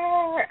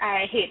Power.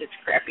 I hated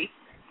Scrappy.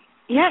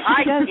 Yeah,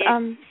 she does.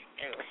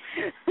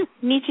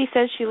 Nietzsche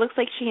says she looks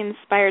like she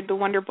inspired the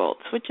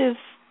Wonderbolts, which is,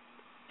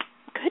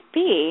 could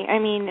be. I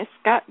mean, it's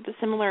got the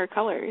similar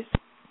colors.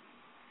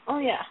 Oh,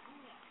 yeah.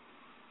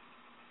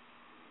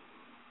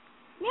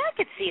 Yeah, I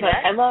could see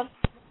that. I love,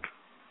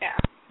 yeah.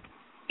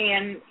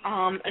 And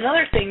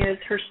another thing is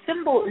her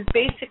symbol is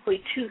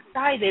basically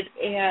two-sided,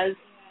 as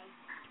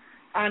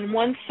on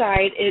one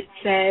side it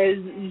says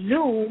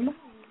Zoom,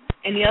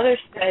 and the other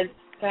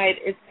side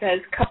it says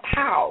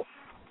Kapow.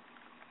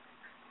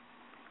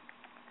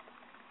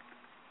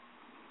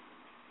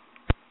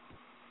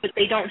 But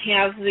they don't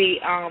have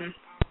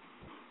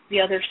the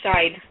other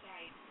side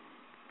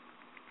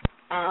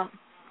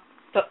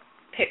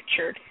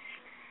pictured.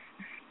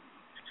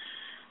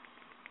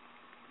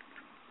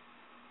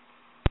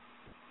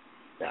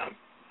 So.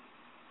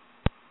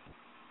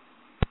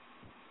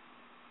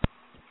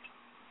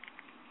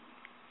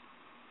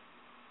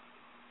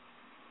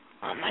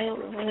 My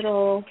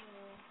Little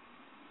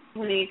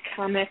Pony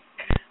comic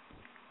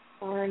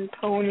on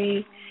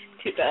Pony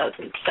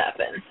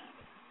 2007.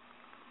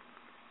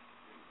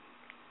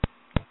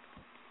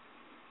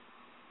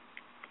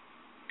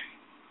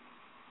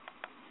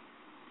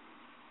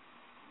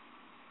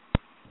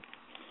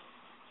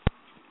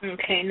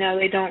 Okay, no,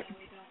 they don't.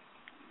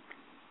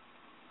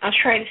 I'll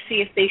try to see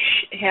if they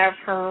have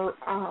her, if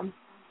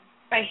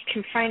I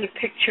can find a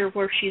picture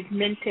where she's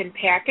mint in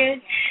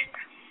package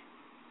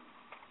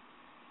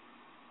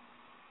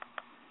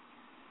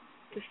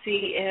to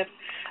see if,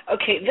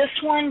 okay, this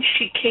one,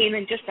 she came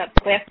in just a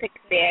plastic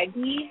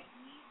baggie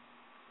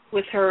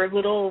with her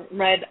little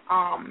red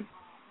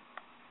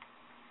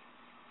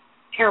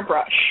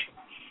hairbrush.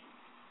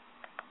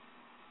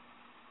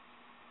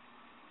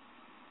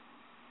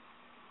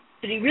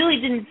 But he really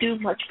didn't do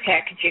much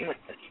packaging with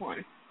this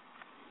one.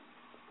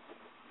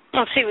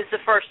 Well, she was the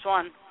first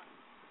one.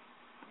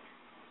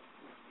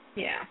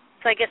 Yeah.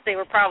 So I guess they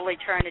were probably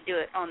trying to do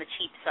it on the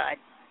cheap side.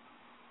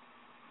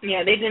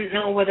 Yeah, they didn't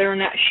know whether or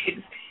not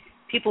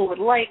people would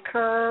like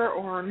her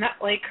or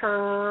not like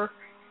her.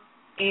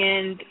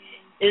 And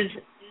is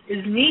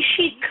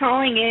Nishi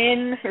calling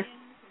in?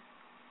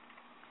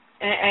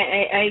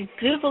 I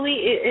do believe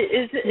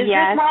is yes,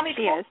 this Mommy?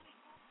 She is.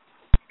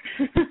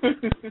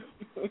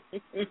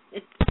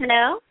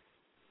 Hello?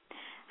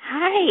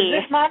 Hi. Is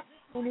this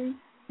Mommy?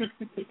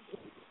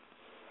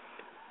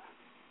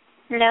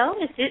 Hello?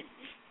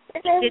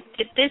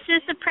 This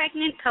is the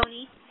pregnant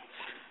pony.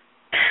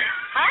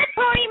 Hi,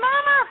 Pony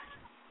Mama.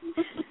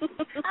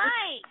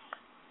 Hi.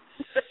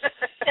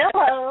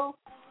 Hello.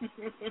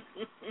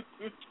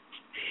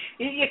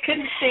 You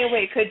couldn't stay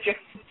away, could you?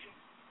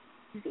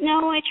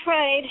 No, I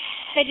tried.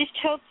 I just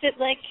hope that,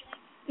 like,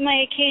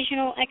 my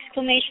occasional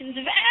exclamations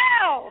of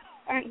 "ow"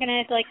 aren't going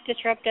to, like,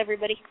 disrupt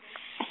everybody.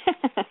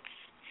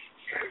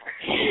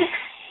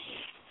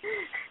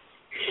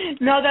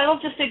 No, that'll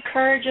just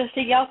encourage us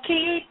to yell,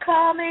 "Keep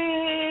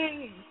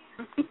coming!"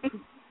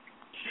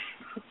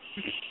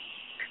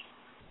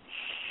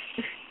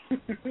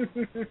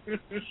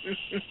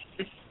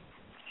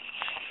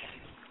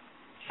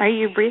 Are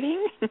you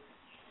breathing?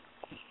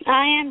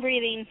 I am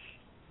breathing.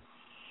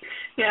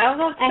 Yeah, I was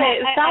about to say,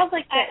 it sounds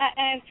like that.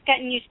 I've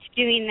gotten used to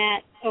doing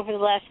that over the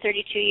last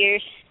 32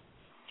 years.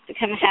 It's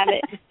become a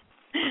habit.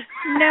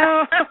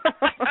 No.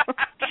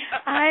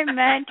 I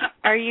meant,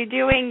 are you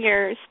doing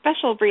your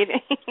special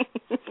breathing?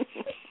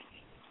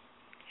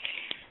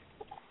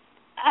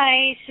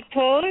 I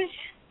suppose.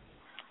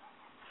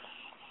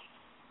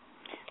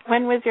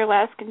 When was your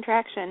last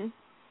contraction?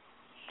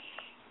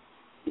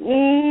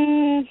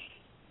 The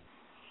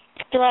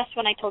last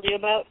one I told you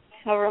about,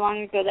 however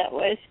long ago that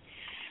was.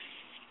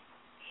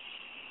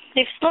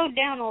 They've slowed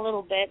down a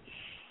little bit.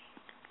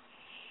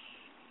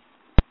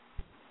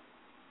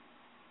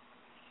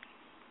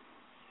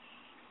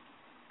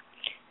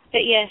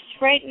 But yes,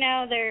 right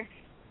now they're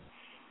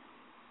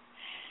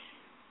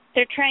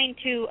trying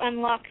to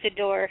unlock the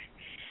door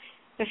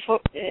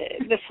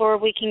before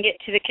we can get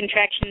to the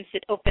contractions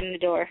that open the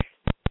door,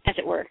 as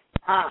it were.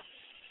 Ah.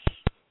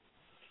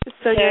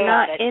 So you're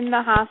not in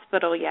the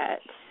hospital yet?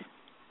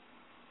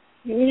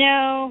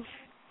 No.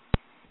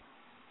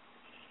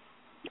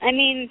 I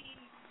mean,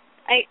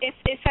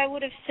 if I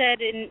would have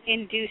said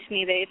induce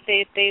me,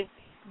 they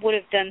would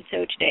have done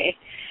so today.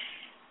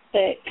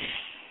 But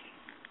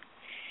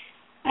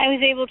I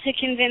was able to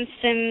convince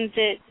them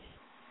that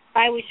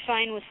I was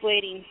fine with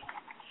waiting.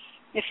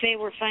 If they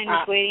were fine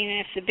with waiting, and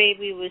if the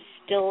baby was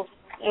still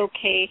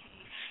okay.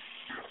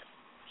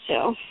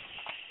 So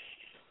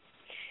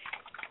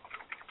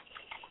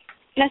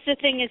that's the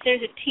thing, is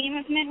there's a team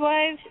of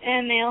midwives,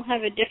 and they all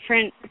have a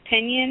different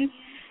opinion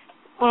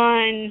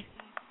on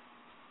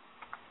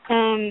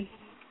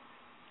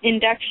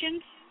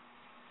induction.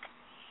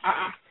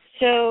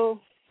 So,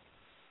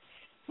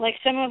 like,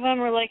 some of them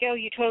are like, oh,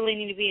 you totally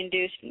need to be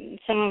induced, and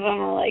some of them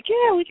are like,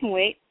 yeah, we can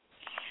wait.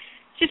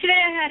 So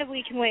today I had a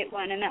we can wait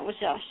one, and that was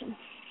awesome.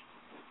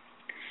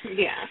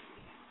 Yeah.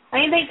 I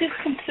mean, they do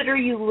consider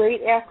you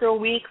late after a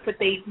week, but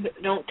they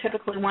don't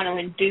typically want to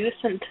induce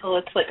until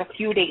it's like a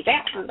few days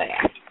after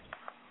that.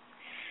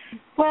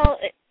 Well,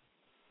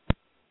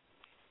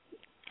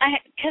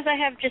 because I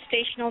have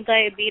gestational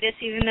diabetes,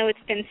 even though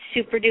it's been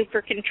super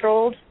duper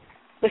controlled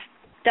with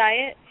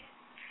diet,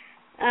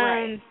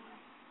 Right.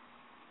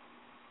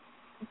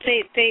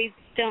 they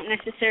don't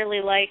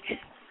necessarily like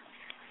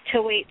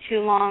to wait too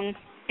long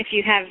if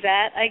you have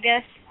that, I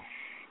guess,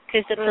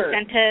 because the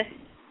placenta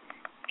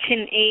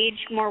can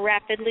age more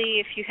rapidly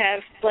if you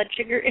have blood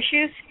sugar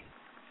issues.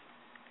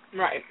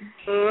 Right.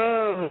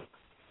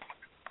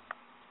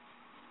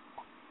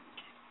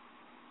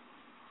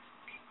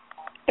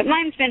 But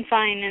mine's been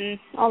fine, and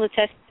all the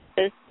tests,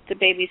 the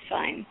baby's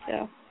fine,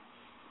 so.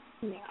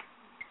 Yeah.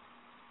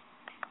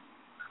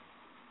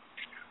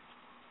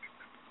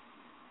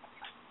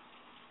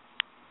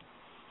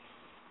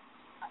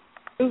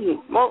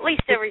 Well, at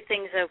least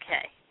everything's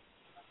okay.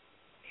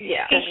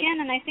 Yeah. Hey,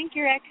 Shannon, I think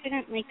you're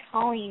accidentally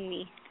calling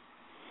me.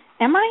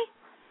 Am I?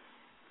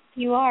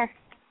 You are.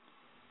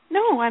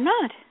 No, I'm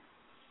not.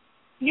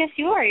 Yes,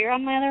 you are. You're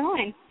on my other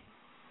line.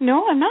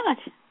 No, I'm not.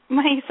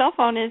 My cell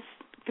phone is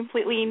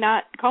completely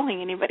not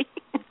calling anybody.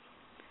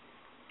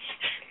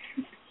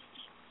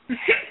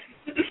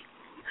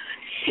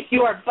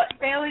 You are butt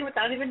failing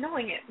without even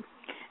knowing it.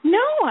 No,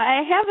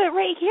 I have it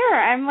right here.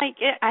 I'm like,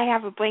 I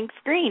have a blank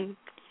screen.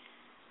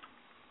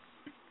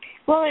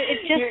 Well,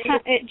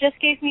 it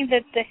just gave me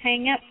the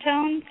hang up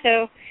tone,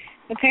 so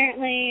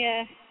apparently,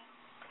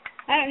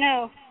 I don't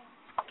know.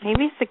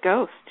 Maybe it's a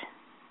ghost.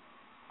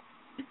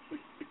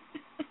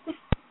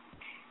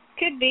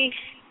 Could be.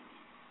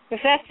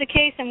 If that's the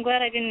case, I'm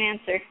glad I didn't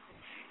answer.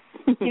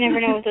 You never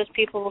know what those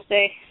people will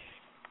say.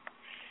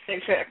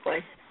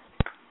 Exactly.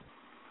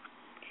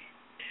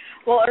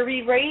 Well, are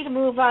we ready to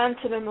move on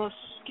to the most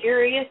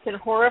scariest and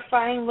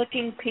horrifying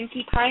looking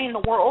Pinkie Pie in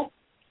the world?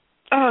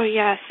 Oh,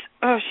 yes.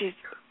 Oh, she's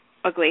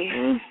ugly.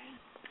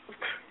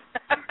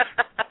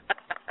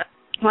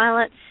 Well,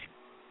 let's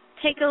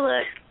take a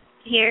look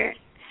here.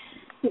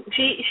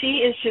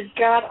 She is just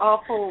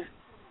god-awful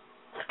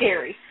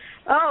scary.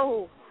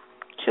 Oh.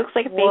 She looks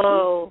like a baby.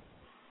 Whoa.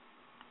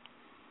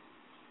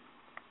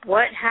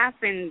 What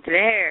happened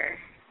there?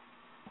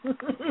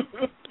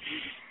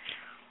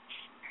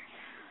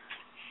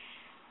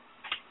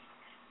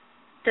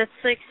 That's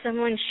like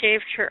someone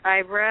shaved her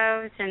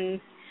eyebrows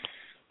and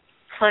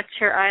plucked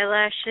her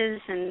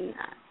eyelashes, and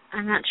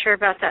I'm not sure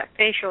about that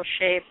facial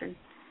shape, and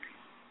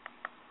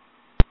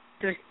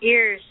those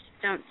ears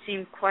don't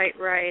seem quite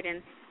right,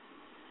 and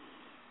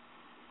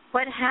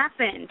what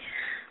happened?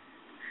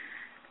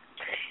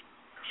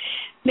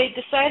 They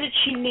decided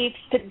she needs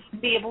to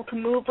be able to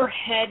move her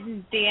head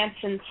and dance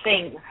and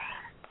sing.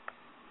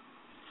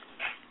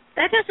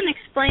 That doesn't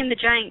explain the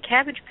giant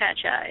Cabbage Patch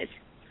eyes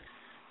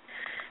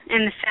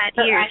and the fat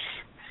ears.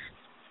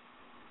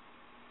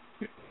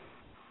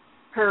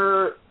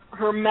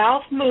 Her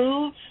mouth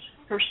moves,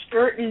 her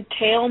skirt and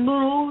tail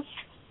moves,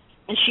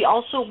 and she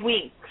also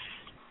winks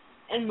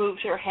and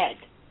moves her head.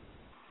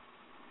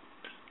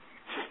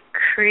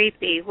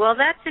 Creepy. Well,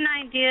 that's an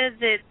idea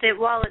that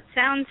while it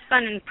sounds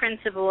fun in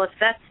principle, if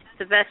that's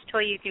the best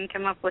toy you can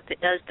come up with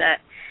that does that,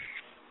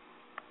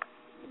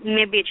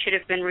 maybe it should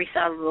have been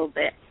rethought a little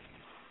bit.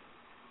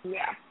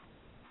 Yeah.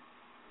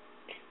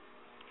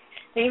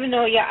 Even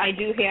though, yeah, I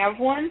do have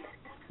one,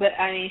 but,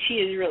 I mean, she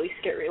is really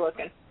scary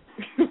looking.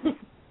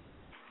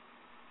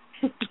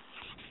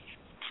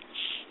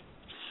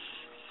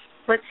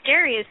 What's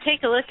scary is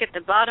take a look at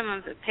the bottom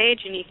of the page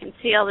and you can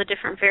see all the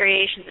different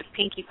variations of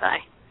Pinkie Pie.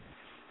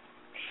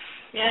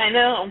 Yeah, I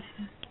know.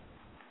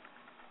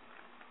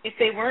 If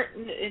they weren't,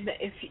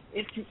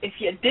 if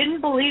you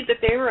didn't believe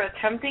that they were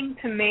attempting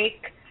to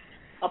make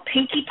a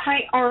Pinkie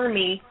Pie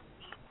army,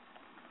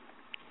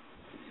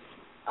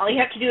 all you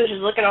have to do is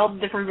just look at all the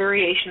different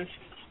variations.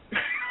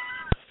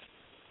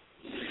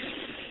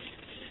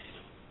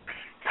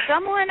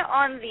 Someone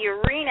on the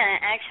arena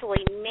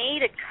actually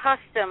made a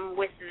custom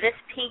with this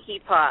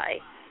Pinkie Pie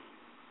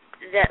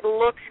that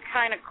looks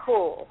kind of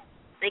cool.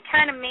 They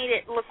kind of made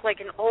it look like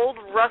an old,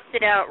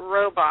 rusted-out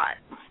robot.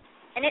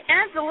 And it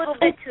adds a little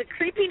bit to the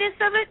creepiness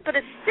of it, but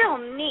it's still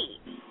neat.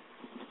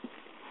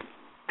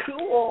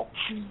 Cool.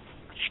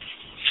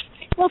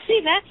 Well,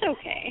 see, that's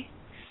okay.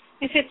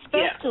 If it's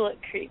supposed to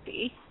look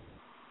creepy.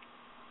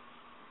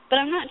 But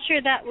I'm not sure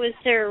that was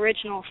their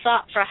original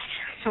thought process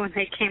when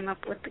they came up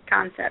with the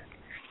concept.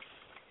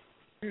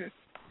 I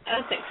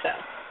don't think so.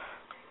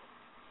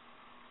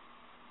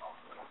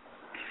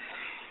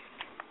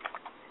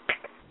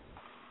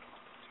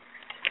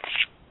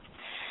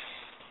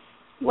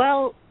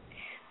 Well,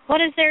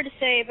 what is there to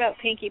say about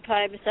Pinkie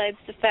Pie besides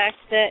the fact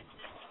that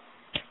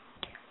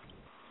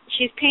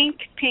she's pink,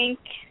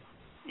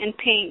 and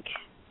pink,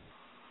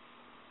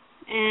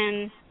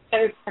 and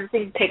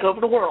something to take over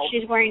the world.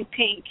 She's wearing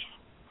pink.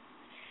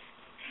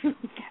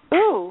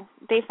 Ooh,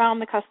 they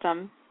found the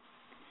custom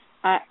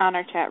on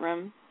our chat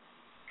room.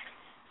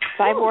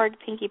 Cyborg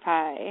Pinkie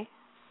Pie.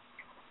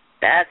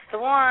 That's the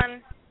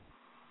one.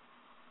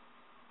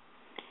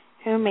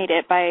 Who made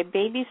it? By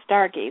Baby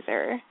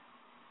Stargazer.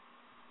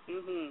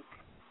 Mhm.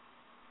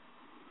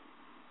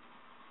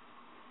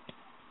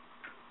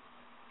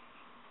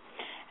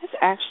 It's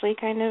actually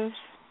kind of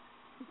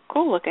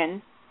cool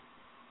looking.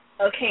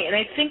 Okay, and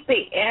I think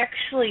they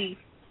actually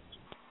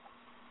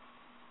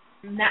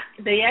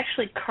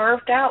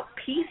carved out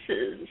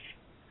pieces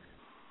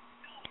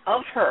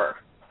of her.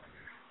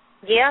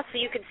 Yeah, so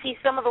you could see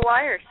some of the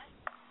wires.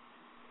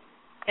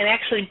 And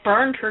actually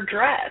burned her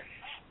dress.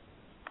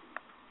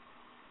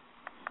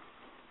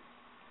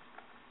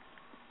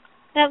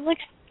 That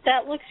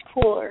looks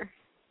cooler.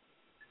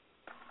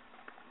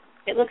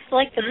 It looks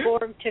like the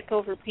Borg took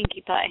over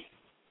Pinkie Pie.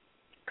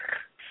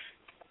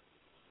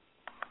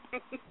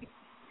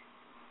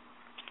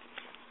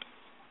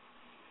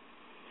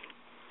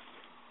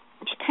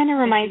 Which kind of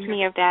reminds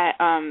me of that,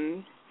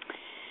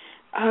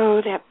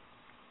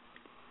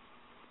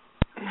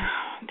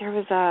 there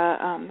was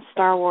a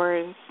Star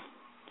Wars,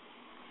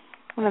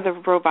 one of the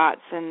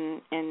robots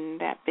in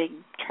that big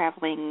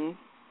traveling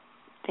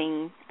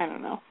thing, I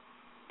don't know.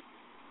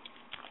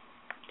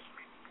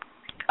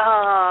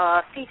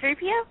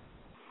 C-3PO?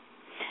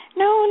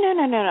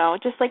 No.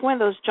 Just like one of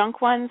those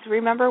junk ones.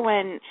 Remember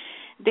when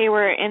they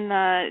were in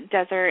the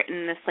desert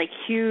and this like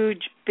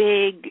huge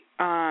big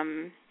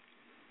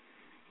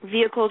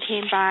vehicle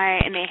came by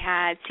and they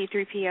had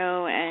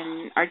C-3PO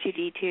and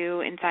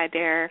R2-D2 inside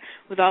there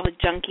with all the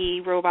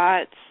junky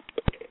robots?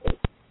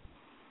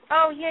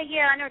 Oh,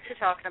 yeah, I know what you're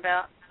talking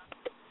about.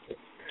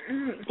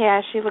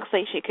 Yeah, she looks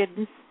like she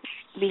could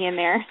be in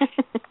there.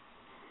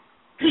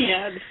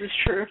 Yeah, this is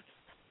true.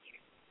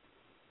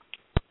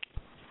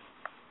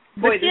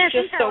 Boy, yeah, I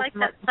think I like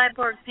that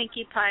Cyborg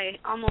Pinkie Pie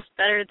almost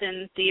better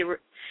than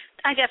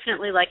I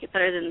definitely like it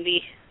better than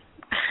the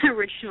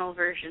original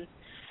version.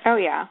 Oh,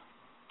 yeah.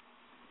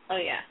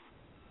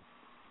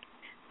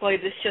 Boy,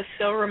 this just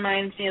so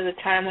reminds me of the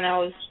time when I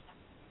was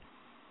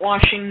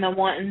washing the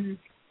one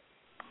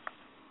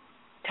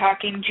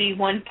talking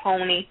G1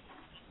 pony.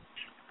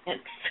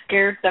 It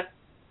scared the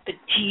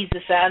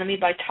Jesus out of me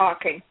by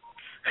talking.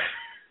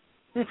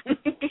 When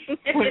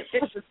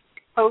it was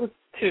supposed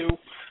to.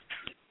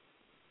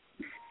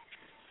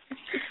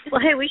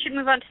 Well, hey, we should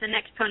move on to the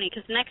next pony,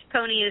 because the next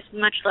pony is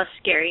much less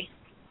scary.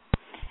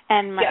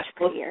 And much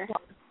prettier.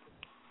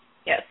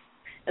 Yes.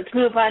 Let's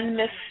move on to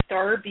Miss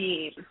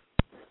Starbeam.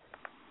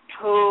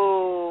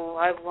 Oh,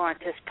 I want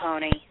this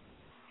pony.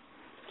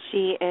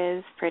 She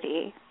is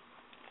pretty.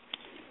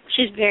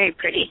 She's very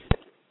pretty.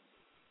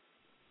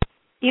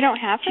 You don't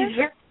have her? She's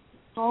very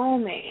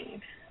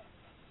calming.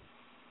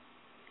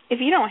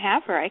 If you don't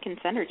have her, I can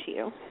send her to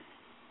you.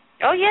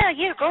 Oh, yeah,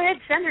 go ahead,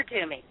 send her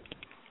to me.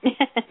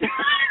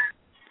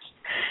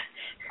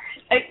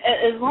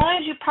 As long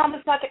as you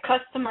promise not to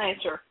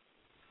customize her.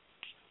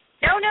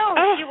 No,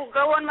 she will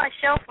go on my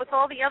shelf with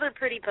all the other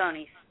pretty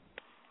ponies.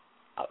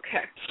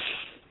 Okay.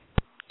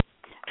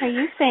 Are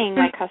you saying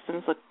my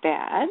customs look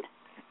bad?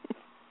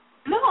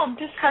 No, I'm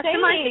just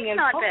saying. It's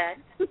not bad.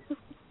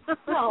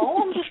 No,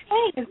 I'm just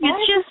saying. It's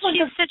just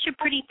she's such a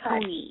pretty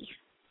pony.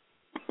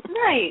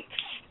 Right.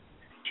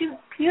 She's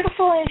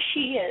beautiful as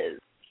she is.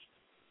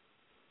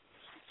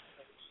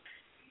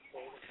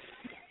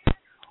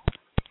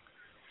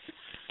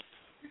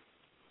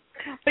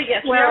 But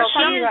yes, well,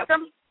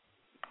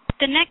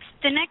 the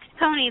next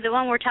pony, the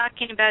one we're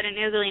talking about in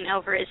Oogling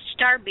Over, is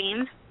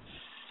Starbeam.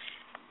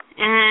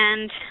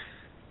 And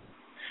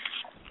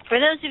for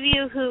those of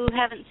you who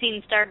haven't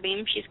seen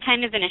Starbeam, she's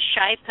kind of in a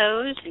shy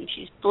pose, and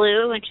she's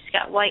blue, and she's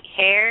got white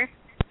hair.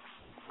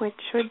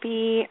 Which would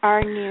be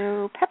our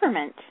new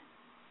peppermint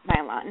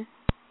nylon.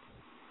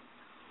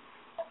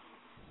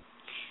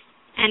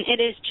 And it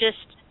is just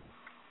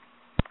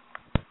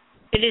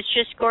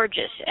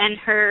gorgeous. And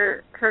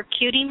her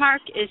cutie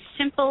mark is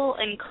simple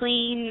and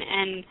clean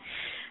and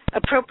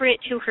appropriate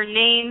to her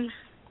name.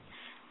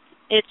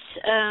 It's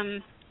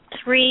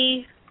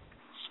 3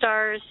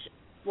 stars,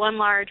 1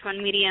 large,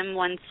 1 medium,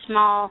 1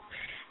 small,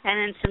 and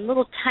then some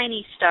little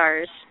tiny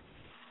stars.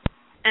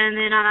 And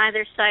then on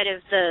either side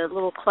of the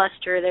little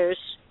cluster,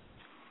 there's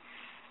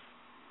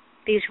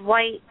these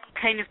white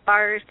kind of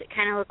bars that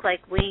kind of look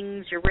like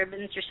wings or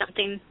ribbons or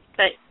something.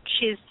 But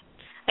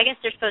I guess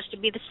they're supposed to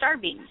be the star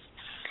beams.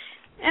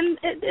 And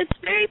it's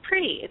very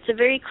pretty. It's a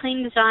very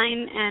clean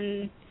design,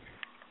 and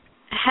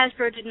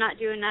Hasbro did not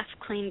do enough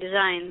clean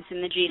designs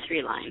in the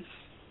G3 line.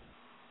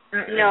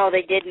 No,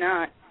 they did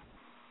not.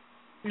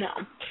 No.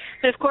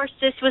 But of course,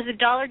 this was a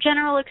Dollar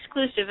General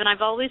exclusive, and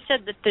I've always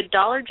said that the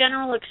Dollar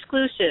General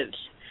exclusives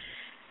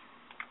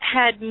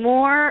had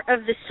more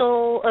of the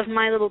soul of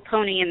My Little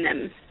Pony in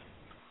them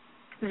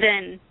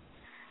than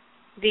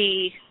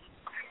the,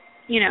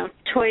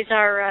 Toys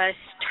R Us,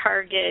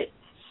 Target,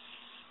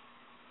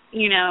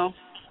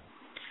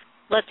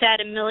 let's add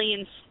 1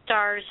 million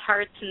stars,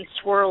 hearts, and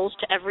swirls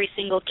to every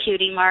single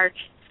cutie mark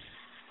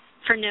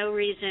for no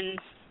reason.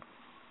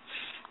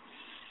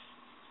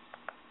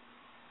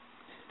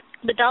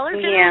 The Dollar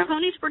General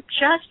ponies were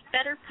just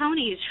better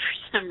ponies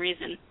for some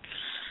reason.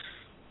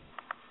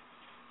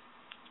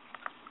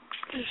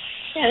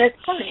 Yeah,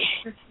 that's funny.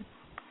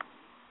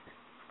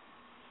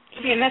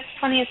 And that's the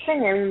funniest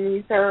thing. I mean,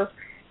 these are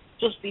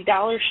supposed to be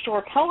dollar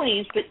store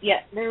ponies, but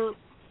yet their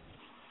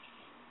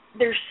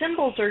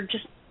symbols are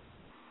just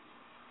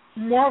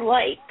more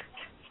like.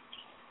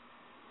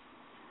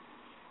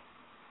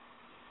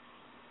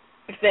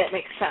 If that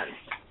makes sense.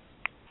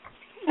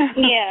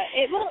 Yeah,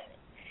 it will.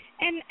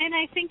 And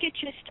I think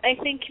I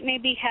think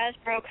maybe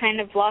Hasbro kind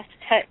of lost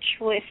touch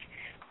with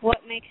what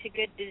makes a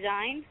good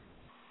design.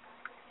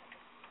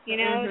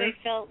 They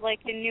felt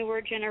like the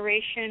newer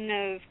generation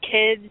of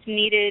kids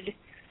needed,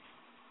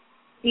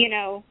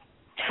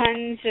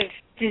 tons of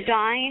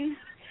design.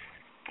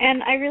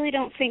 And I really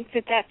don't think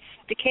that that's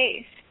the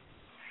case.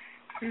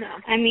 No.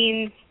 I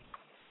mean,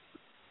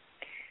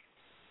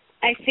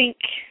 I think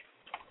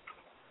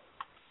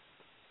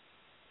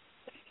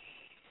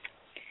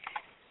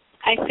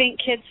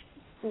kids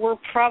were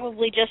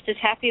probably just as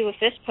happy with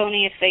this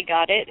pony if they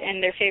got it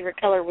and their favorite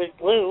color was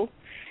blue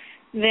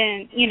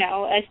than,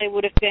 as they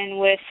would have been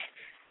with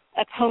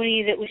a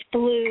pony that was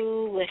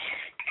blue with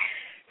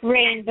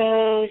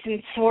rainbows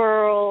and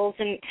swirls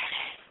and...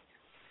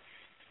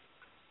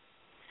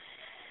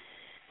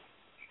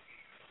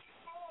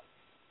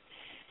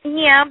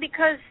 Yeah,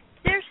 because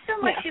there's so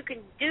much you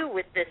can do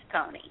with this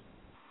pony.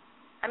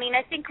 I mean,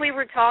 I think we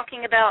were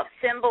talking about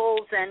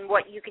symbols and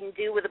what you can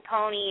do with a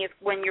pony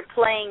when you're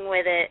playing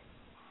with it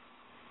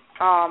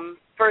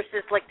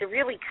versus, like, the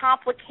really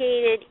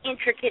complicated,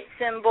 intricate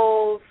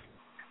symbols.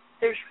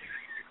 There's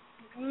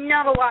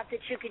not a lot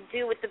that you could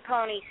do with the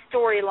pony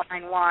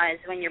storyline-wise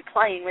when you're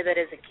playing with it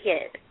as a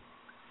kid.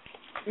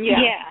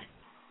 Yeah.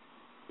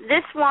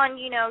 This one,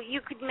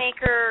 you could make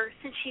her,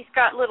 since she's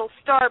got little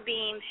star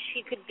beams,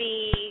 she could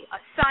be a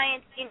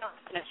science,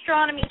 an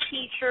astronomy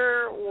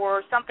teacher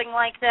or something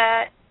like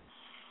that.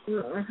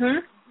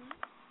 Mhm.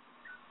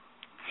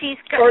 She's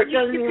got.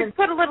 You could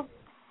put a little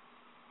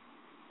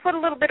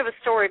bit of a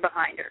story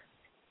behind her.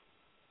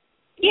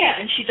 Yeah,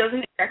 and she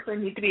doesn't exactly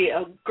need to be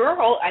a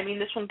girl. I mean,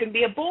 this one can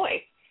be a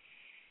boy.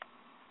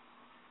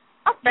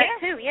 Oh, that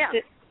too, yeah.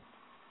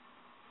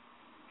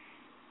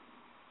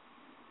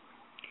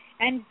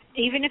 And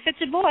even if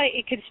it's a boy,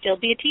 it could still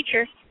be a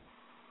teacher.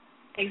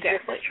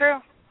 Exactly. That's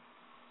true.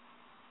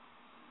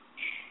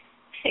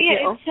 So,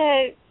 yeah,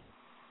 it's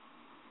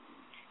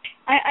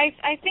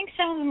I think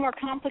some of the more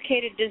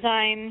complicated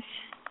designs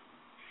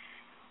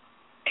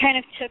kind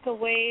of took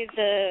away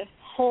the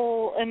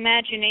whole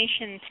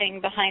imagination thing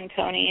behind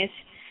ponies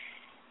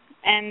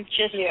and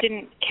just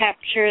didn't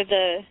capture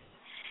the...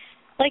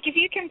 Like, if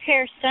you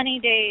compare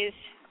Sunnyday's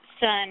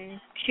son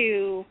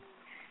to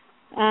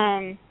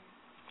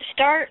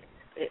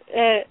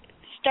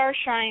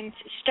Starshine's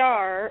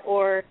Star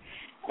or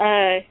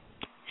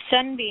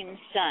Sunbeam's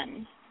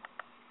Sun.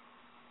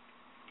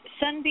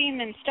 Sunbeam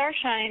and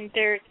Starshine,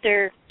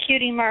 their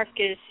cutie mark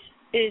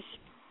is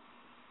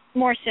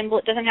more simple.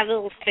 It doesn't have a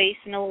little face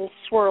and the little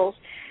swirls,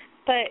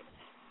 but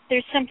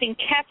there's something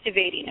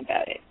captivating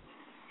about it.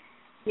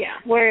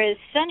 Yeah. Whereas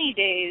Sunny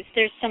Days,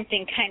 there's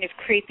something kind of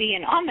creepy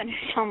and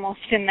ominous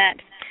almost in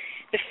that,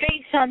 the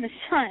face on the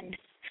sun.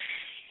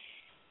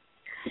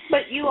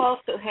 But you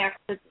also have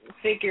to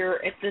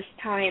figure at this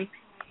time,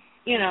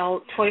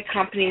 toy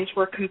companies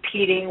were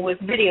competing with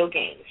video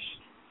games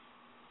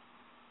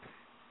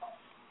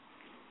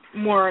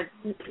more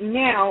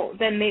now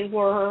than they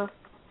were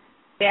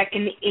back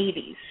in the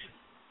 80s.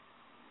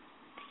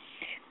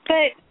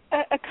 But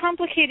a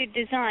complicated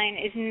design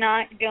is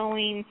not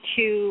going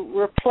to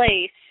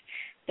replace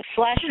the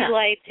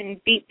flashlights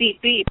and beep, beep,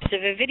 beeps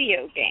of a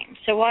video game.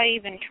 So why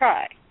even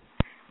try?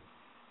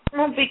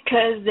 Well,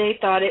 because they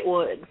thought it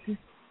would.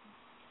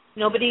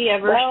 Nobody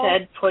ever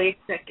said toy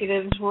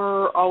executives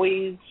were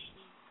always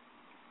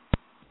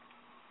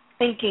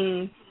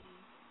thinking...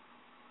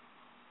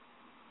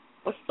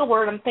 What's the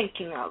word I'm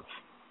thinking of?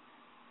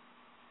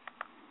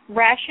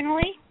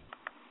 Rationally?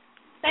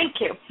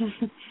 Thank you.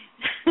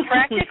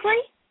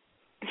 Practically?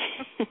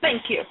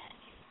 Thank you.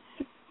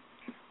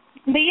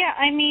 But yeah,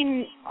 I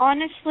mean,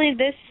 honestly,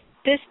 this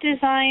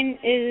design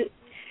is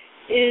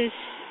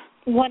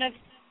one of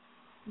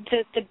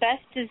the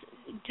best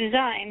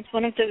designs,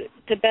 one of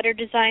the better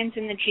designs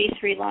in the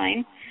G3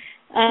 line,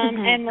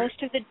 and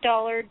most of the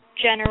Dollar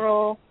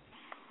General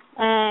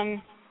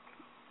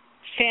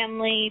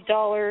family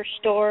dollar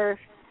store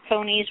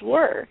ponies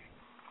were.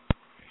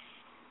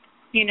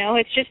 You know,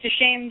 it's just a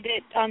shame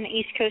that on the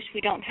East Coast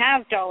we don't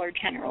have Dollar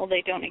General.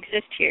 They don't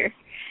exist here.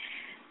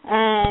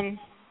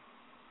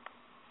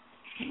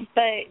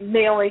 But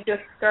they only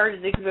just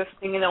started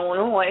existing in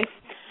Illinois.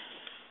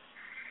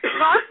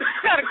 Well,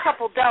 I've got a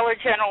couple Dollar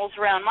Generals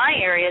around my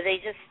area. They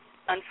just,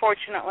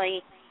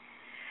 unfortunately,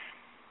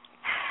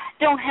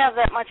 don't have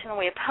that much in the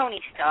way of pony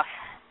stuff.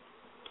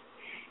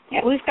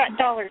 Yeah, we've got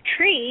Dollar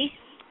Tree,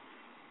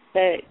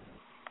 but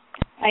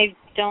I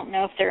don't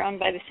know if they're owned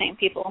by the same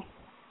people.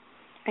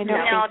 I don't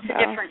No, think it's so.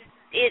 different.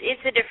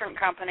 It's a different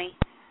company.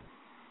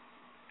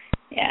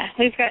 Yeah,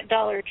 we've got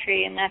Dollar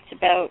Tree, and that's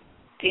about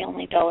the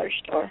only dollar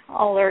store.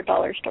 All our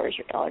dollar stores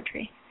are Dollar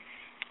Tree.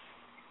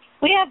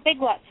 We have Big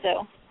Lots,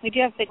 though. We do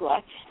have Big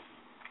Lots.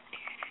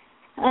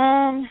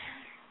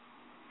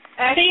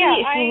 Actually,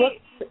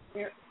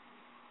 yeah,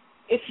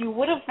 if you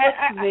would have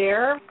looked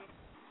there,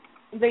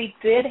 they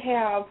did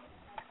have,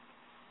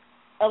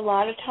 a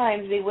lot of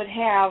times they would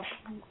have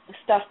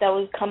stuff that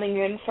was coming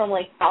in from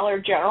like Dollar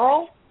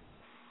General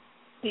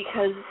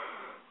because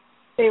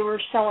they were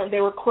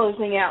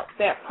closing out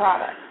that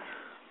product.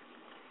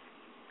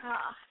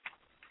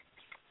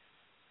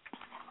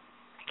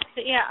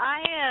 But yeah,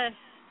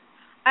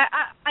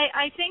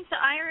 I think the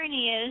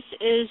irony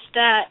is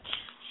that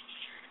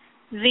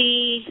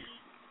the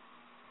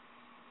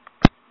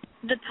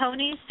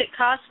ponies that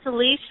cost the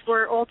least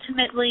were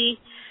ultimately,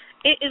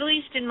 at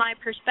least in my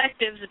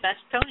perspective, the best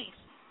ponies.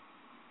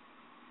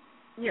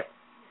 Yep.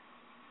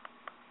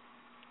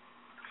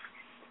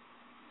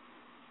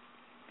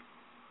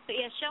 But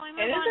yeah, shall we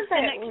move on to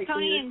the next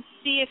pony and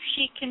see if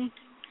she can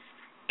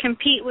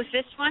compete with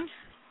this one?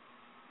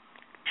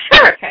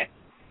 Sure. Okay.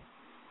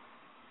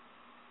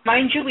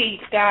 Mind you, we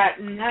got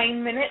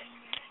 9 minutes,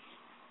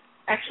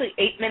 actually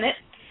 8 minutes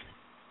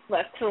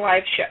left to the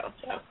live show.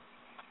 So.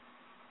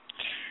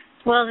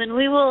 Well, then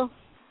we will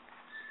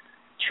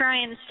try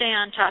and stay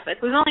on topic.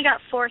 We've only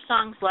got 4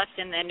 songs left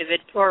in the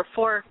or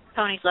 4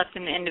 ponies left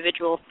in the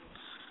individual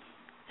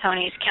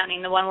ponies,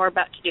 counting the one we're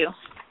about to do.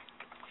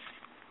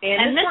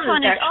 And this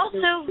one is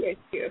also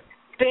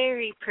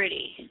very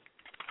pretty.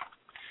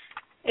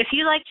 If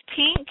you liked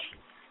pink,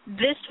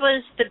 this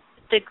was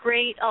the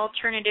great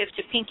alternative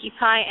to Pinkie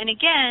Pie. And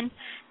again,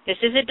 this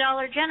is a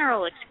Dollar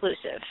General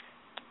exclusive.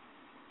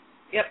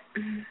 Yep.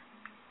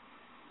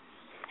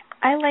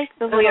 I like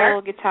the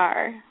little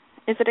guitar.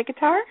 Is it a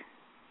guitar?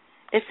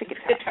 It's a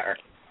guitar.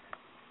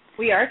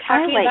 We are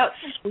talking about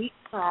Sweet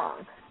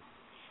Song,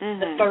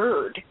 the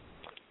third.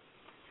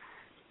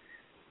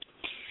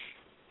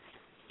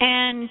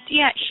 And,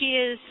 yeah, she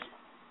is,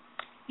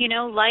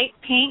 light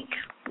pink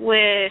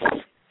with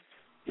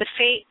the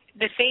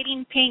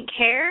fading pink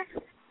hair.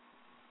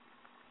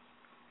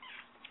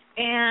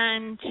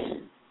 And,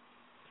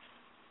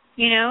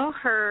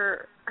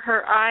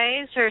 her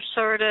eyes are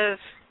sort of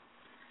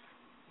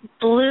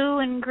blue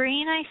and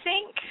green, I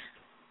think.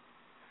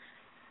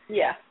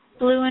 Yeah.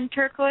 Blue and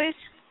turquoise.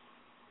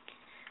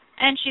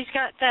 And she's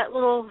got that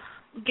little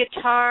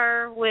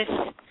guitar with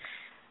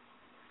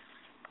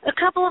a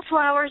couple of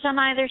flowers on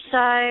either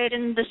side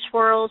and the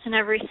swirls and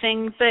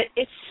everything, but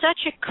it's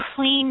such a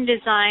clean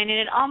design, and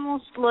it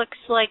almost looks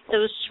like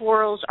those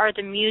swirls are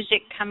the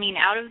music coming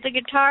out of the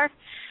guitar.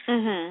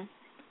 Mhm.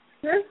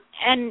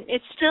 And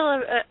it's still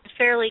a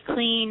fairly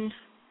clean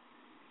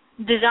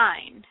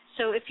design.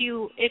 So if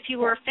you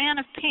were a fan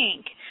of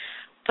Pink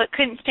but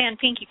couldn't stand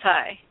Pinkie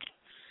Pie,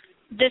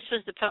 this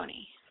was the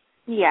pony.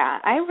 Yeah,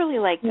 I really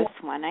like this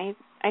one. I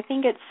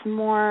think it's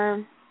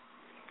more,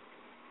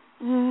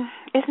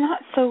 it's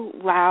not so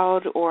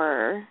loud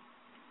or,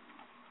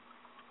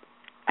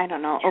 I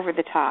don't know, over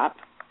the top.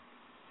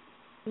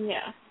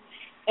 Yeah.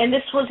 And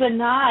this was a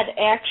nod,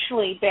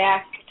 actually,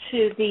 back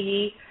to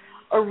the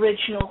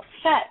original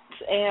set,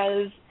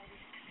 as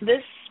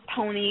this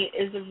pony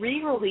is a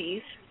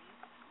re-release,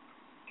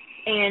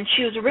 and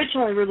she was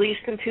originally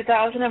released in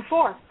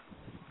 2004.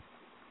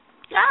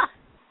 Ah.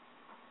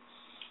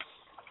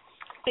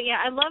 But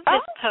yeah, I love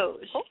this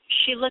pose.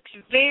 She looks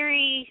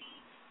very,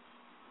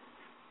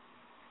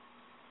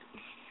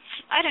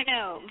 I don't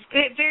know,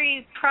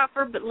 very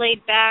proper but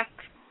laid back.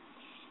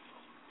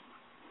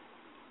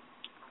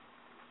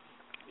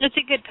 It's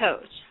a good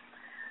pose.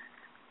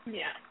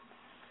 Yeah.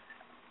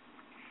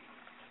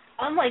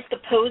 Unlike the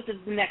pose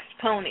of the next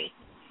pony.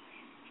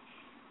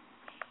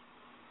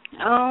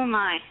 Oh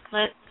my!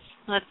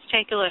 Let's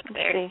take a look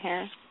there. Let's see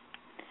here.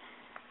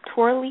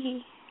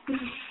 Twirly.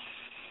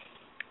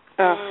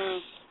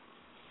 Ugh.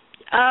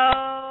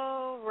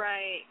 Oh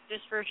right,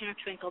 this version of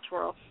Twinkle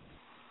Twirl.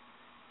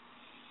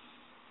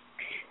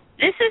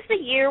 This is the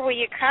year where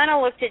you kind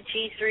of looked at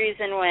G3s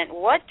and went,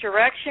 "What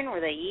direction were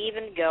they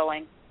even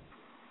going?"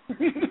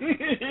 Where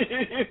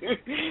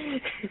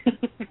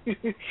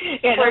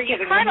you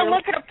kind of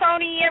look at a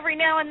pony every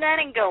now and then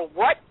and go,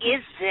 "What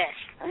is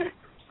this?"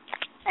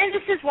 And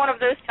this is one of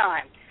those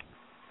times.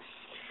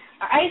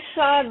 I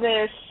saw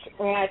this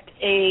at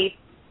a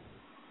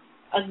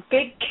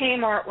big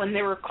Kmart when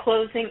they were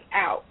closing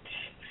out.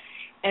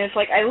 And it's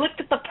like, I looked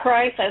at the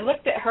price, I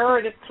looked at her,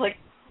 and it's like,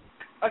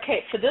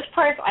 okay, for this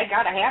price, I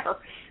gotta have her.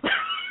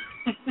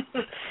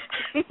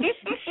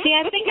 See,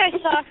 I think I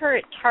saw her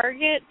at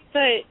Target,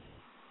 but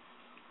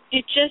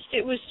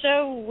it was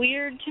so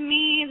weird to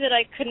me that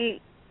I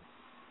couldn't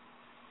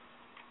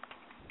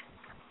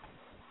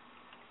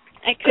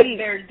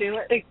there do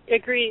it.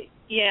 Agree.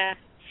 Yeah.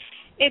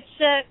 It's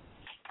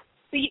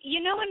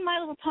you know in My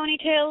Little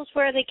Ponytails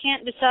where they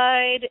can't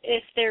decide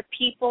if they're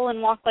people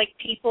and walk like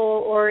people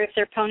or if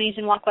they're ponies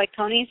and walk like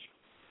ponies?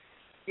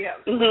 Yeah.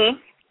 Mhm.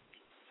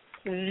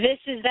 This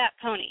is that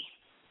pony.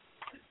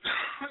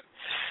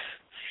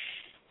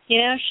 You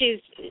know,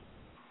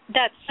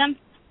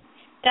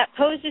 that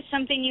pose is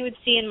something you would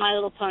see in My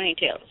Little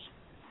Ponytails.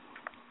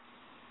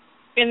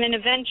 And then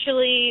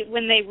eventually,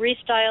 when they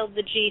restyled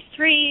the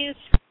G3s,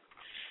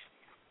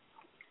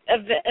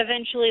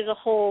 eventually the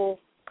whole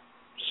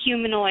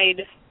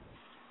humanoid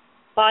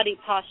body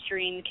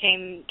posturing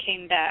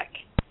came back.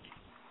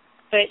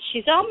 But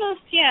she's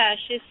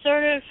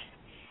sort of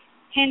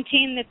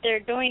hinting that they're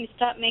going to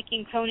stop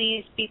making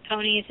ponies be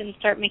ponies and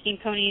start making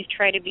ponies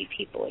try to be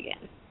people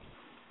again.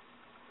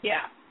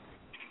 Yeah.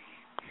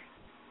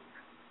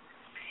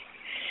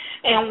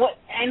 And what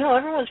I know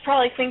everyone's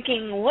probably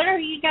thinking, what are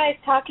you guys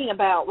talking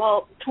about?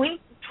 Well,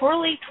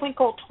 Twirly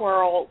Twinkle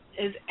Twirl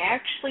is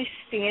actually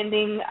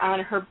standing on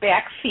her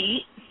back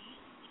feet.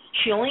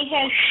 She only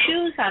has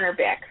shoes on her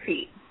back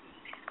feet.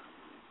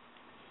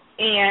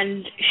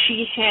 And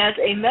she has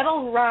a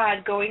metal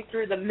rod going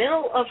through the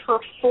middle of her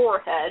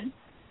forehead.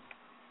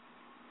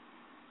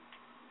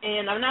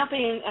 And I'm not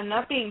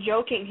being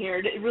joking here.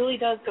 It really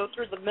does go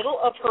through the middle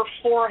of her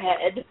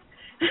forehead.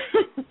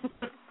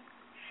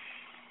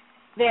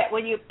 That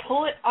when you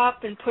pull it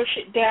up and push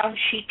it down,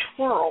 she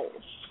twirls.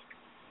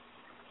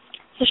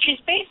 So she's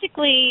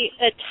basically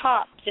a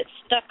top that's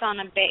stuck on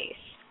a base.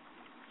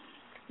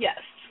 Yes.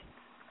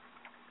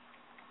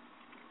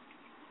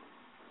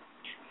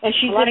 And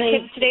she's a lot of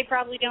kids today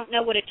probably don't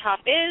know what a top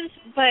is,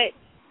 but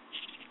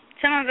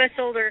some of us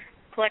older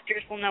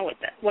collectors will know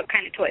what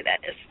kind of toy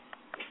that is.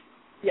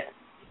 Yes.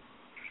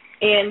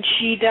 And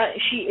she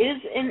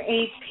is in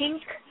a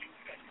pink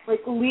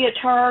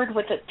leotard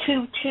with a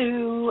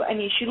tutu. I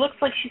mean, she looks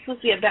like she's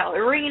supposed to be a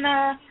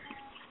ballerina,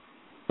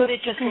 but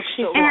it just looks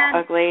so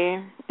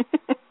ugly.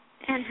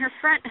 And her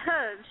front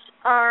hooves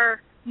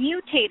are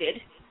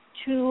mutated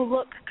to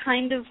look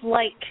kind of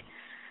like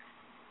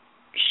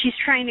she's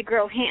trying to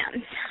grow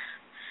hands.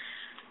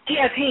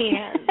 Yes,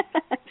 hands.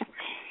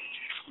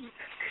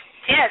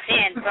 Yes,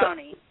 hand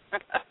pony.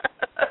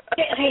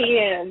 Yes,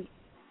 hands.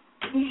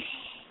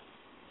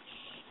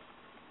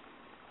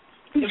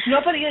 If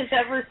nobody has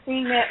ever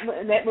seen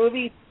that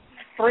movie,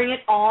 Bring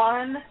It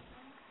On,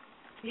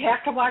 you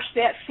have to watch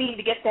that scene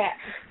to get that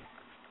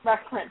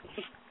reference.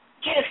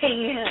 Get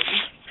hands.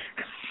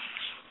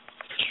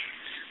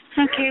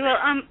 Okay, well,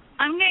 I'm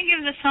going to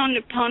give the phone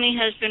to Pony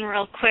Husband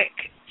real quick,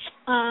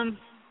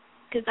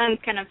 because I'm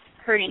kind of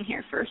hurting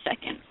here for a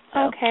second. So.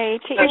 Okay,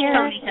 take care.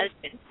 Pony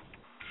Husband.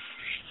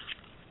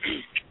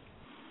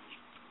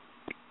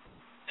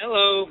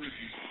 Hello.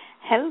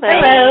 Hello.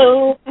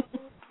 Hello.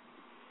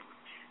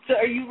 So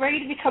are you ready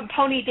to become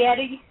Pony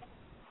Daddy?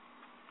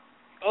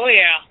 Oh,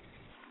 yeah.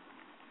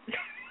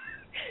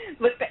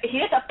 Look, he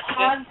had to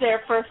pause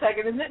there for a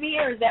second. Is it me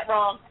or is that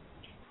wrong?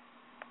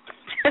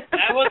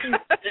 That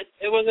wasn't.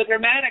 It was a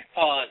dramatic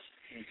pause.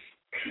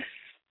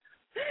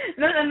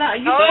 No.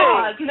 You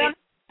pause. No.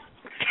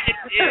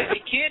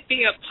 It can't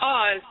be a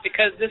pause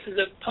because this is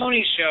a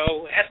pony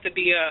show. It has to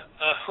be a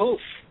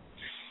hoof.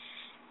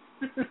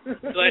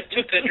 So I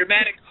took a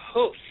dramatic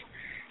hoof.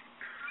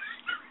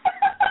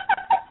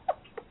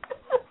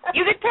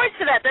 You get points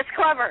for that. That's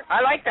clever.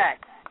 I like that.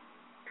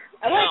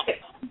 I like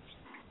it.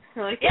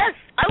 Yes,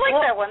 I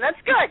like that one.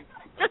 That's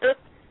good.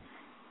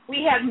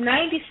 We have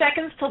 90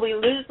 seconds till we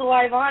lose the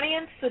live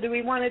audience, so do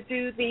we want to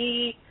do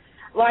the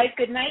live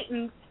good night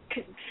and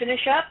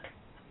finish up?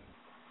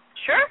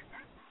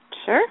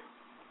 Sure.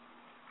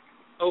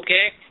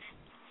 Okay.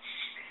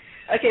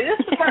 Okay, this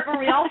is the part where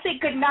we all say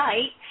good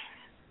night,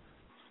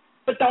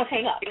 but don't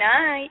hang up. Good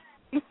night.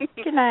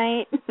 Good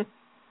night.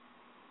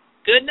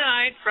 Good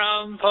night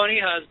from Pony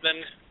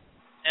Husband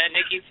and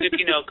Nikki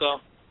Tsukinoko.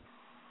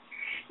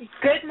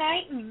 Good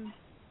night, and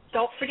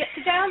don't forget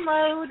to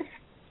download.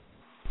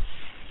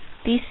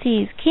 This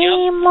is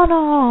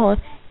Kimono,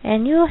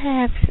 and you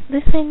have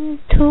listened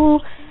to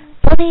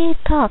Pony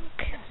Talk.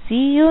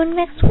 See you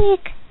next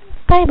week.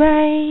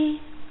 Bye-bye.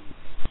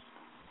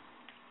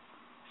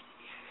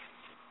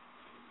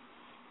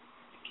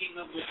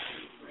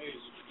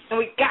 And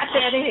we got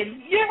that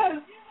in.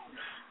 Yes!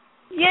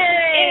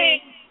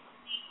 Yay!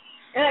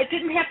 And I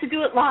didn't have to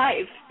do it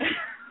live.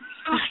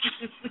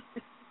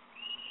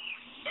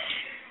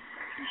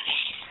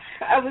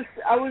 I was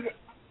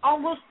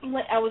almost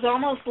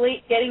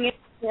late getting it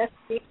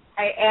yesterday.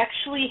 I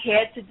actually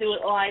had to do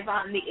it live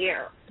on the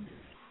air.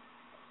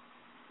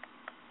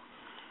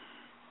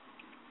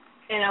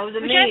 And I was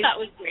amazed. Which I thought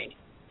was great.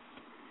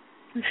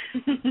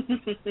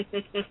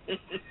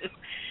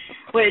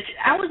 Which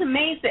I was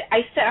amazed that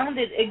I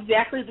sounded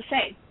exactly the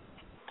same.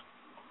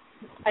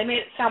 I made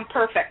it sound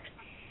perfect.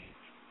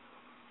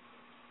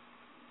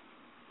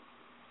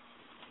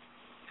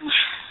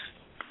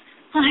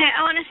 Well,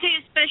 I want to say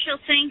a special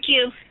thank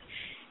you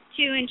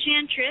to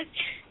Enchantress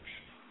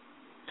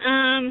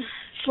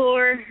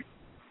for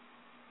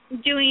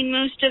doing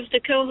most of the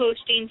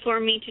co-hosting for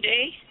me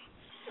today.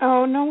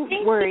 Oh, no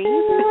worries.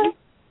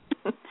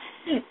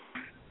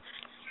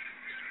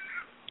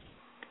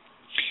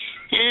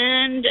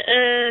 And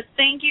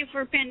thank you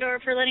for Pandora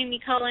for letting me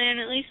call in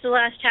at least the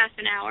last half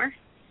an hour.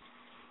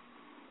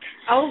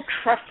 Oh,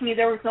 trust me,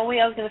 there was no way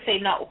I was going to say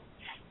no.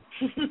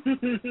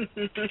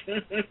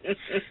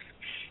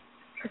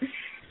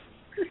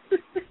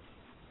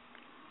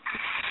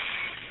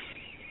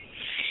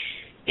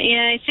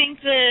 Yeah, I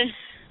think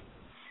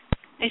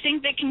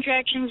the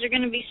contractions are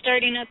going to be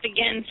starting up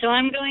again, so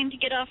I'm going to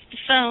get off the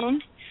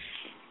phone.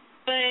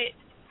 But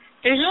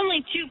there's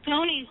only 2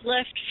 ponies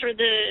left for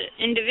the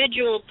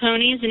individual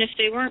ponies, and if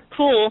they weren't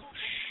cool,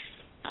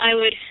 I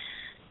would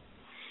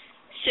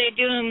say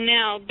do them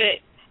now, but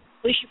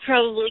we should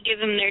probably give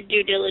them their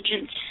due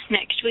diligence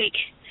next week.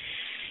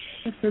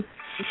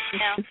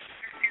 No.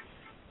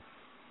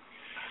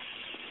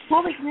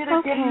 Well, we can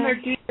either give them their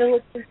due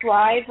diligence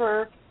live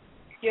or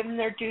give them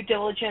their due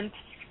diligence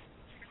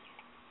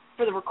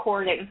for the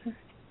recording.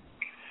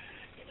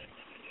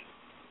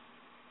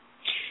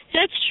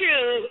 That's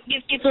true.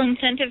 Give people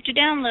incentive to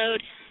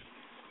download.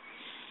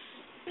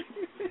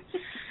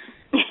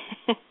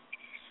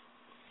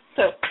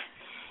 So,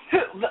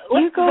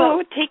 you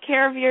go take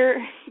care of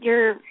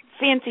your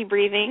fancy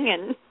breathing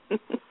and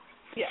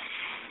yeah.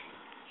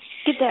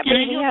 Get that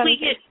baby out of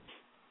it.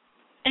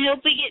 I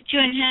hope we get to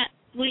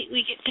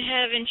we get to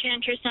have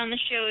Enchantress on the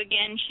show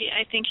again.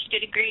 I think she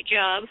did a great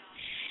job.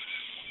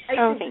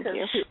 Thank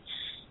you.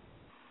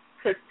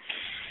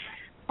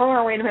 Hold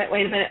on, wait a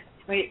minute.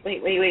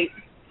 Wait.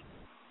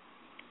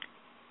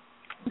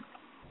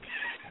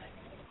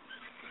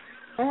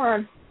 Hold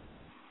on.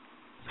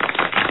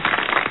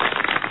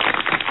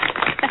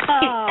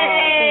 Oh,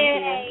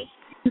 hey!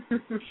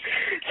 Thank you.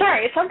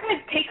 Sorry, it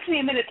sometimes takes me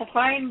a minute to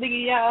find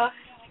the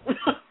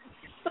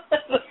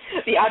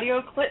the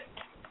audio clip.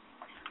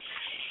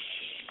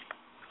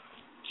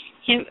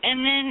 Yeah, and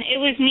then it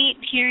was neat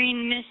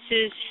hearing Miss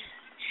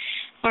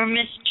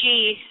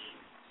G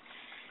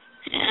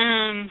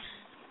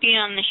be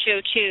on the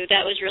show too.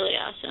 That was really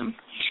awesome.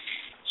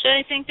 So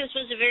I think this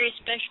was a very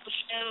special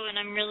show, and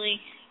I'm really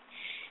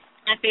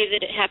happy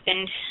that it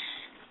happened.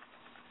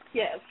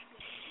 Yes.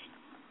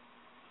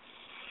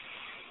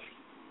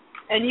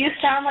 And you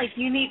sound like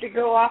you need to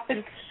go off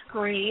and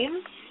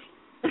scream.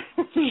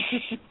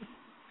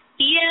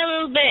 Yeah, a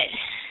little bit.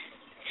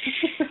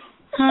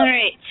 All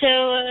right,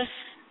 so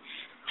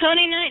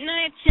Pony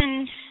Nights,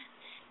 and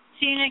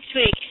see you next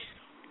week.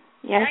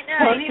 Yes,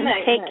 Pony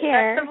Night. Take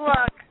care. Best of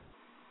luck.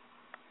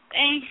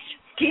 Thanks.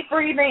 Keep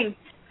breathing.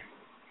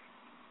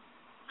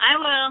 I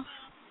will.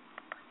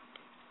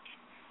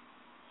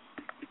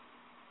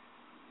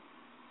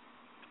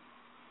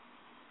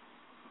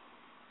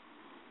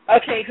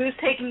 Okay, who's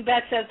taking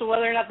bets as to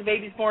whether or not the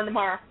baby's born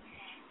tomorrow?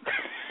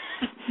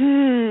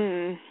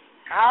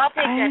 I'll take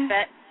that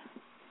bet.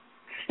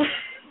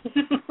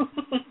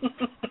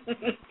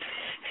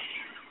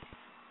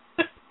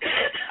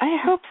 I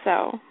hope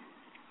so.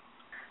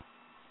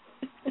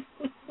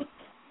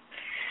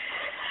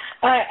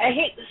 I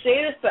hate to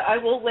say this, but I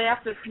will laugh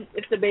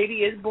if the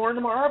baby is born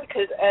tomorrow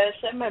because, as I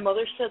said, my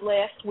mother said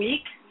last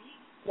week,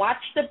 watch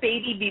the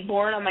baby be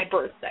born on my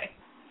birthday.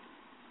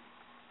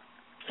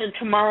 And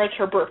tomorrow is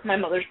my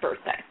mother's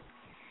birthday.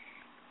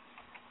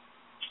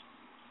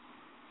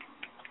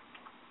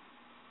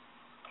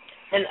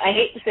 And I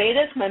hate to say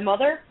this, my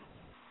mother,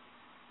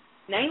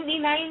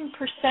 99% of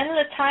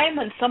the time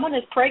when someone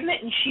is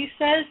pregnant and she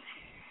says,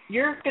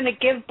 you're going to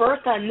give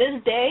birth on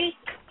this day,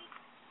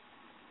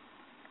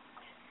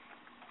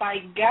 by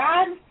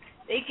God,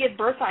 they give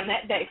birth on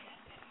that day.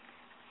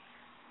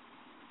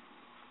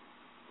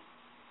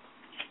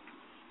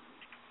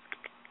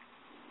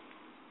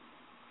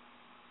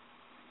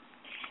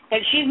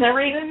 And she's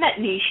never even met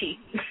Nishi.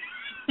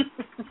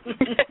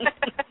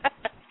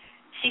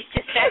 She's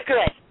just that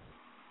good.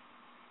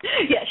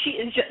 Yeah, she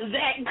is just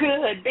that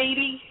good,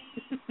 baby.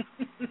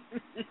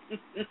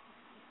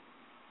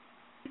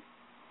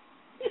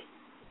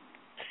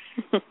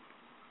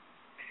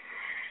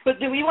 But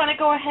do we want to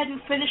go ahead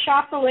and finish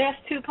off the last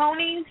 2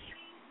 ponies?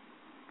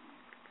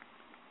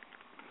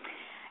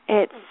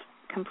 It's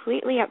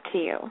completely up to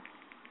you.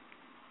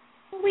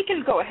 We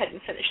can go ahead and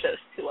finish those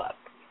 2 up.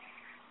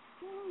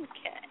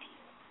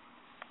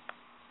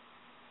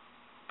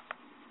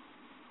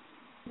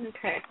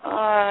 Okay.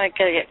 I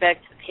gotta get back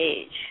to the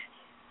page.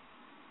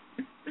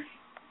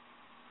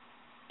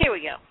 Here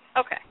we go.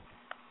 Okay.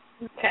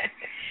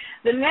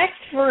 The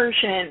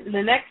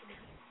next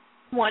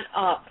one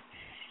up,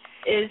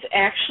 is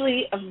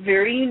actually a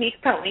very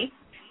unique pony.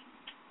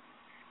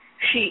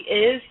 She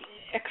is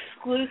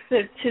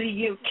exclusive to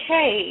the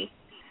UK.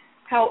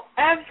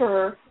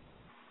 However,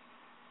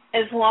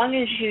 as long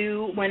as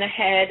you went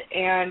ahead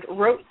and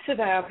wrote to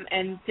them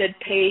and did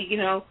pay,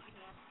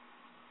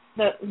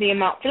 the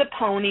amount for the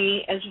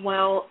pony as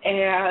well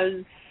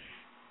as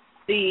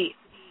the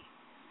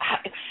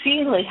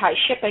exceedingly high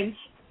shipping,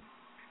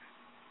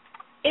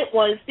 it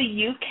was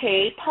the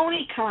UK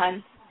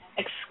PonyCon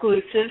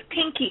exclusive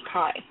Pinkie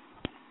Pie.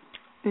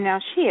 Now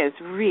she is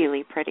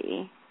really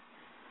pretty.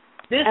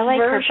 This I like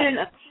version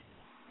of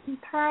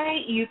Pinkie Pie,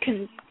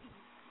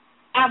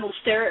 I will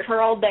stare at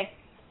her all day.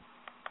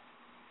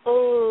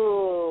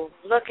 Oh,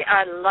 look,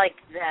 I like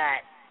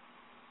that.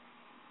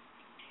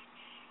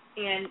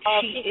 And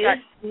she is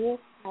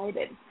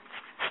excited.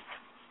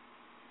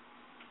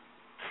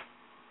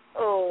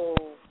 Oh,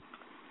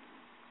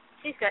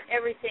 she's got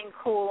everything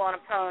cool on a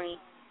pony.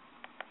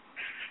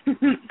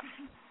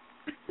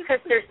 Because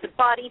there's the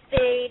body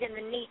fade and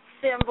the neat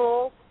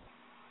symbol.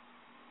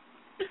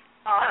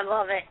 Oh, I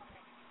love it.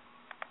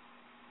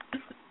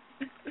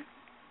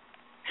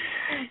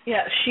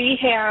 Yeah, she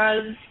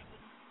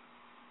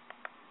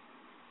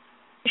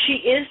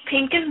is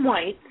pink and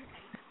white.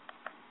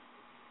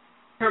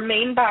 Her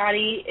main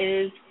body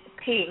is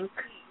pink.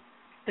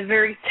 The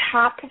very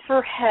top of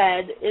her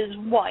head is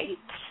white.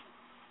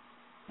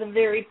 The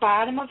very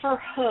bottom of her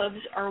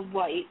hooves are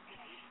white.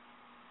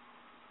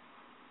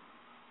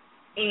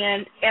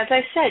 And as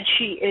I said,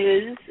 she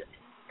is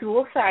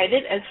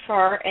dual-sided as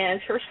far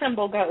as her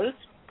symbol goes.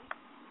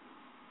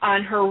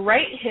 On her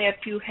right hip,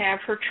 you have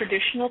her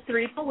traditional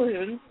 3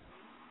 balloons,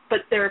 but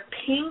they're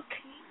pink,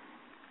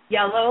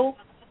 yellow,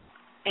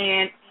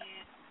 and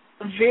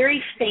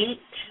very faint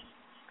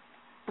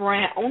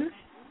brown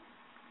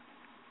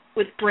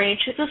with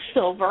branches of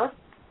silver.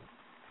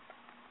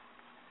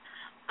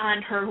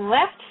 On her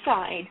left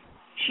side,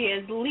 she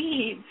has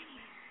leaves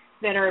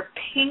that are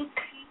pink,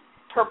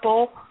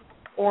 purple,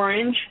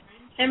 orange,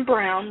 and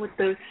brown with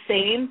those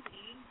same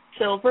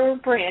silver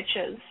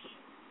branches.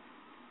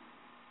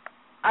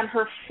 On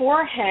her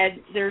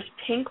forehead, there's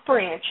pink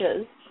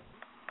branches.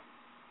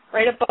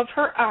 Right above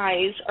her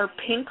eyes are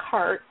pink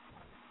hearts.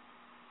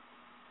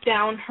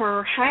 Down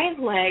her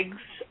hind legs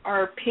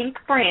are pink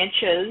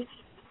branches.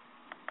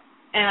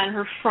 And on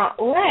her front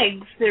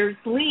legs, there's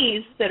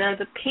leaves that are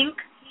the pink,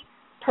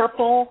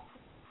 purple,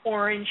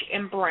 orange,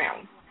 and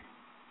brown.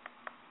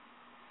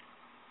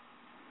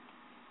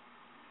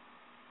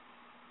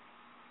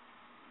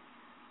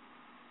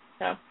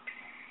 So,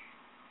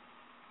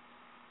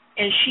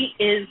 and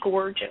she is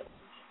gorgeous.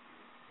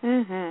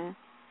 Mhm.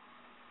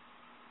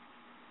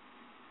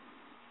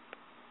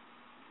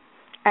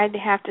 I'd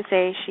have to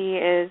say she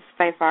is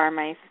by far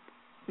my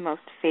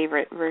most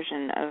favorite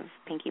version of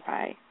Pinkie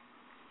Pie.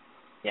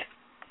 Yeah.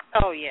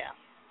 Oh yeah.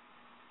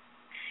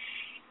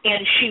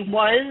 And she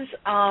was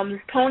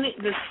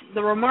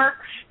the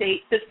remarks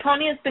state this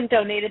pony has been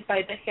donated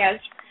by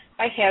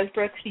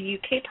Hasbro to the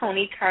UK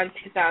PonyCon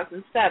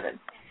 2007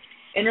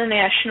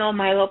 International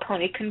My Little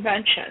Pony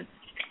Convention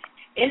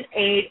in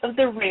aid of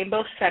the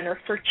Rainbow Center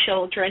for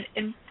Children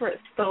in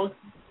Bristol,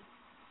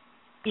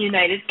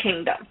 United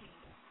Kingdom.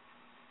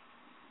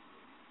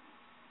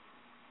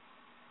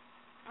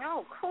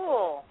 Oh,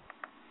 cool.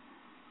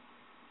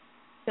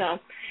 So,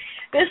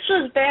 this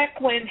was back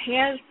when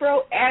Hasbro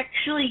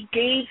actually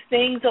gave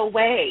things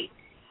away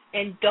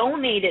and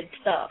donated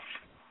stuff.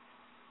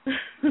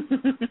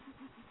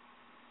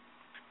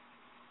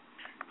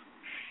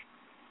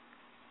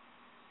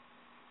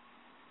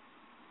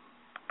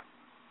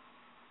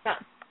 So,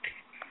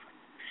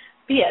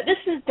 but yeah, this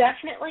is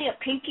definitely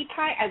a Pinkie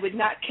Pie I would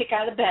not kick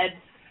out of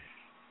bed.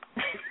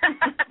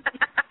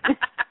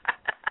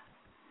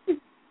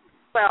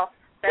 Well,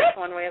 that's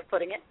one way of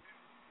putting it.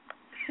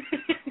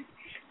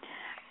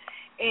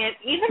 And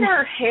even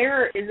her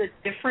hair is a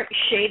different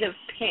shade of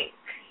pink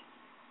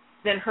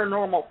than her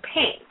normal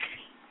pink.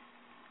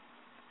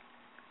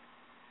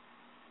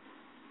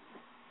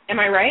 Am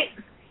I right?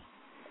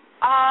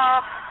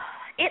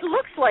 It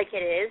looks like it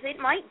is. It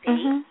might be.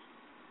 Mm-hmm.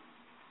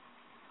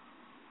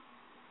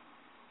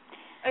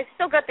 It's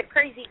still got the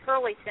crazy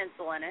curly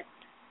tinsel in it.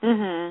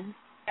 Mhm.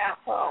 Yeah.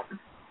 Well.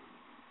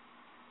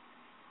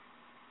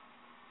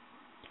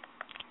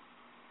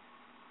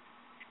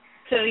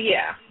 So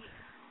yeah.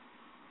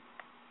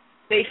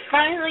 They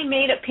finally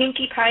made a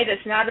Pinkie Pie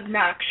that's not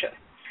obnoxious.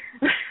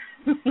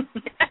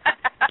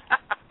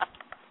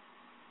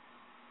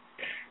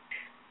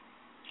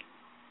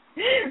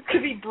 To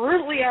be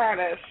brutally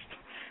honest.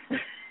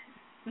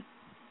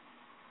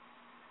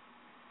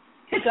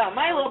 It's a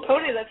My Little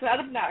Pony that's not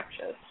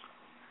obnoxious.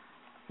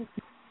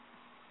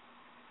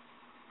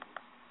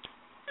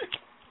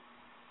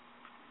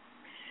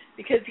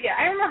 Because, yeah,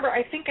 I remember,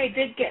 I think I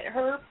did get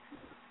her,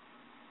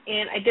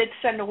 and I did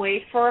send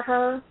away for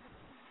her.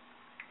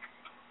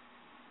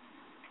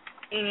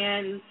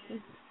 And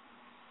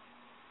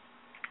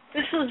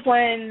this was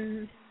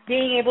when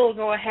being able to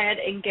go ahead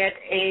and get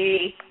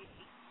a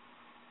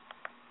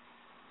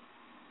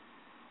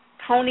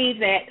pony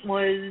that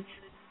was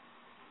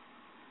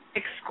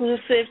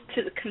exclusive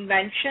to the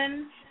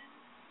convention,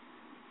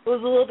 it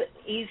was a little bit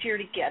easier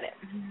to get it.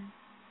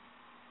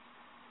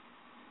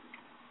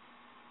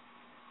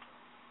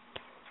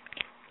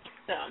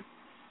 So,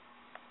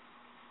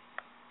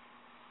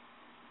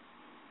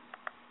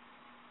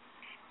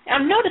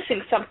 I'm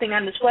noticing something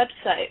on this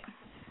website.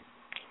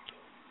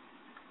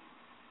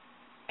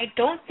 I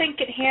don't think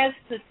it has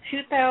the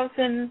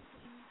 2000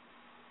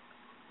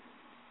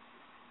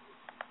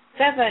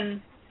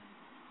 1997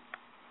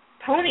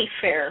 Pony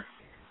Fair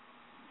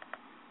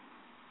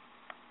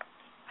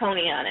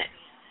pony on it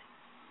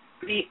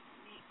for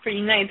the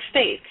United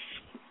States.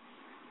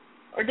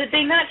 Or did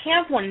they not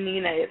have one in the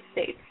United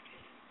States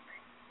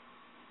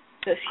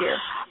this year?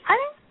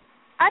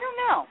 I don't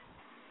know.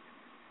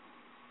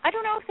 I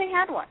don't know if they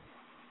had one.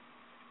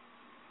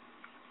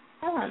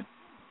 Hold on.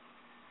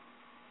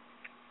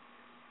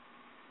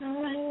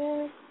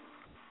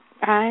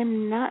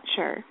 I'm not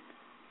sure.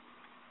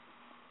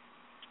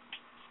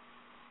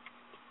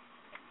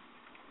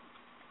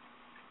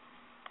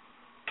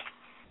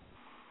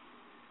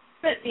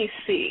 Let me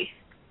see.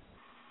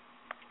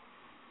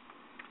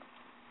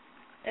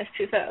 That's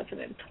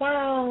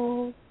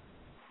 2012.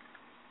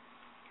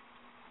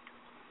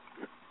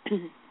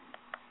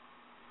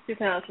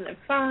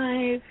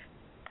 2005.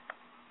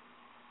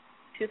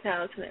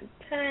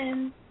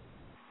 2010.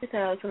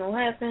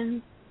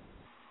 2011.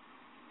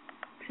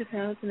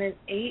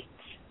 2008.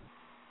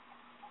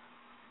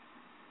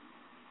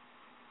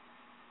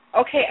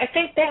 Okay, I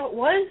think that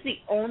was the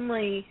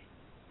only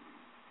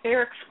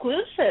fair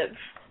exclusive.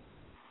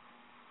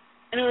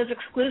 And it was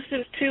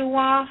exclusive to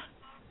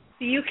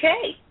the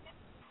UK.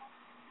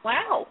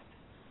 Wow.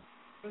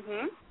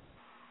 Mhm.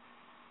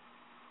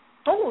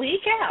 Holy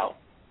cow.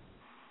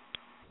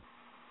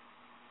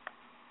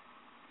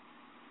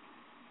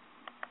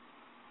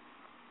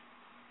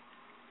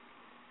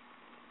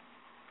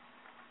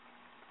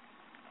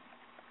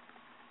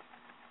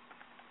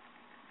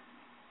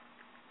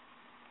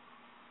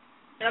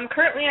 And I'm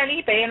currently on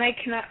eBay and I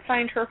cannot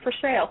find her for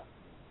sale.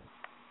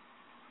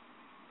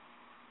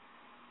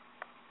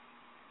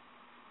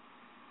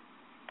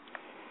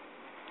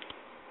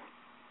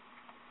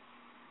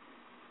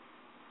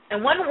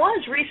 And one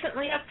was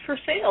recently up for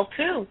sale,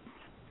 too.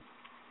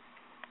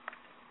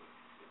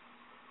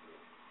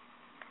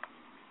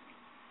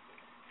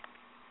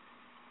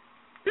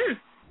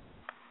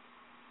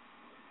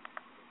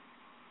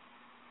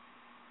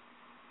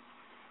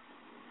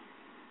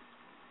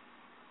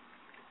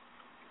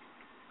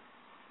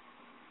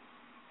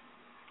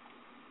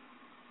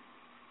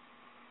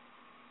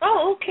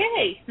 Oh,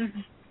 okay.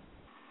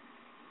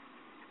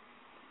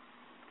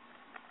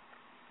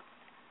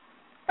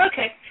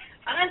 Okay,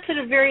 on to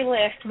the very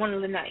last one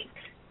of the night.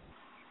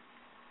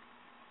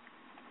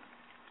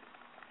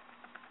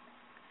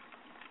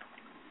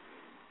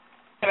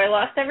 Have I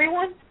lost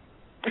everyone?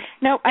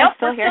 Nope, I'm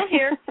still we're here. Still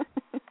here.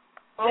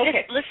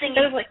 Okay. Listening.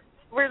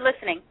 We're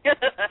listening. I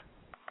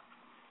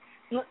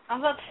was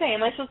about to say,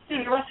 am I supposed to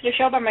do the rest of the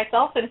show by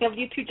myself and have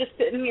you two just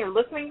sitting here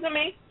listening to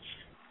me?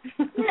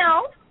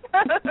 No.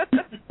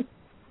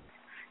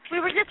 We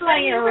were just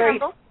letting you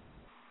ramble.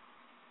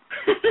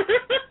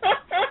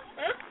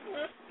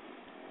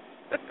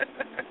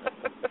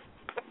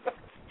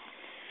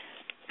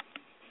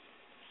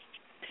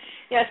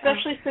 Yeah,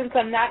 especially since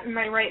I'm not in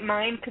my right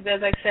mind, because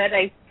as I said,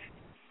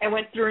 I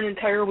went through an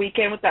entire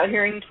weekend without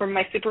hearing from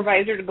my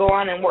supervisor to go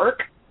on and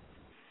work.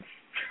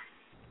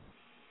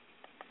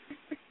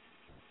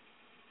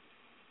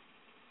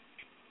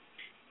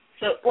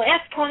 So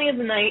last pony of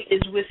the night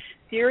is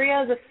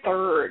Wisteria the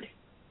Third.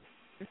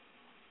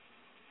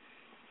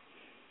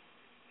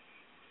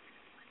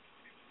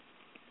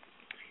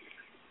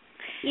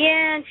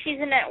 Yeah, and she's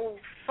in that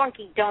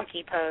funky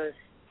donkey pose.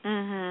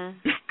 Mhm.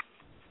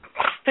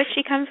 But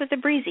she comes with a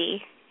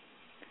breezy,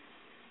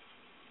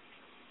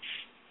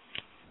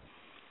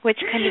 which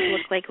kind of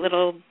look like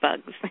little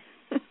bugs.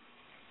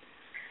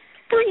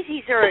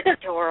 Breezies are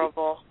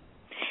adorable.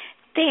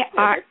 They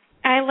are.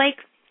 I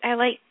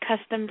like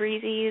custom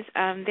breezies.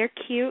 They're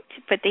cute,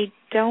 but they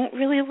don't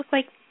really look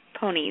like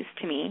ponies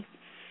to me.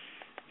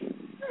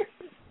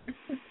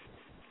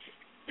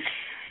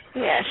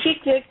 Yeah, she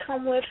did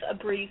come with a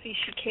breezy.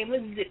 She came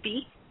with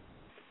Zippy.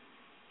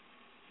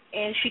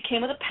 And she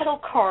came with a pedal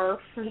car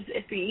for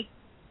Zippy.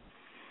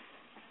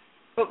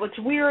 But what's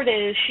weird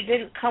is she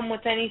didn't come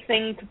with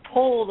anything to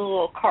pull the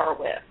little car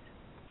with.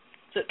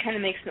 So it kind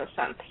of makes no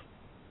sense.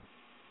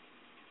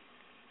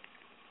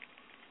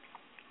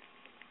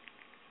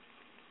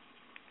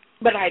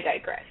 But I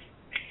digress.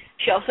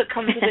 She also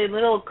comes with a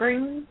little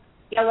green,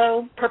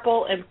 yellow,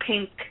 purple, and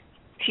pink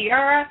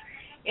tiara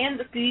and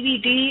the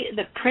DVD,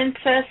 The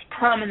Princess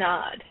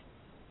Promenade.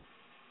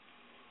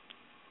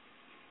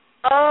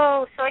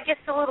 Oh, so I guess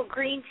the little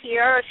green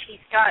tiara she's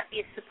got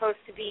is supposed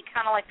to be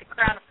kind of like the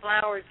crown of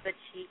flowers that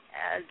she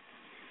has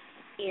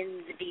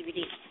in the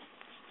DVD.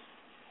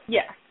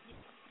 Yeah.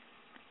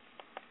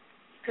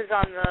 Because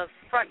on the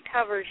front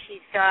cover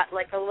she's got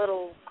like a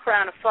little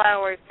crown of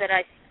flowers that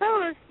I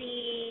suppose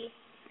the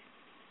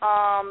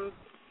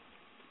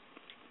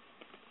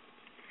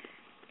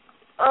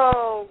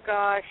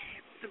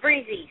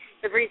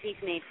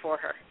breezies made for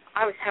her.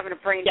 I was having a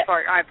brain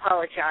fart. I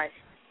apologize.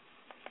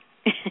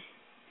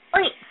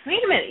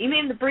 Wait a minute. You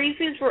mean the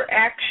breezies were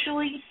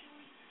actually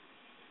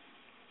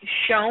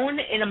shown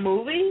in a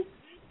movie?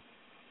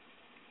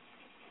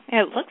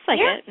 It looks like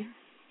it.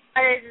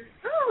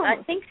 I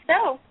think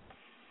so.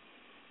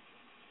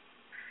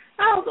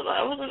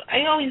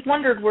 I always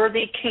wondered where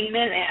they came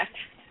in at.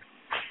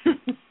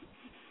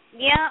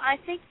 Yeah, I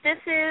think this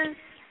is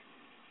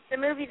the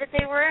movie that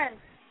they were in.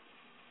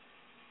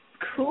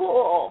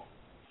 Cool.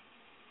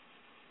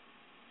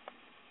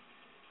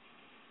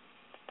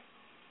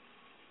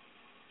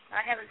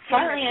 I haven't seen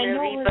Finally, this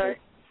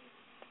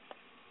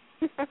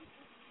movie, but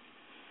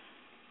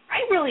I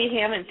really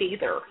haven't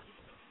either.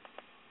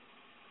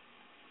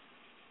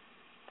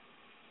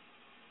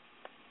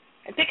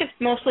 I think it's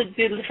mostly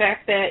due to the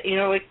fact that,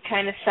 it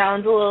kind of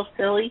sounds a little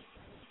silly.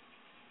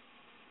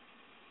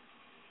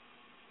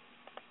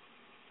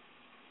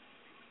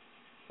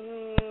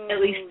 At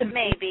least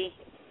maybe.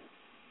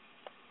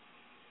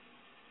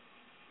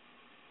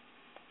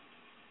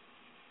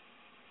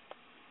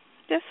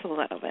 Just a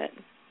little bit.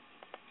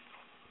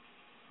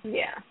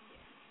 Yeah.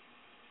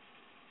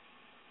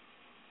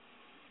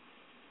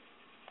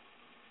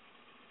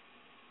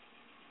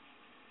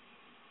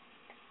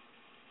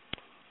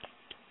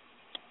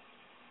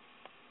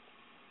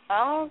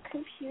 Oh,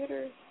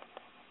 computer.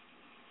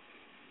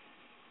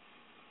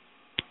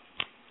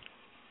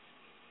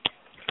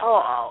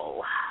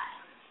 Oh.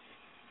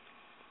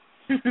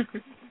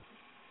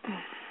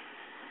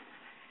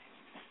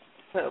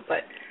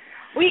 But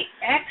we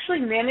actually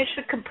managed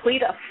to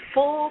complete a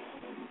full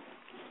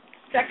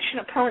section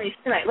of ponies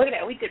tonight. Look at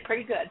that. We did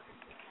pretty good.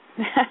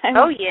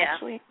 Oh, yeah.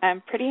 Actually,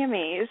 I'm pretty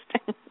amazed.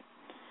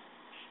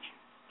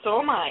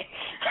 So am I.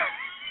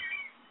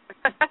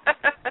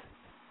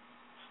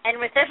 And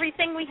with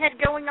everything we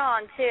had going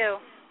on, too.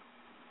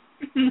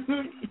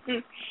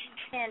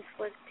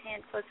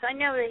 Pamphlets. I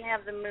know they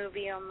have the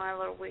movie on my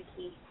little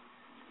wiki.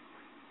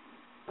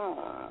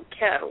 Oh,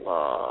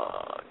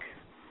 catalog.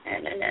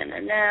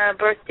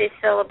 Birthday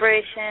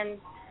celebration.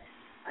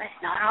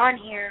 It's not on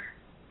here.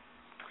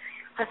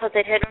 I thought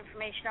they'd had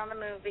information on the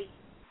movie.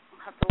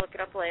 I'll have to look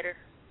it up later.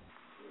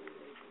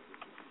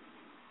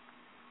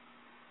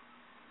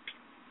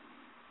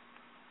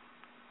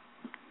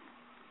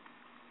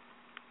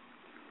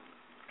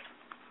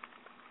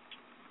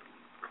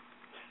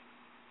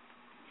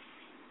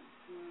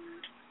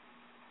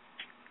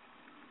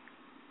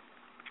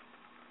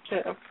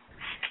 So.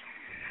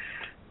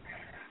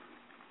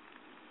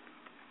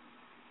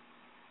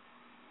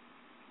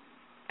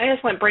 I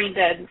just went brain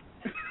dead.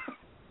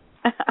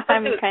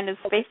 I'm kind of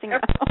spacing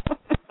out.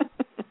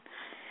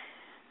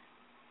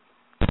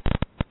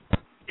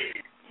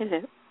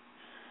 Hello.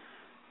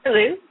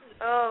 Hello.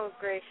 Oh,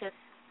 gracious.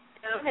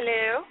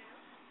 Hello.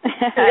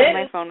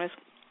 My phone was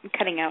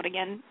cutting out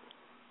again.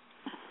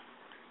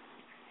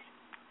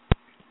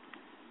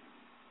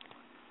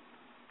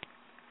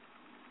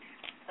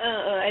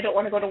 I don't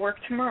want to go to work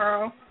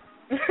tomorrow.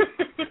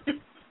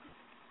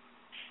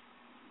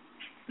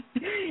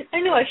 I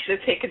knew I should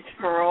have taken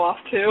tomorrow off,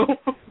 too.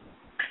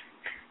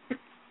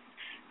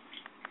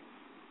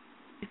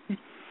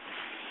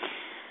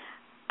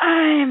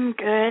 I'm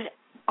good.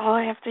 All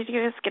I have to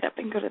do is get up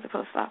and go to the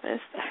post office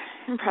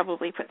and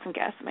probably put some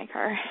gas in my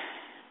car.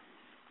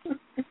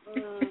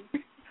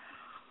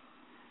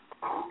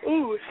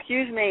 Ooh,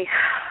 excuse me.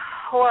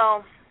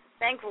 Well,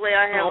 thankfully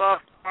I have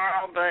off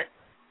tomorrow, but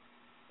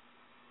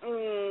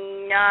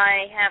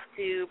I have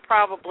to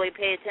probably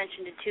pay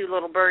attention to two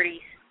little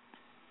birdies.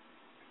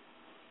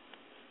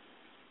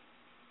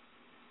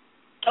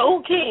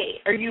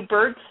 Okay. Are you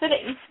bird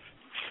sitting?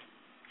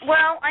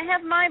 Well, I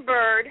have my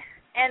bird,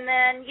 and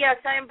then, yes,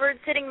 I am bird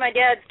sitting my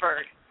dad's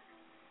bird.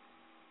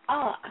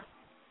 Ah.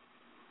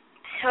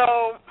 So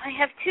I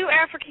have two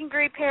African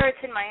gray parrots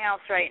in my house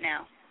right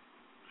now.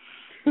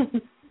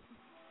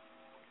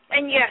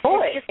 And yes,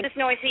 it's just as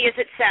noisy as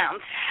it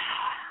sounds.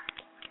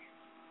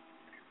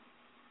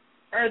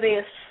 Are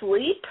they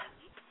asleep?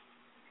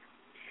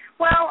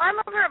 Well, I'm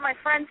over at my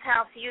friend's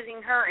house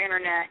using her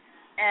internet,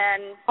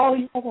 and... Oh,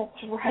 yeah,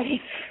 that's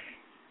right.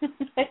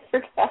 I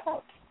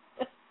forgot.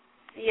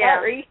 Yeah.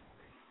 Sorry.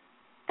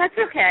 That's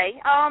okay.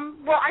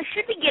 Well, I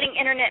should be getting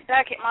internet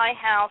back at my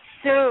house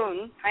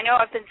soon. I know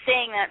I've been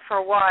saying that for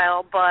a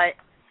while, but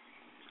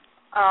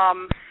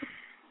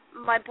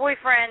my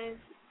boyfriend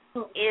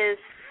is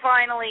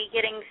finally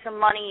getting some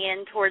money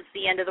in towards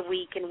the end of the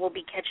week, and we'll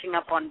be catching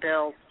up on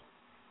bills.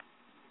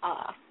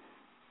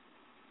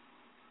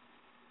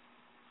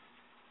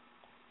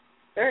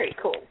 Very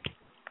cool.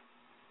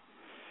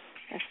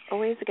 That's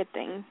always a good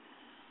thing.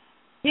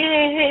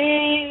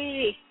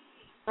 Yay!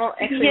 Well,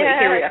 actually, yes. wait,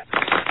 here we go.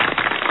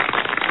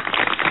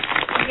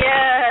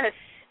 Yes.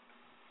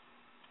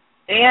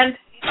 And?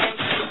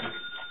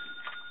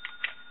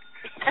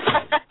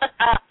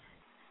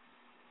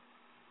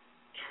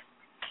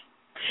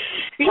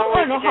 You don't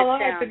want to know how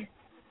long I've been...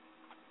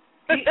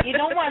 You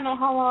don't want to know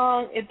how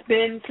long it's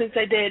been since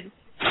I did...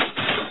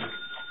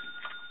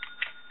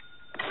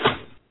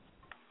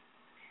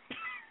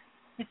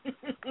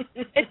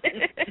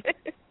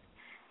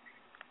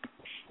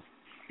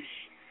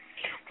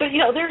 But,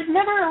 there's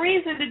never a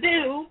reason to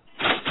do.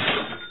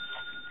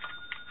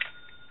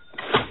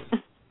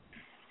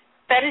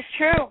 That is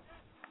true.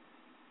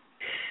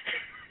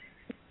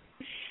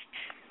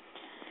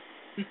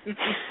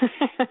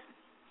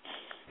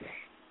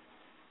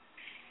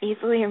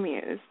 Easily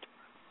amused.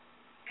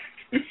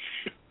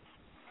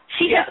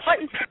 She has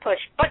buttons to push.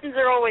 Buttons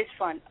are always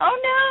fun. Oh,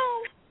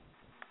 no.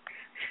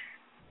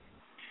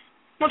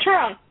 What's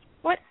wrong?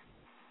 What?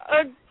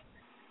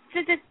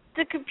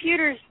 The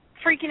computer's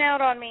freaking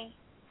out on me.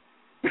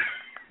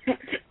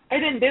 I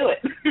didn't do it.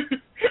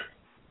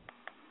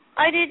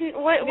 I didn't.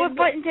 What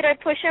button did I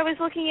push? I was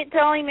looking at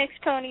Dolly Mix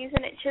Ponies,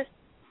 and it's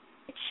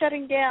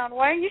shutting down.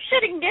 Why are you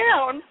shutting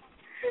down?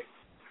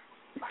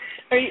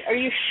 Are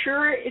you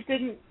sure it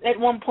didn't at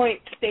one point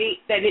state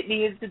that it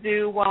needed to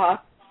do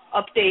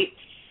updates?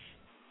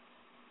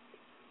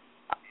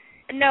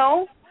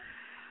 No.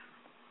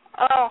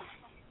 Oh,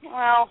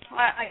 well,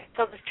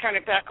 I'll just turn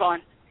it back on.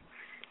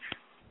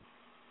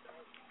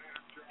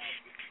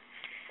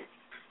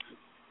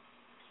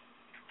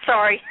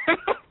 Sorry.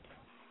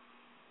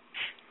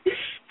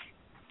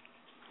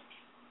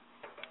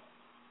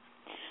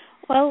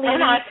 Well,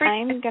 ladies,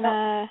 I'm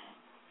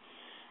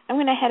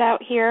gonna head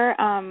out here.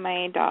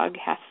 My dog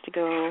has to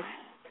go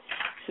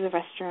to the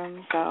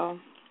restroom, so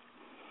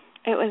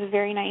it was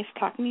very nice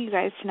talking to you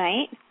guys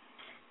tonight.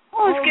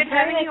 Oh, it's good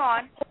having you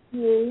on.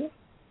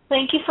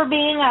 Thank you for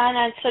being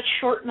on such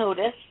short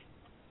notice.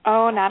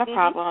 Oh, not a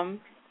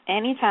problem.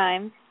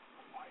 Anytime.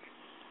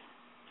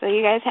 So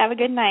you guys have a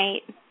good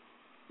night.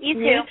 You too.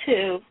 You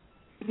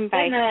too.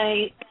 Bye. Good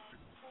night.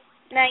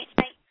 Night.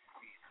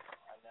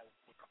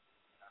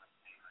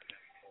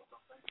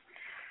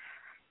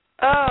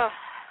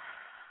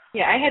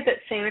 Yeah, I had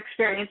that same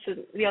experience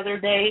the other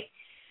day.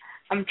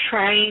 I'm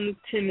trying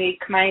to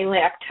make my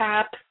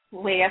laptop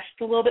last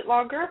a little bit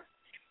longer.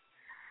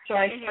 So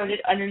I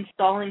started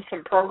uninstalling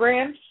some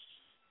programs.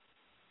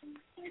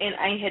 And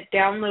I had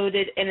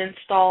downloaded and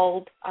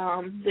installed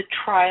the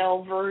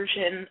trial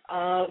version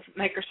of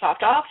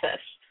Microsoft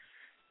Office.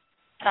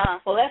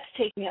 Well, that's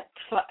taking up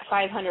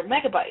 500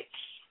 megabytes.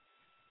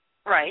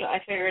 Right. So I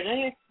figured,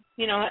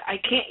 I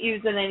can't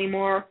use it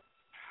anymore.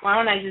 Why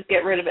don't I just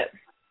get rid of it?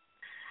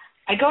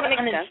 I go to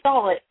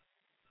uninstall it.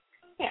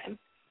 Yeah, it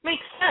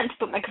makes sense,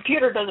 but my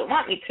computer doesn't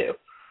want me to.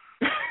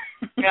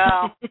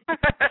 No.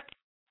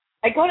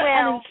 I go to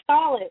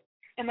uninstall it,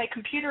 and my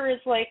computer is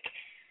like,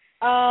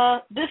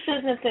 this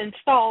isn't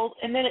installed,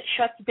 and then it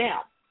shuts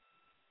down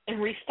and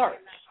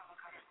restarts.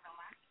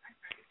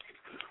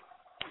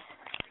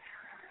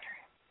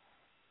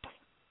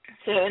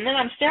 So, and then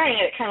I'm staring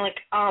at it kind of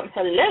like,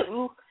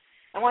 hello,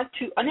 I want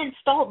to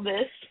uninstall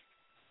this.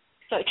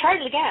 So I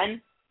tried it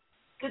again,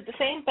 did the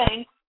same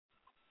thing,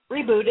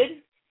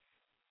 rebooted.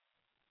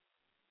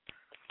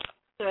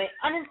 So I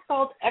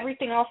uninstalled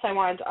everything else I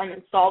wanted to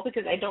uninstall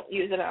because I don't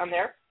use it on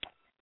there.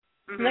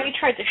 And then I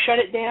tried to shut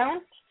it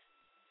down,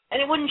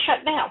 and it wouldn't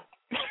shut down.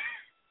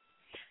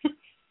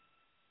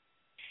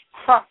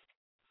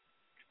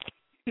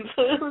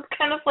 So it was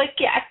kind of like,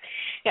 yeah,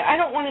 I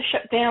don't want to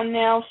shut down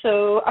now,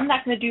 so I'm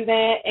not going to do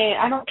that, and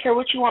I don't care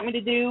what you want me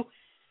to do,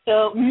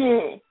 so,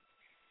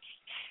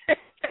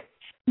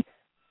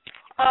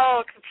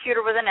 Oh,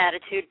 computer with an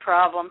attitude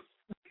problem.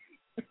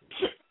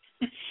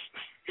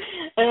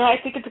 And I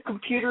think it's a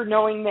computer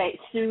knowing that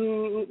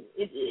soon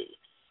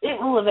it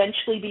will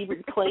eventually be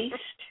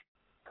replaced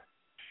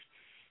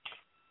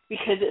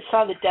because it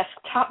saw the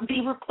desktop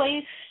be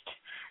replaced.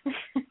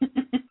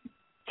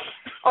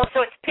 Oh,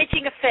 so it's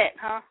pitching a fit,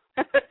 huh?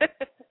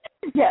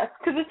 Yes,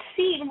 because it's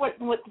seen what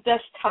the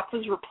desktop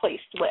was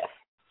replaced with.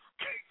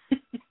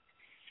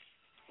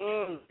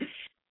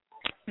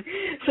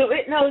 So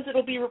it knows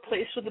it'll be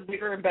replaced with a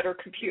bigger and better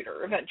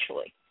computer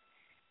eventually.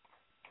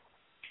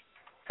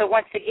 So it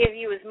wants to give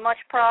you as much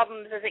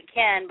problems as it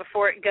can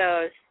before it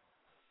goes.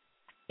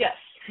 Yes.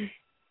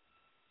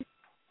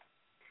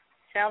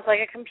 Sounds like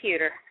a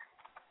computer.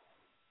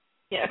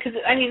 Yeah, because,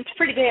 it's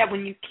pretty bad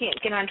when you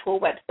can't get onto a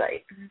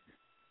website.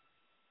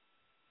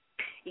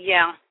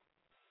 Yeah.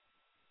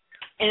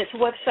 And it's a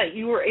website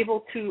you were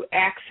able to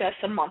access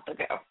a month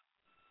ago.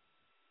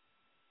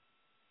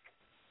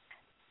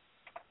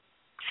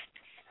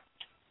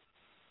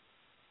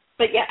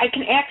 But yeah, I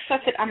can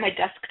access it on my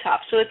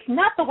desktop. So it's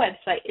not the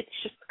website,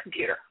 it's just the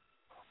computer.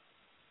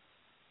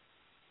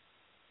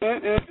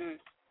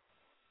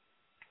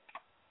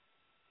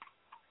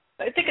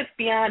 I think it's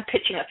beyond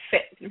pitching a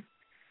fit.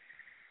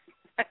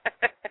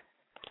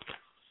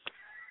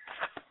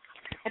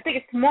 I think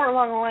it's more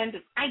along the lines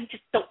of, I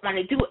just don't want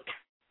to do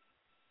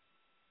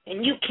it.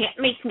 And you can't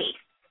make me.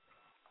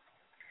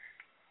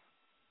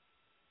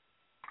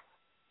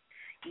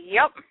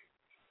 Yep.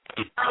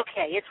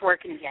 Okay, it's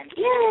working again.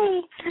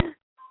 Yay!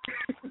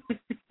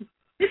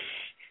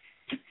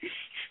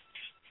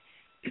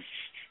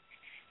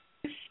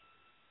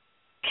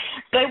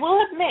 But I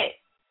will admit,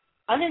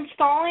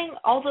 uninstalling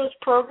all those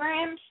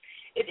programs,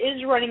 it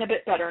is running a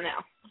bit better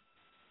now.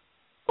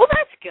 Well,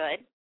 that's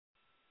good.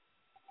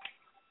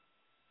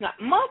 Not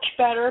much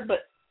better,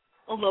 but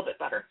a little bit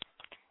better.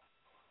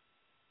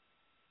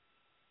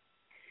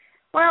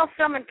 Well,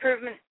 some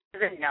improvements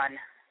than none.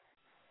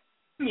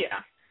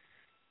 Yeah.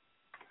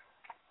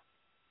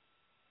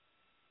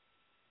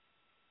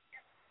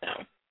 So.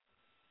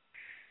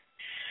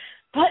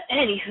 But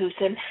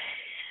anywho,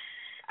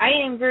 I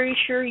am very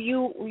sure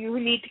you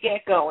need to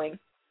get going.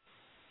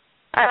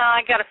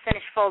 I got to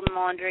finish folding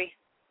laundry.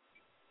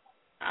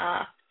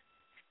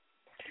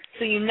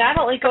 So you not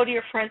only go to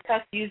your friend's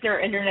house, use their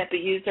internet, but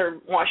use their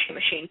washing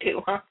machine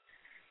too, huh?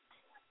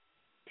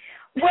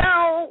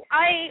 Well,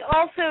 I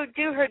also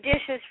do her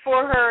dishes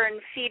for her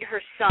and feed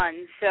her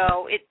son,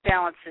 so it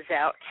balances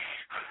out.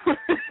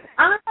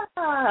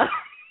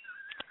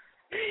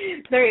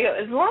 There you go.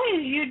 As long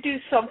as you do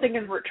something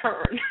in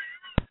return.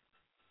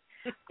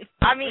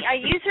 I mean, I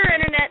use her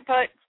internet,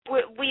 but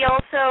we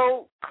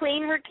also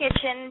clean her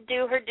kitchen,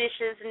 do her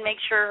dishes, and make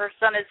sure her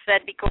son is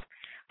fed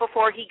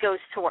before he goes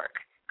to work.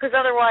 Because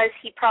otherwise,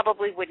 he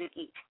probably wouldn't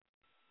eat.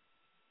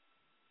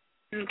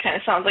 Kind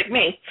of sounds like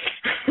me.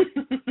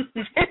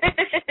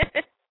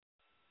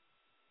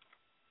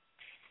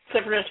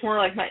 Except for it's more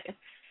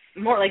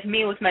like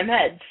me with my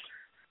meds.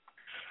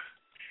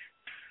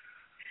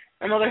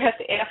 My mother has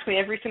to ask me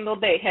every single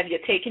day, "Have you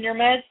taken your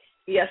meds?"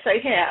 "Yes, I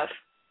have."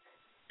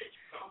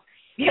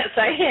 "Yes,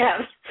 I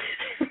have."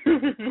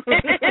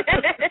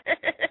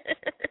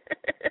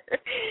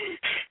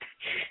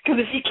 Because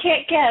if you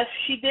can't guess,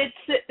 she did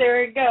sit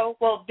there and go,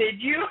 "Well,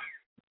 did you?"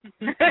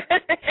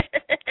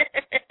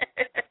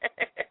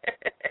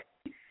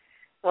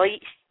 Well,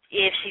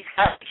 if she's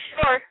not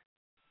sure.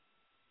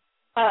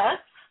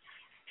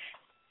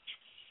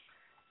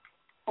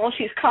 Well,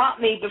 she's caught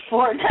me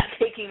before not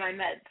taking my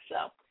meds,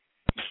 so.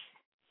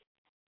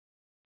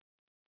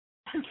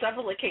 On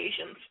several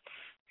occasions.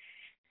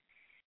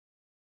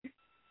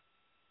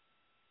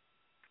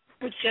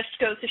 Which just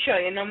goes to show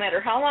you, no matter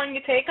how long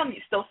you take them,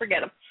 you still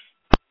forget them.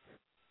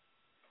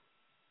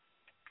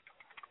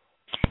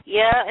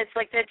 Yeah, it's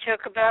like that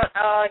joke about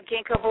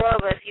ginkgo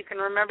biloba. If you can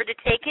remember to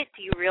take it,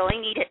 do you really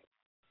need it?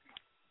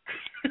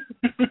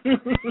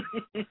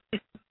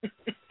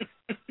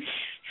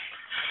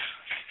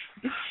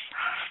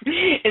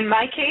 In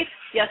my case,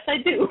 yes, I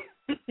do.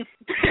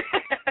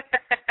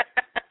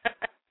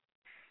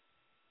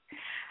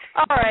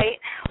 All right.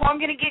 Well, I'm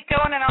going to get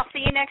going, and I'll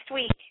see you next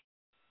week.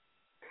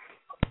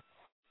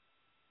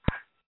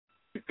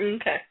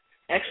 Okay.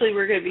 Actually,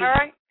 we're going to be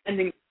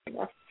ending.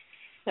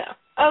 So,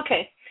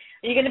 okay.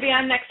 Are you going to be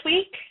on next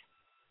week?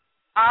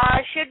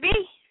 Should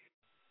be.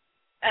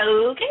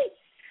 Okay.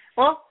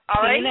 Well,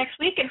 all right. See you next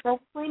week, and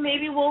hopefully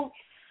maybe we'll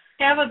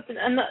have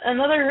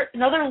another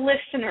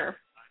listener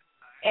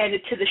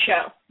added to the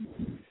show.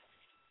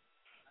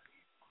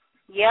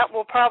 Yep,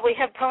 we'll probably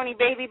have Pony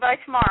Baby by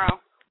tomorrow.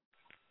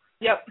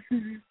 Yep.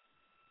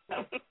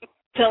 So,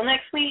 till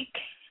next week.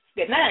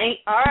 Good night.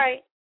 All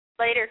right.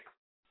 Later.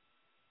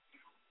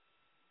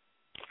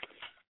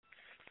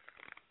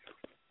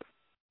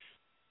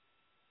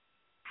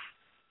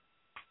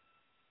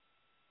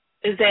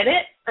 Is that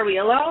it? Are we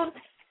alone?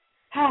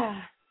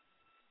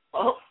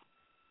 Well,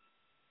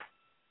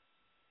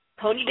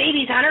 Pony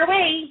Baby's on her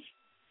way.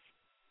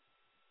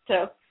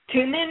 So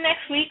tune in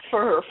next week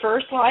for her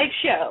first live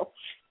show.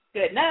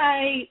 Good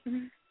night.